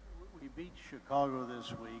 We beat Chicago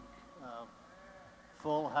this week,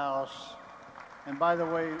 full house. And by the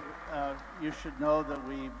way, you should know that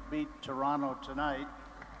we beat Toronto tonight.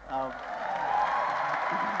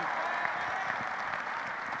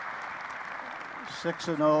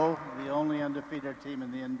 6-0, the only undefeated team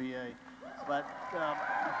in the NBA. But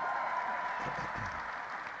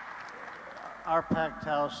our packed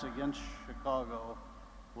house against Chicago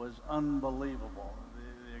was unbelievable.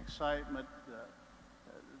 The excitement,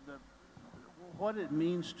 what it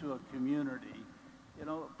means to a community. You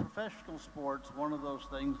know, professional sports, one of those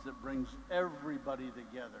things that brings everybody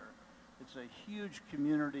together. It's a huge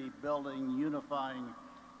community building, unifying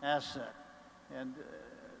asset. And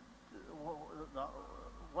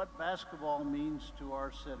what basketball means to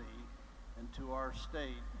our city and to our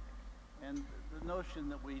state, and the notion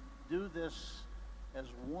that we do this as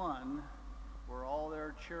one, we're all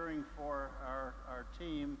there cheering for our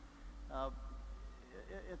team,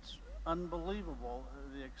 it's unbelievable,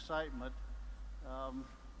 the excitement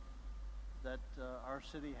that our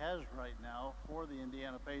city has right now for the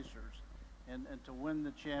Indiana Pacers, and to win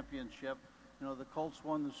the championship. You know, the Colts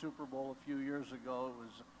won the Super Bowl a few years ago. It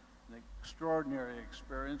was an extraordinary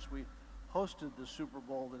experience. We hosted the Super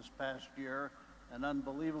Bowl this past year, an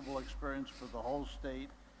unbelievable experience for the whole state,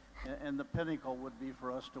 and the pinnacle would be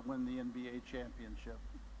for us to win the NBA championship.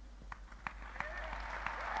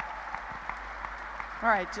 All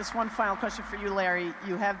right, just one final question for you, Larry.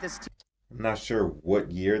 You have this team. I'm not sure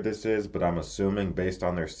what year this is, but I'm assuming based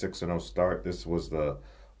on their 6-0 start, this was the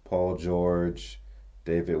Paul George,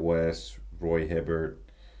 David West, Roy Hibbert,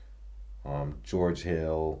 George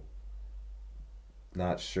Hill.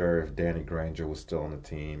 Not sure if Danny Granger was still on the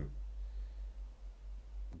team.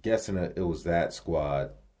 Guessing it was that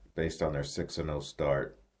squad based on their 6-0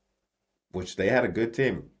 start, which they had a good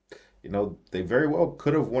team. You know, they very well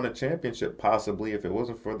could have won a championship possibly if it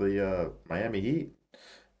wasn't for the Miami Heat.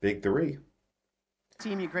 Big three.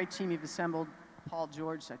 Great team you've assembled. Paul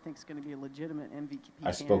George, I think, is going to be a legitimate MVP I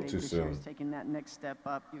spoke too this year. soon. He's taking that next step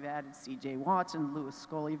up. You've added C.J. Watson, Louis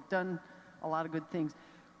Scully. You've done a lot of good things.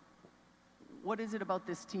 What is it about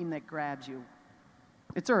this team that grabs you?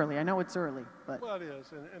 It's early. I know it's early, but well, it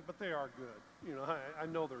is, but they are good. You know, I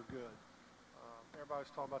know they're good. Everybody's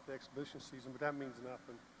talking about the exhibition season, but that means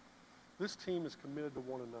nothing. This team is committed to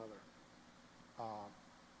one another. A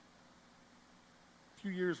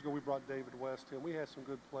few years ago, we brought David West in. We had some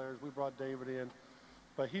good players. We brought David in,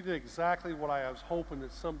 but he did exactly what I was hoping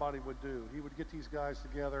that somebody would do. He would get these guys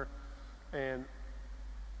together and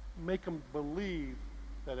make them believe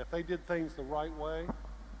that if they did things the right way,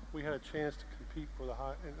 we had a chance to compete for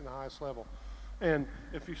in the highest level. And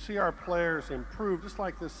if you see our players improve, just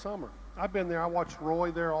like this summer. I've been there. I watched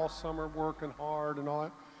Roy there all summer working hard and all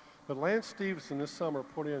that. But Lance Stevenson this summer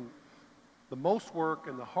put in the most work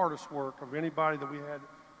and the hardest work of anybody that we had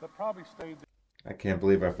that probably stayed there. I can't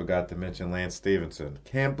believe I forgot to mention Lance Stevenson.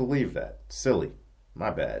 Can't believe that. Silly.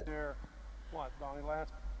 My bad. There, what, Donnie,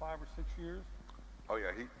 last 5 or 6 years? Oh,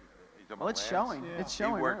 yeah. Well, it's showing. Yeah. It's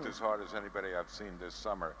showing. He worked as hard as anybody I've seen this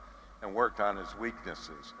summer and worked on his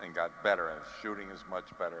weaknesses and got better, and his shooting is much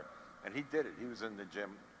better. And he did it. He was in the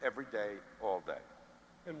gym every day, all day.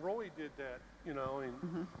 And Roy did that, you know,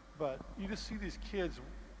 but you just see these kids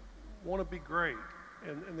want to be great,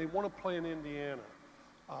 and they want to play in Indiana.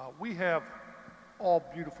 We have all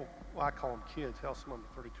beautiful, well, I call them kids, hell, some of them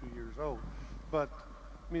are 32 years old, but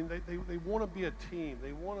I mean, they want to be a team.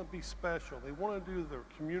 They want to be special. They want to do their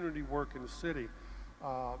community work in the city.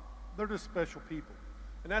 They're just special people,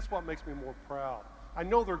 and that's what makes me more proud. I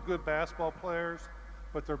know they're good basketball players,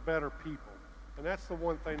 but they're better people, and that's the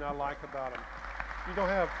one thing I like about them. You don't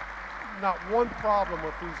have not one problem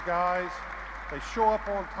with these guys. They show up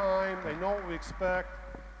on time. They know what we expect.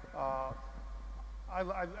 I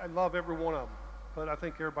love every one of them, but I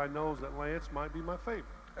think everybody knows that Lance might be my favorite.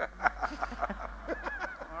 All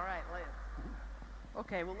right, Lance.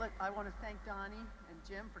 Okay, well, I want to thank Donnie and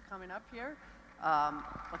Jim for coming up here.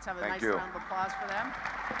 Let's have a nice round of applause for them.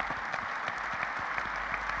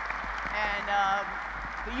 And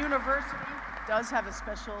the university does have a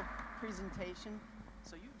special presentation,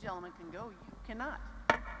 so you gentlemen can go. You cannot.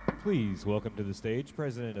 Please welcome to the stage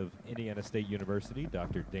President of Indiana State University,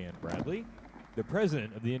 Dr. Dan Bradley, the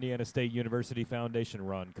President of the Indiana State University Foundation,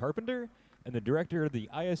 Ron Carpenter, and the Director of the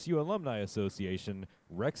ISU Alumni Association,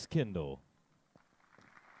 Rex Kindle.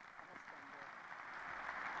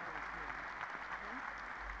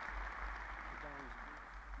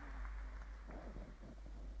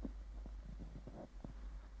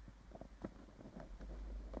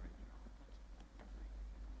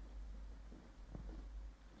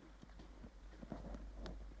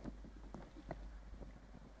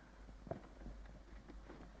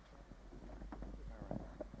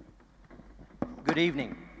 Good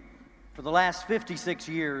evening. For the last 56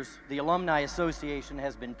 years, the Alumni Association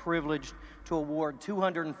has been privileged to award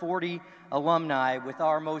 240 alumni with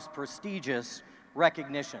our most prestigious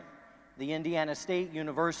recognition, the Indiana State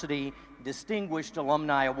University Distinguished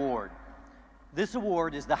Alumni Award. This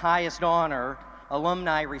award is the highest honor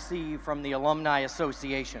alumni receive from the Alumni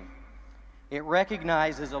Association. It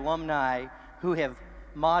recognizes alumni who have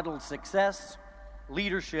modeled success,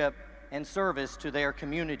 leadership, and service to their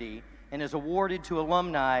community, and is awarded to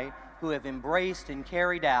alumni who have embraced and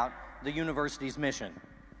carried out the university's mission.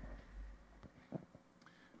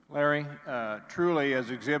 Larry, truly,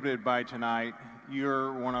 as exhibited by tonight,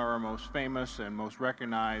 you're one of our most famous and most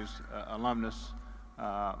recognized alumnus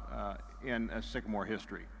in Sycamore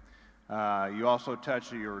history. You also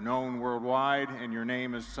you're known worldwide, and your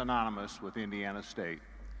name is synonymous with Indiana State.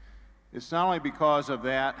 It's not only because of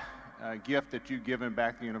that gift that you've given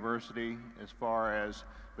back to the university as far as,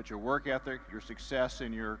 but your work ethic, your success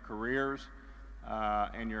in your careers,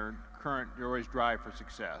 and your always drive for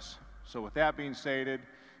success. So with that being stated,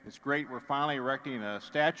 it's great we're finally erecting a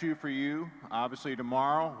statue for you, obviously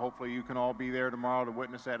tomorrow. Hopefully you can all be there tomorrow to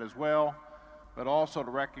witness that as well, but also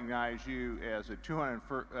to recognize you as a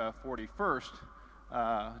 241st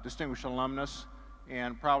distinguished alumnus,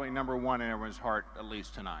 and probably #1 in everyone's heart, at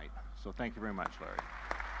least tonight. So thank you very much, Larry.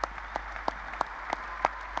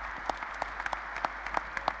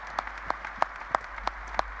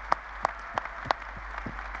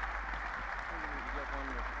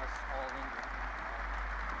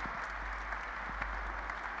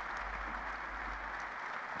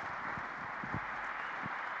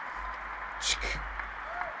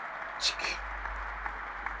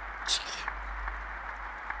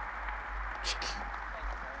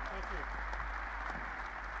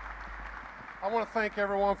 I want to thank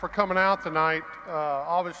everyone for coming out tonight.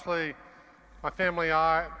 Obviously, my family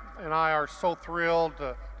and I are so thrilled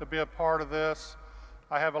to be a part of this.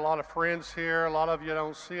 I have a lot of friends here. A lot of you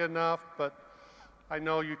don't see enough, but I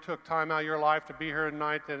know you took time out of your life to be here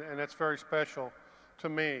tonight, and it's very special to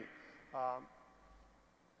me.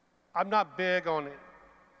 I'm not big on it,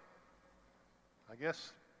 I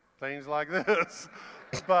guess, things like this,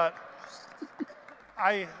 but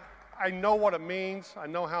I know what it means. I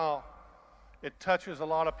know how it touches a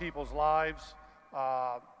lot of people's lives.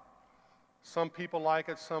 Some people like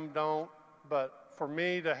it, some don't. But for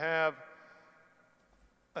me to have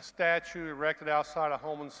a statue erected outside of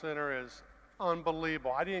Holman Center is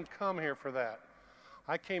unbelievable. I didn't come here for that.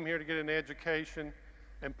 I came here to get an education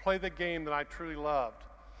and play the game that I truly loved.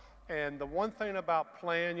 And the one thing about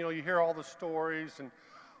playing, you hear all the stories, and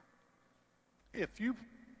if you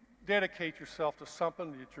dedicate yourself to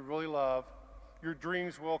something that you really love, your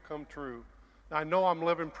dreams will come true. I know I'm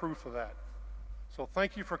living proof of that. So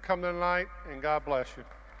thank you for coming tonight, and God bless you.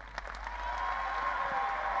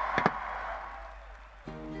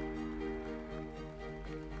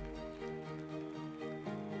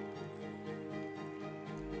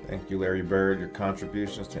 Thank you, Larry Bird. Your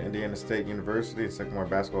contributions to Indiana State University and Sycamore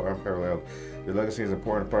basketball are unparalleled. Your legacy is an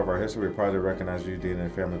important part of our history. We're proud to recognize you, Dean,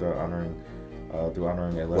 and family through honoring a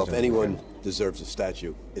legend. Well, if anyone deserves a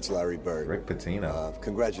statue, it's Larry Bird. Rick Pitino.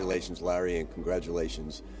 Congratulations, Larry, and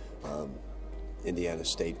congratulations, Indiana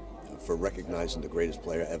State, for recognizing the greatest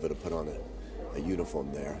player ever to put on a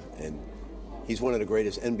uniform there. And he's one of the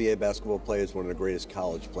greatest NBA basketball players, one of the greatest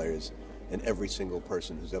college players, and every single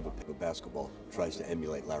person who's ever played basketball tries to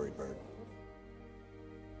emulate Larry Bird.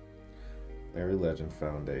 Larry Legend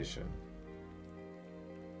Foundation.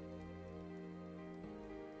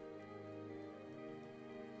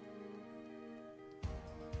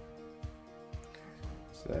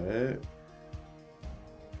 Is that it?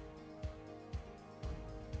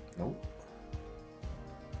 Nope.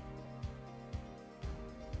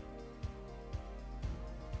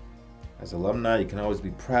 As alumni, you can always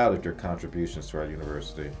be proud of your contributions to our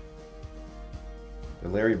university. The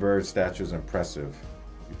Larry Bird statue is impressive.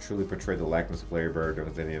 You truly portray the likeness of Larry Bird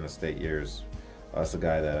during his Indiana State years. That's the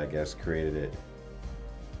guy that I guess created it.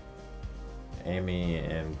 Amy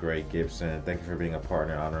and Greg Gibson, thank you for being a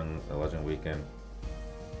partner honoring the Legend Weekend.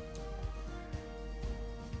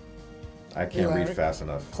 I can't read fast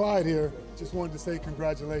enough. Clyde here. Just wanted to say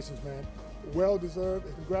congratulations, man. Well deserved,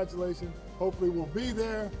 and congratulations. Hopefully we'll be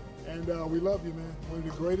there, and we love you, man. One of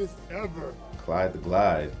the greatest ever. Clyde the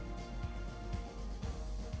Glide.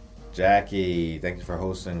 Jackie, thank you for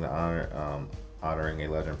hosting the Honoring a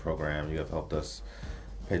Legend program. You have helped us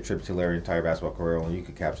pay tribute to Larry's entire basketball career. Only you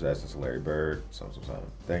could capture that since Larry Bird. Something.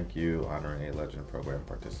 Thank you, Honoring a Legend program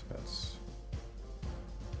participants.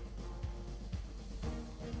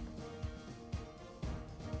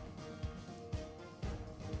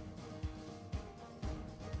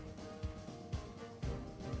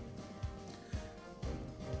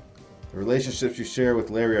 The relationships you share with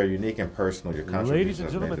Larry are unique and personal. Your contributions Ladies and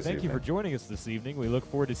have gentlemen, made this thank you for evening. joining us this evening. We look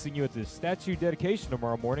forward to seeing you at the statue dedication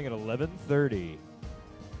tomorrow morning at 11:30.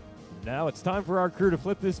 Now it's time for our crew to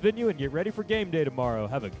flip this venue and get ready for game day tomorrow.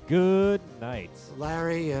 Have a good night.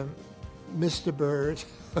 Larry, Mr. Bird,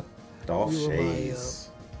 Dolph you were Shays.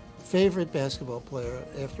 my favorite basketball player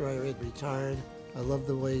after I had retired. I loved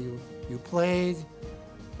the way you played.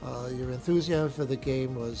 Your enthusiasm for the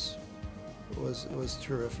game was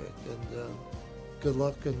terrific, and good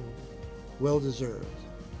luck and well deserved.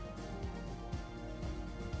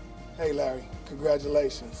 Hey Larry,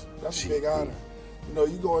 congratulations. That's a big honor. You know,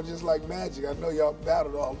 you going just like Magic. I know y'all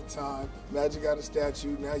battled all the time. Magic got a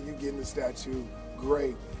statue, now you getting a statue.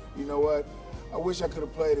 Great. You know what? I wish I could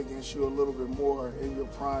have played against you a little bit more in your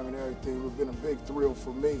prime and everything. It would have been a big thrill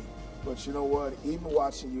for me. But you know what? Even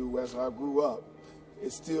watching you as I grew up,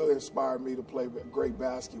 it still inspired me to play great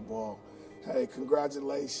basketball. Hey,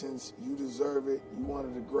 congratulations. You deserve it. You're one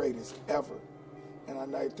of the greatest ever. And I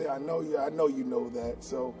know you know that.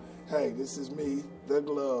 So, hey, this is me, the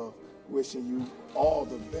Glove, wishing you all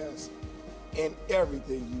the best in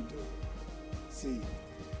everything you do. See you.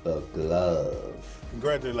 The Glove.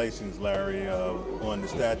 Congratulations, Larry, on the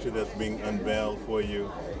statue that's being unveiled for you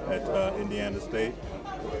at Indiana State.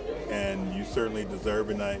 And you certainly deserve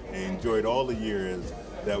it. And I enjoyed all the years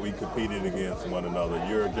that we competed against one another.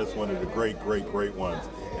 You're just one of the great, great, great ones.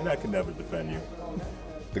 And I can never defend you.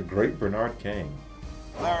 The great Bernard King.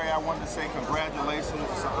 Larry, I wanted to say congratulations.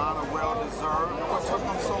 It's an honor, well deserved. What took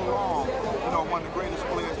them so long? You know, one of the greatest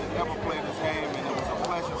players that ever played this game, and it was a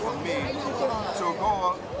pleasure for me to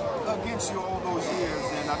go against you all those years.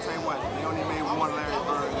 And I tell you what, they only made one Larry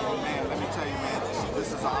Bird, and man, let me tell you, man,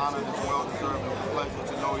 this is an honor that's well deserved. It was a pleasure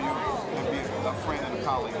to know you and be a friend and a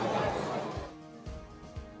colleague.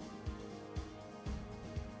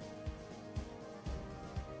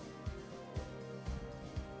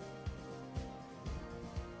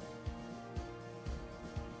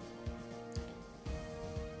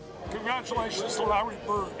 Congratulations to Larry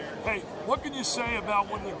Bird. Hey, what can you say about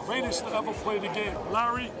one of the greatest to ever play the game?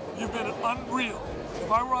 Larry, you've been unreal.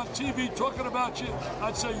 If I were on TV talking about you,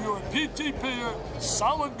 I'd say you're a PTPer,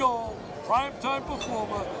 solid goal, primetime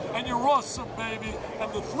performer, and you're awesome, baby.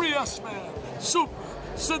 And the 3S man, super,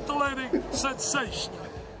 scintillating, sensational.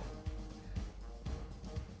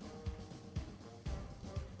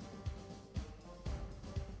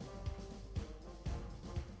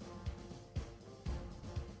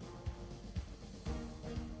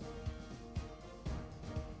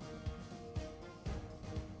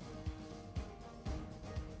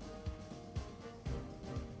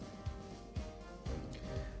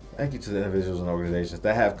 Thank you to the individuals and organizations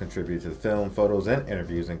that have contributed to the film, photos, and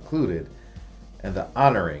interviews included in the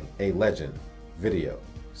Honoring a Legend video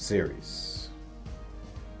series.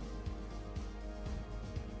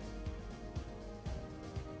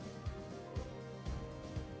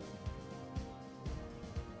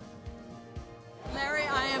 Larry,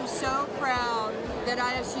 I am so proud that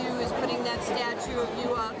ISU is putting that statue of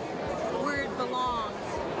you up where it belongs.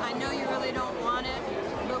 I know you really don't want it,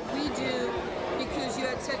 but we do, because you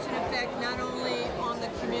had such an effect not only on the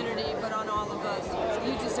community, but on all of us.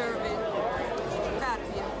 You deserve it. Proud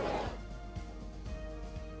of you.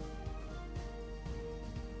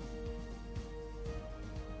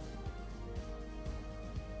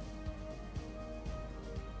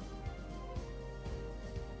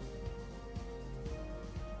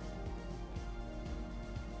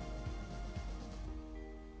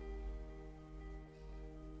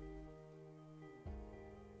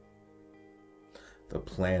 The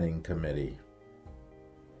Planning Committee.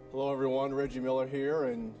 Hello everyone, Reggie Miller here,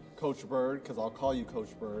 and Coach Bird, because I'll call you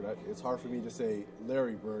Coach Bird. It's hard for me to say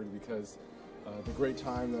Larry Bird because the great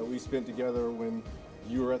time that we spent together when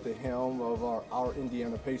you were at the helm of our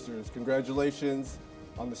Indiana Pacers. Congratulations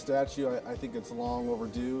on the statue. I think it's long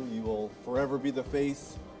overdue. You will forever be the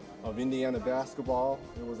face of Indiana basketball.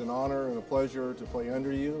 It was an honor and a pleasure to play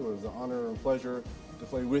under you. It was an honor and pleasure to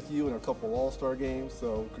play with you in a couple All-Star games.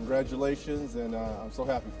 So congratulations, and I'm so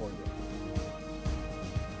happy for you.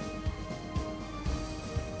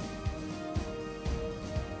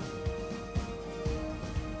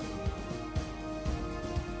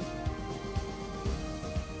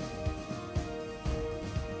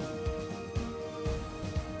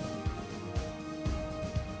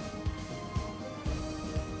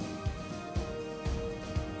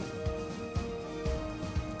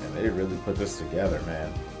 They really put this together,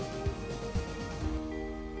 man.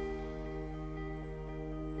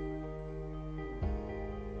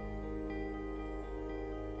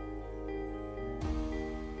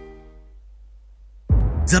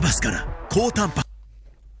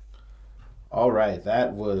 All right,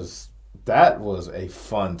 that was a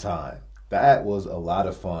fun time. That was a lot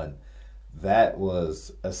of fun. That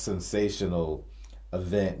was a sensational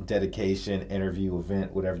event, dedication, interview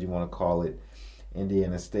event, whatever you want to call it.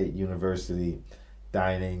 Indiana State University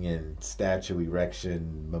dining and statue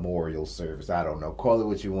erection memorial service. I don't know. Call it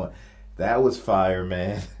what you want. That was fire,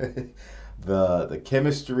 man. The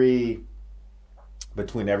chemistry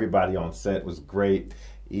between everybody on set was great.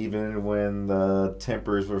 Even when the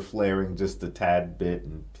tempers were flaring just a tad bit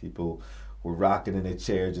and people were rocking in their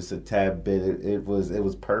chair just a tad bit, it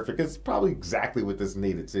was perfect. It's probably exactly what this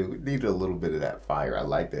needed too. We needed a little bit of that fire. I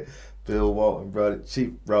liked it. Bill Walton brought it, Chief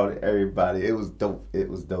brought it, everybody. It was dope. It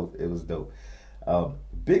was dope. It was dope.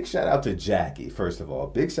 Big shout out to Jackie, first of all.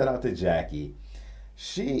 Big shout out to Jackie.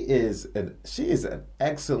 She is an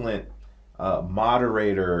excellent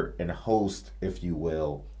moderator and host, if you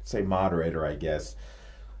will. Say moderator, I guess.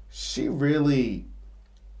 She really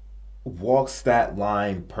walks that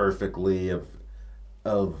line perfectly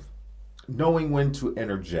of knowing when to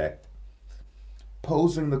interject,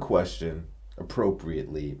 posing the question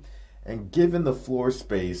appropriately, and giving the floor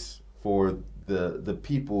space for the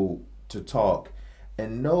people to talk,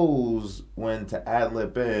 and knows when to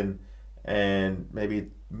ad-lib in and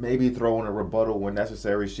maybe throw in a rebuttal when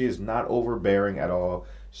necessary. She is not overbearing at all.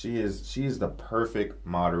 She is the perfect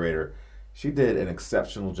moderator. She did an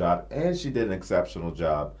exceptional job,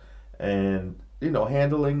 and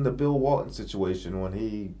handling the Bill Walton situation when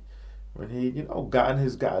he got in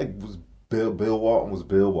his guy. Was Bill Walton was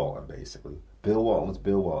Bill Walton, basically. Bill Walton was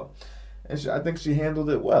Bill Walton, and I think she handled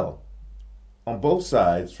it well on both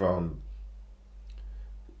sides, from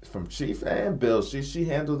Chief and Bill. She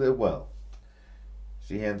handled it well.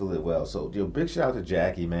 So, big shout out to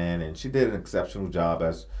Jackie, man, and she did an exceptional job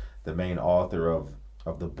as the main author of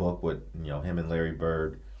the book with him and Larry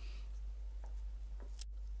Bird,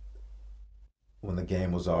 When the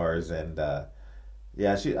Game Was Ours. And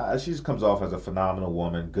she just comes off as a phenomenal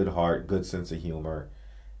woman, good heart, good sense of humor,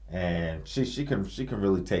 and she can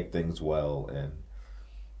really take things well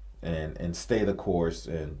and stay the course,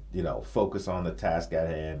 and focus on the task at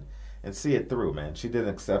hand and see it through, man. She did an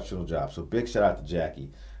exceptional job. So big shout out to Jackie,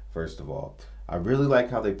 first of all. I really like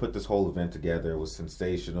how they put this whole event together. It was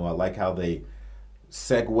sensational. I like how they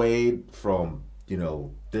segued from,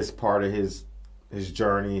 this part of his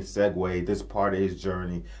journey, segue this part of his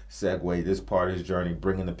journey, segue this part of his journey,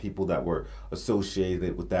 bringing the people that were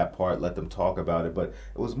associated with that part, let them talk about it. But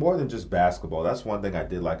it was more than just basketball. That's one thing I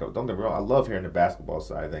did like. Don't get me wrong, I love hearing the basketball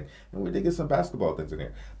side of things, and we did get some basketball things in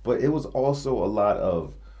there. But it was also a lot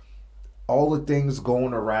of all the things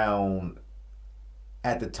going around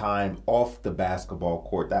at the time off the basketball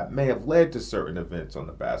court that may have led to certain events on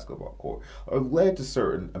the basketball court, or led to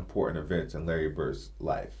certain important events in Larry Bird's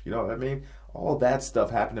life. You know what I mean? All that stuff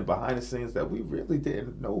happening behind the scenes that we really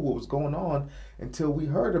didn't know what was going on until we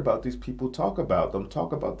heard about these people talk about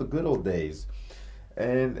the good old days.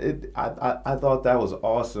 And I thought that was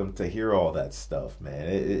awesome to hear all that stuff, man.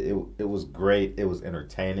 It was great. It was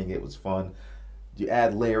entertaining. It was fun. You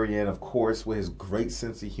add Larry in, of course, with his great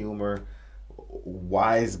sense of humor,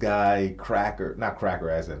 wise guy, cracker, not cracker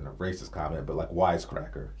as in a racist comment, but like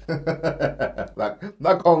wisecracker.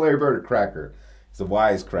 Not calling Larry Bird a cracker. He's a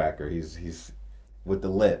wisecracker. He's with the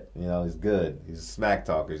lip, he's good. He's a smack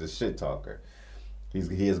talker. He's a shit talker.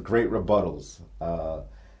 He has great rebuttals.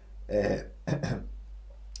 And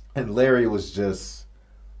Larry was just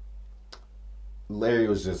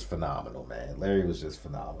phenomenal, man. Larry was just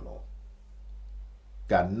phenomenal.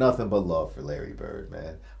 Got nothing but love for Larry Bird,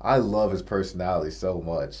 man. I love his personality so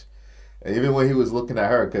much. And even when he was looking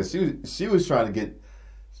at her, because she was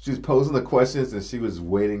posing the questions and she was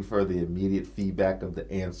waiting for the immediate feedback of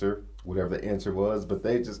the answer, whatever the answer was. But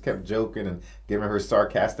they just kept joking and giving her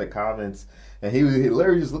sarcastic comments. And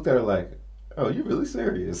Larry just looked at her like, "Oh, you really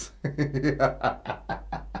serious?"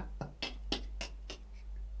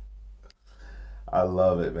 I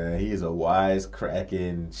love it, man. He is a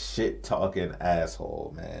wise-cracking, shit-talking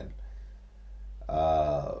asshole, man.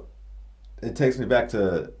 It takes me back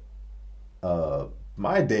to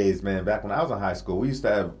my days, man. Back when I was in high school, we used to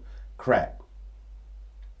have crack.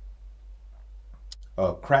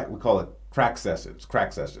 We call it crack sessions,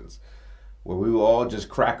 where we would all just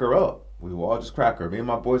crack her up. We would all just crack her. Me and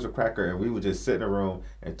my boys would crack her, and we would just sit in a room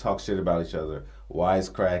and talk shit about each other.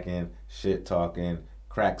 Wise-cracking, shit-talking,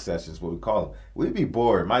 crack sessions, what we call them. We'd be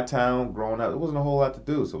bored. My town, growing up, there wasn't a whole lot to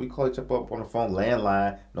do, so we call each other up on the phone,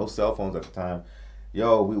 landline, no cell phones at the time.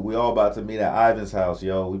 Yo, we all about to meet at Ivan's house.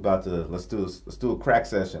 Yo, we about to let's do a crack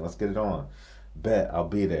session. Let's get it on. Bet I'll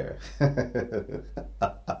be there.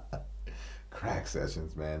 Crack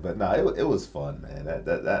sessions, man. But no, it was fun, man.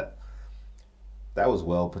 That was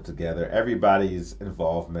well put together. Everybody's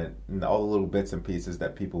involvement and all the little bits and pieces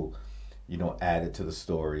that people added to the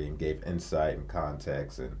story and gave insight and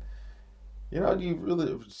context, and you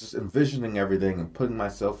really just envisioning everything and putting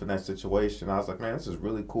myself in that situation. I was like, man, this is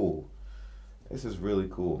really cool. This is really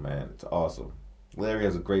cool, man. It's awesome. Larry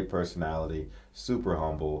has a great personality, super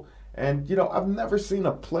humble, and I've never seen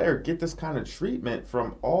a player get this kind of treatment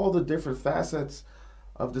from all the different facets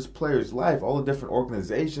of this player's life, all the different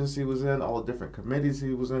organizations he was in, all the different committees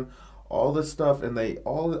he was in. All this stuff, and they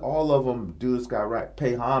all of them do this guy right.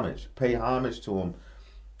 Pay homage to him,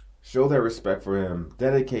 show their respect for him,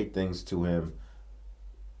 dedicate things to him,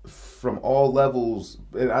 from all levels.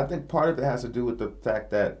 And I think part of it has to do with the fact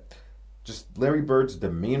that just Larry Bird's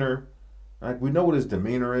demeanor. Like, we know what his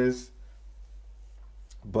demeanor is,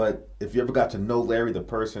 but if you ever got to know Larry the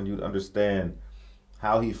person, you'd understand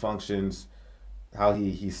how he functions, how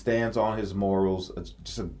he stands on his morals.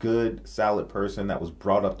 Just a good, solid person that was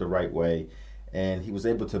brought up the right way. And he was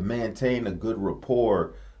able to maintain a good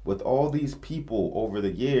rapport with all these people over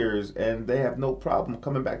the years, and they have no problem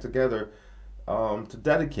coming back together to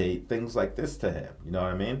dedicate things like this to him. You know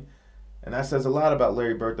what I mean? And that says a lot about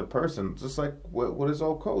Larry Bird the person, just like with his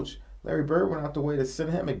old coach. Larry Bird went out the way to send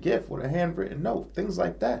him a gift with a handwritten note, things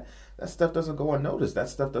like that. That stuff doesn't go unnoticed. That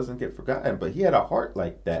stuff doesn't get forgotten. But he had a heart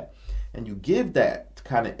like that. And you give that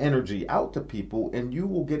kind of energy out to people, and you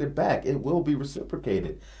will get it back. It will be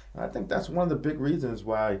reciprocated. And I think that's one of the big reasons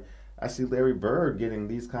why I see Larry Bird getting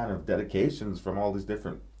these kind of dedications from all these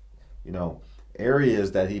different,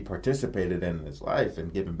 areas that he participated in his life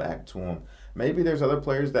and giving back to him. Maybe there's other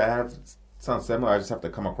players that have something similar. I just have to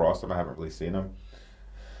come across them. I haven't really seen them.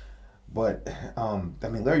 But,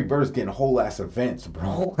 Larry Bird is getting whole ass events,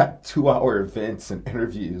 bro. Like 2-hour events and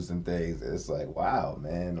interviews and things. It's like, wow,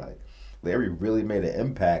 man. Like, Larry really made an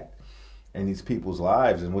impact in these people's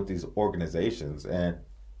lives and with these organizations. And,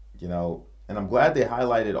 and I'm glad they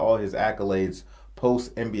highlighted all his accolades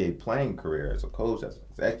post-NBA playing career as a coach, as an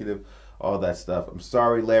executive, all that stuff. I'm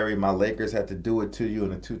sorry, Larry. My Lakers had to do it to you in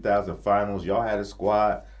the 2000 finals. Y'all had a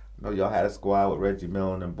squad. I know y'all had a squad with Reggie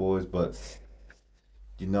Miller and them boys, but...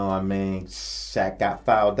 Shaq got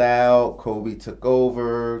fouled out. Kobe took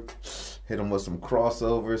over, hit him with some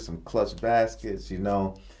crossovers, some clutch baskets,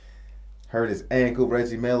 hurt his ankle. Not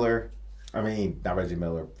Reggie Miller.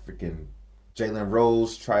 Freaking Jalen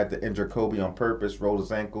Rose tried to injure Kobe on purpose, rolled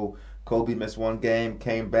his ankle. Kobe missed one game,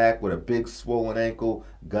 came back with a big swollen ankle,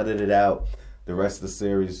 gutted it out. The rest of the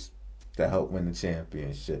series to help win the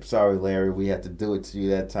championship. Sorry, Larry, we had to do it to you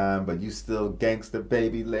that time, but you still gangster,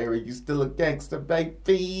 baby. Larry, you still a gangster,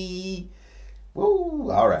 baby.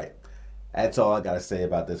 Woo! All right. That's all I got to say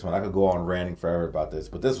about this one. I could go on ranting forever about this,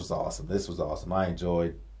 but this was awesome. This was awesome. I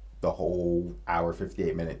enjoyed the whole hour,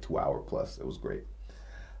 58-minute, 2-hour plus. It was great.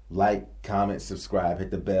 Like, comment, subscribe,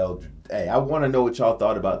 hit the bell. Hey, I want to know what y'all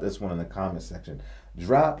thought about this one in the comment section.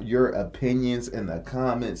 Drop your opinions in the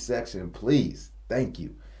comment section, please. Thank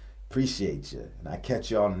you. Appreciate you. And I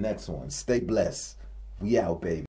catch you on the next one. Stay blessed. We out, baby.